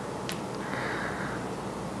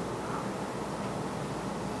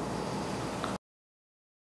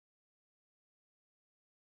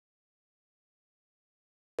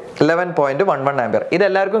 ആംപിയർ. ഇത്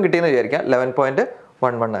എല്ലാവർക്കും കിട്ടിയെന്ന് വിചാരിക്കാം.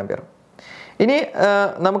 11.11 ആംപിയർ. ഇനി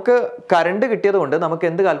നമുക്ക് കറണ്ട് കിട്ടിയത് കൊണ്ട് നമുക്ക്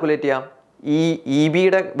എന്ത് കാൽക്കുലേറ്റ് ചെയ്യാം? ഇ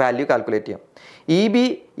ബിയുടെ വാല്യൂ കാൽക്കുലേറ്റ് ചെയ്യാം. EB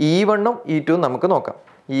E1ഉം E2ഉം നമുക്ക് നോക്കാം.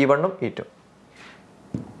 E1ഉം E2.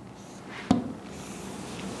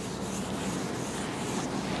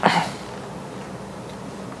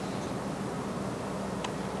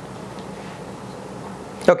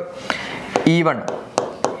 Okay.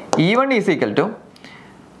 E1 is equal to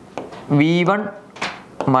V1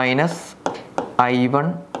 minus I1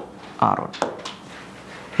 R1.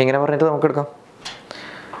 ഇങ്ങനെ പറഞ്ഞിട്ട് നമുക്ക് എടുക്കാം.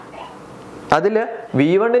 അതിൽ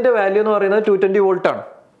V1ന്റെ വാല്യൂ എന്ന് പറയുന്നത് 220 വോൾട്ട് ആണ്.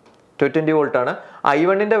 220 വോൾട്ട് ആണ്.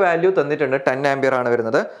 I1ന്റെ വാല്യൂ തന്നിട്ടുണ്ട് 10 ആംപിയർ ആണ്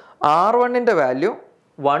വരുന്നത്. R1ന്റെ വാല്യൂ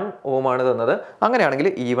 1 ഓം ആണ് തന്നത്. അങ്ങനെയാണെങ്കിൽ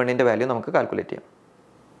E1ന്റെ വാല്യൂ നമുക്ക് കാൽക്കുലേറ്റ് ചെയ്യാം.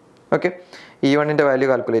 ഓക്കെ. E1ന്റെ വാല്യൂ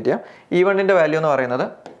കാൽക്കുലേറ്റ് ചെയ്യാം. E1ന്റെ വാല്യൂ എന്ന് പറയുന്നത്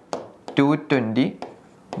 220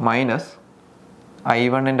 മൈനസ്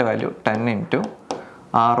I1ന്റെ വാല്യൂ 10 ഇൻറ്റു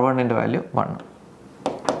R1ന്റെ വാല്യൂ 1.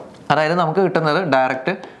 അതായത് നമുക്ക് കിട്ടുന്നത്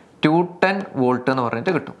ഡയറക്റ്റ് 210 വോൾട്ട് എന്ന്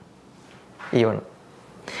പറഞ്ഞിട്ട് കിട്ടും. E1.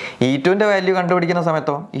 E2ന്റെ വാല്യൂ കണ്ടുപിടിക്കുന്ന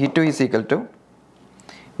സമയത്തോ E2 ഈസ് ഈക്വൽ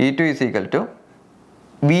ടു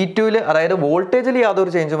V2ൽ, അതായത് വോൾട്ടേജിൽ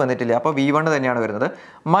യാതൊരു ചേഞ്ചും വന്നിട്ടില്ല. അപ്പോൾ V1 തന്നെയാണ് വരുന്നത്.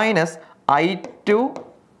 മൈനസ് I2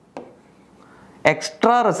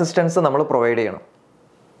 എക്സ്ട്രാ റെസിസ്റ്റൻസ് നമ്മൾ പ്രൊവൈഡ് ചെയ്യണം.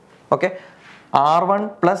 ഓക്കെ. R1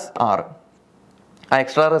 plus R. ആ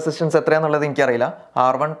എക്സ്ട്രാ റെസിസ്റ്റൻസ് എത്രയാണെന്നുള്ളത് എനിക്കറിയില്ല.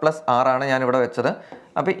 R1 പ്ലസ് R ആണ് ഞാനിവിടെ വെച്ചത്.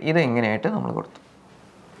 അപ്പോൾ ഇത് ഇങ്ങനെയായിട്ട് നമ്മൾ കൊടുത്തു.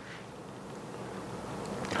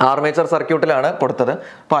 ആർമേച്ചർ സർക്യൂട്ടിലാണ് കൊടുത്തത്.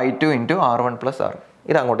 അപ്പോൾ I2 into R1 plus R.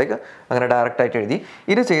 ഇത് അങ്ങോട്ടേക്ക് അങ്ങനെ ഡയറക്റ്റ് ആയിട്ട് എഴുതി.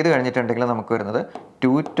 ഇത് ചെയ്ത് കഴിഞ്ഞിട്ടുണ്ടെങ്കിൽ നമുക്ക് വരുന്നത്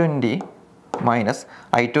 220 minus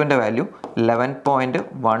I2ൻ്റെ value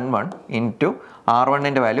 11.11 into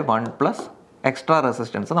R1ൻ്റെ value 1 plus extra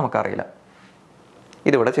resistance നമുക്കറിയില്ല.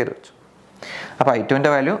 ഇതിവിടെ ചെയ്ത് വെച്ചു. അപ്പോൾ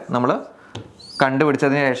I2ൻ്റെ വാല്യൂ നമ്മൾ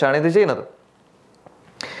കണ്ടുപിടിച്ചതിന് ശേഷമാണ് ഇത് ചെയ്യുന്നത്.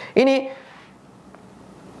 ഇനി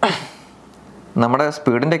നമ്മുടെ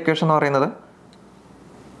സ്പീഡിൻ്റെ ഇക്വേഷൻ എന്ന് പറയുന്നത്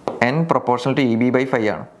N proportional to EB by 5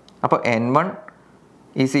 ആണ്. അപ്പോൾ N1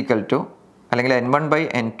 ഈസ് ഈക്വൽ ടു, അല്ലെങ്കിൽ N1 ബൈ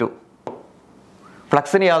N2.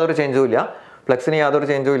 ഫ്ലക്സിന് യാതൊരു ചേഞ്ചും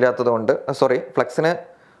ഇല്ലാത്തത് കൊണ്ട്, ഫ്ലക്സിന്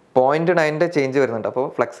 0.9ൻ്റെ ചേഞ്ച് വരുന്നുണ്ട്. അപ്പോൾ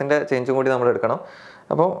ഫ്ലക്സിൻ്റെ ചേഞ്ചും കൂടി നമ്മൾ എടുക്കണം.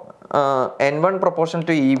 അപ്പോൾ N1 proportional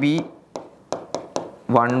to EB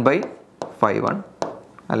 1/51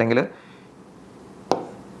 അല്ലെങ്കിൽ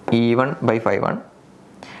E1/51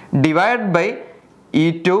 ഡിവൈഡ് ബൈ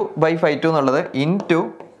E2/52 എന്നുള്ളത് ഇൻറ്റു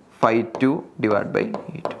 52 ഡിവൈഡ് ബൈ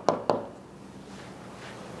E2.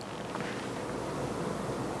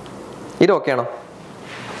 ഇത് ഓക്കെയാണോ?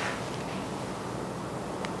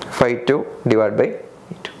 52 ഡിവൈഡ് ബൈ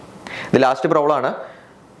E2. ഇത് ലാസ്റ്റ് പ്രോബ്ലം ആണ്.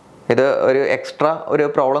 ഇത് ഒരു എക്സ്ട്രാ ഒരു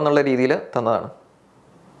പ്രോബ്ലം എന്നുള്ള രീതിയിൽ തന്നതാണ്.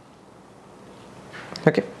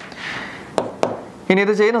 ഓക്കെ, ഇനി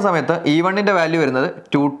ഇത് ചെയ്യുന്ന സമയത്ത് E1ൻ്റെ വാല്യൂ വരുന്നത്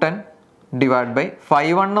 210 ഡിവൈഡ് ബൈ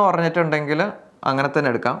 51 എന്ന് പറഞ്ഞിട്ടുണ്ടെങ്കിൽ അങ്ങനെ തന്നെ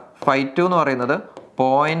എടുക്കാം. 52 എന്ന് പറയുന്നത്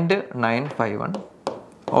 0.951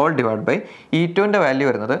 ഓൾ ഡിവൈഡ് ബൈ E2ൻ്റെ വാല്യൂ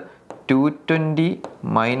വരുന്നത് 220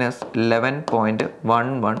 minus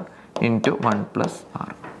 11.11 into 1 plus R.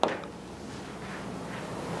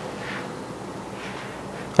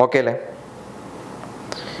 Okay അല്ലേ?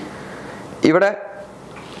 ഇവിടെ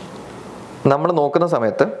നമ്മൾ നോക്കുന്ന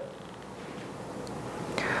സമയത്ത്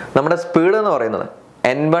നമ്മുടെ സ്പീഡ് എന്ന് പറയുന്നത്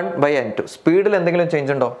N1/N2. സ്പീഡിൽ എന്തെങ്കിലും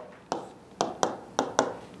ചേഞ്ച് ഉണ്ടോ?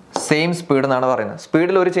 സെയിം സ്പീഡ് എന്നാണ് പറയുന്നത്.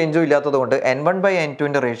 സ്പീഡിൽ ഒരു ചേഞ്ചും ഇല്ലാത്തത് കൊണ്ട്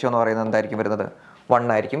N1/N2ൻ്റെ റേഷ്യോ എന്ന് പറയുന്നത് എന്തായിരിക്കും വരുന്നത്? 1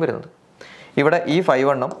 ആയിരിക്കും വരുന്നത്. ഇവിടെ ഈ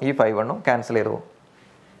 51 ക്യാൻസൽ ചെയ്ത് പോകും.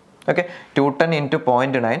 Okay, 210 into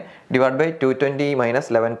 0.9 divide by 220 minus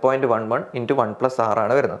 11.11 into 1 plus R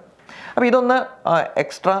ആണ് വരുന്നത്. അപ്പോൾ ഇതൊന്ന്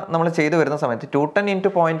എക്സ്ട്രാ നമ്മൾ ചെയ്ത് വരുന്ന സമയത്ത് 210 ഇൻറ്റു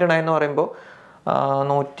 0.9 എന്ന് പറയുമ്പോൾ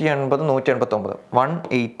 180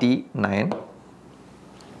 189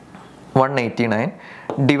 189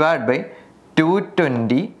 ഡിവൈഡ് ബൈ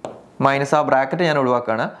 220 മൈനസ് ആ ബ്രാക്കറ്റ് ഞാൻ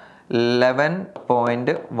ഒഴിവാക്കുകയാണ്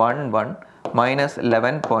 11.11 മൈനസ്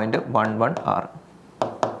 11.11 R.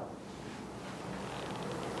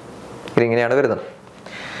 ഇതിങ്ങനെയാണ് വരുന്നത്.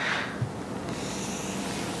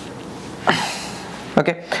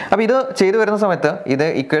 ഓക്കെ, അപ്പോൾ ഇത് ചെയ്തു വരുന്ന സമയത്ത് ഇത്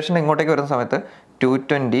ഇക്വേഷൻ ഇങ്ങോട്ടേക്ക് വരുന്ന സമയത്ത്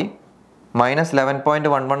 220 മൈനസ്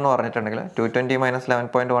 11.11 എന്ന് പറഞ്ഞിട്ടുണ്ടെങ്കിൽ 220 മൈനസ്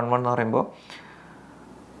 11.11 എന്ന് പറയുമ്പോൾ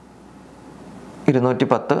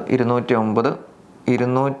 210 209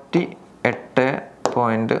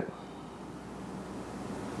 208.9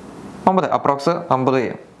 അപ്രോക്സ് 50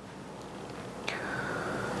 ചെയ്യും.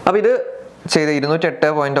 അപ്പോൾ ഇത് ചെയ്ത്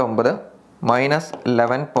 208.9 minus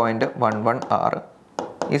 11.11 R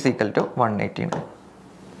is equal to 189.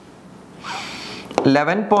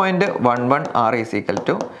 11.11 R is equal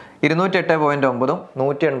to 208.9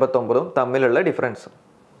 189 തമ്മിലുള്ള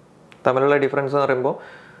ഡിഫറൻസ് എന്ന് പറയുമ്പോൾ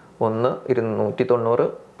 1 290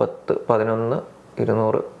 10 11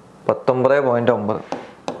 200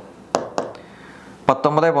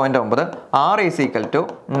 19.9 R is equal to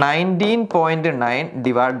 19.9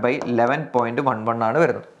 divide by 11.11 ആണ്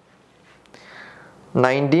വരുന്നത്.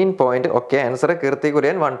 19. Okay, answer Keerthy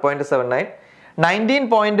Kurian 1.79.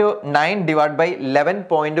 19.9 divide by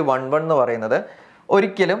 11.11 എന്ന് പറയുന്നത്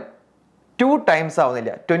ഒരിക്കലും 2 ടൈംസ്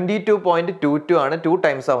ആവുന്നില്ല. 22.22 ആണ് 2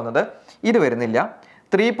 ടൈംസ് ആവുന്നത്. ഇത് വരുന്നില്ല.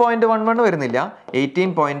 3.11 വരുന്നില്ല.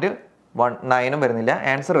 18.19 വരുന്നില്ല.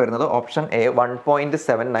 ആൻസർ വരുന്നത് ഓപ്ഷൻ എ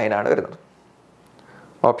 1.79 ആണ് വരുന്നത്.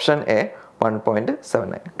 Option A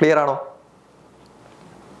 1.79. ക്ലിയർ ആണോ?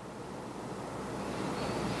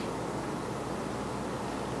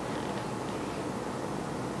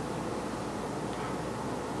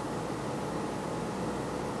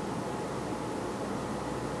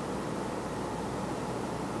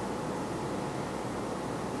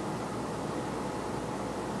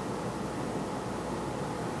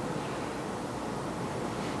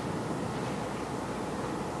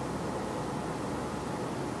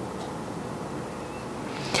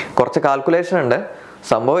 കുറച്ച് കാൽക്കുലേഷൻ ഉണ്ട്.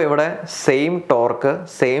 സംഭവം ഇവിടെ സെയിം ടോർക്ക്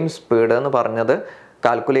സെയിം സ്പീഡ് എന്ന് പറഞ്ഞത്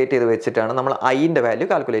കാൽക്കുലേറ്റ് ചെയ്ത് വെച്ചിട്ടാണ് നമ്മൾ ഐൻ്റെ വാല്യൂ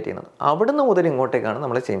കാൽക്കുലേറ്റ് ചെയ്യുന്നത്. അവിടുന്ന് മുതൽ ഇങ്ങോട്ടേക്കാണ്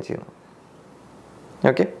നമ്മൾ ചേഞ്ച് ചെയ്യുന്നത്.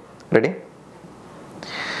 Okay, ready?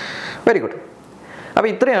 Very good. അപ്പോൾ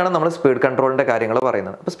ഇത്രയാണ് നമ്മൾ സ്പീഡ് കൺട്രോളിൻ്റെ കാര്യങ്ങൾ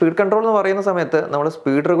പറയുന്നത്. അപ്പോൾ സ്പീഡ് കൺട്രോൾ എന്ന് പറയുന്ന സമയത്ത് നമ്മൾ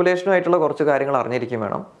സ്പീഡ് റെഗുലേഷനുമായിട്ടുള്ള കുറച്ച് കാര്യങ്ങൾ അറിഞ്ഞിരിക്കും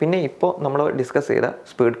വേണം. പിന്നെ ഇപ്പോൾ നമ്മൾ ഡിസ്കസ് ചെയ്ത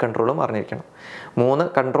സ്പീഡ് കൺട്രോളും അറിഞ്ഞിരിക്കണം. 3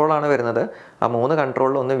 കൺട്രോളാണ് വരുന്നത്. ആ 3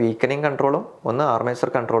 കൺട്രോളിൽ ഒന്ന് വീക്കനിങ് കൺട്രോളും ഒന്ന്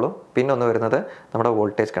ആർമേച്ചർ കൺട്രോളും പിന്നെ ഒന്ന് വരുന്നത് നമ്മുടെ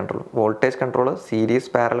voltage കൺട്രോളും. Voltage control series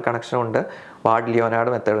parallel കണക്ഷനും ഉണ്ട്. വാർഡ്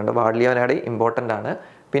ലിയോനാർഡ് മെത്തേഡ് ഉണ്ട്. വാർഡ് ലിയോനാർഡ് ഇമ്പോർട്ടൻ്റ് ആണ്.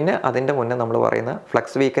 പിന്നെ അതിൻ്റെ മുന്നേ നമ്മൾ പറയുന്ന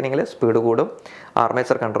ഫ്ലക്സ് വീക്കനിങ്ങിൽ സ്പീഡ് കൂടും,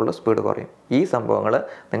 ആർമേച്ചർ കൺട്രോളിൽ സ്പീഡ് കുറയും. ഈ സംഭവങ്ങൾ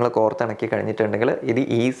നിങ്ങൾ കോർത്തിണക്കി കഴിഞ്ഞിട്ടുണ്ടെങ്കിൽ ഇത്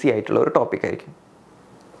ഈസി ആയിട്ടുള്ള ഒരു ടോപ്പിക് ആയിരിക്കും.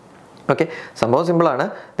 ഓക്കെ, സംഭവം സിമ്പിളാണ്.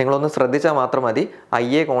 നിങ്ങളൊന്ന് ശ്രദ്ധിച്ചാൽ മാത്രം മതി.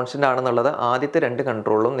 IA കോൺസ്റ്റൻ്റ് ആണെന്നുള്ളത് ആദ്യത്തെ 2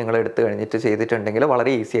 കൺട്രോളിലും നിങ്ങൾ എടുത്തു കഴിഞ്ഞിട്ട് ചെയ്തിട്ടുണ്ടെങ്കിൽ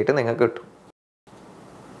വളരെ ഈസി ആയിട്ട് നിങ്ങൾക്ക് കിട്ടും.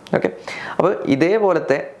 ഓക്കെ, അപ്പോൾ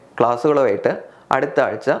ഇതേപോലത്തെ ക്ലാസ്സുകളുമായിട്ട് അടുത്ത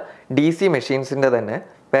ആഴ്ച DC മെഷീൻസിൻ്റെ തന്നെ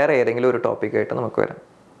വേറെ ഏതെങ്കിലും ഒരു ടോപ്പിക്കായിട്ട് നമുക്ക് വരാം.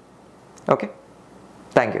 Okay,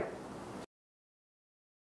 thank you.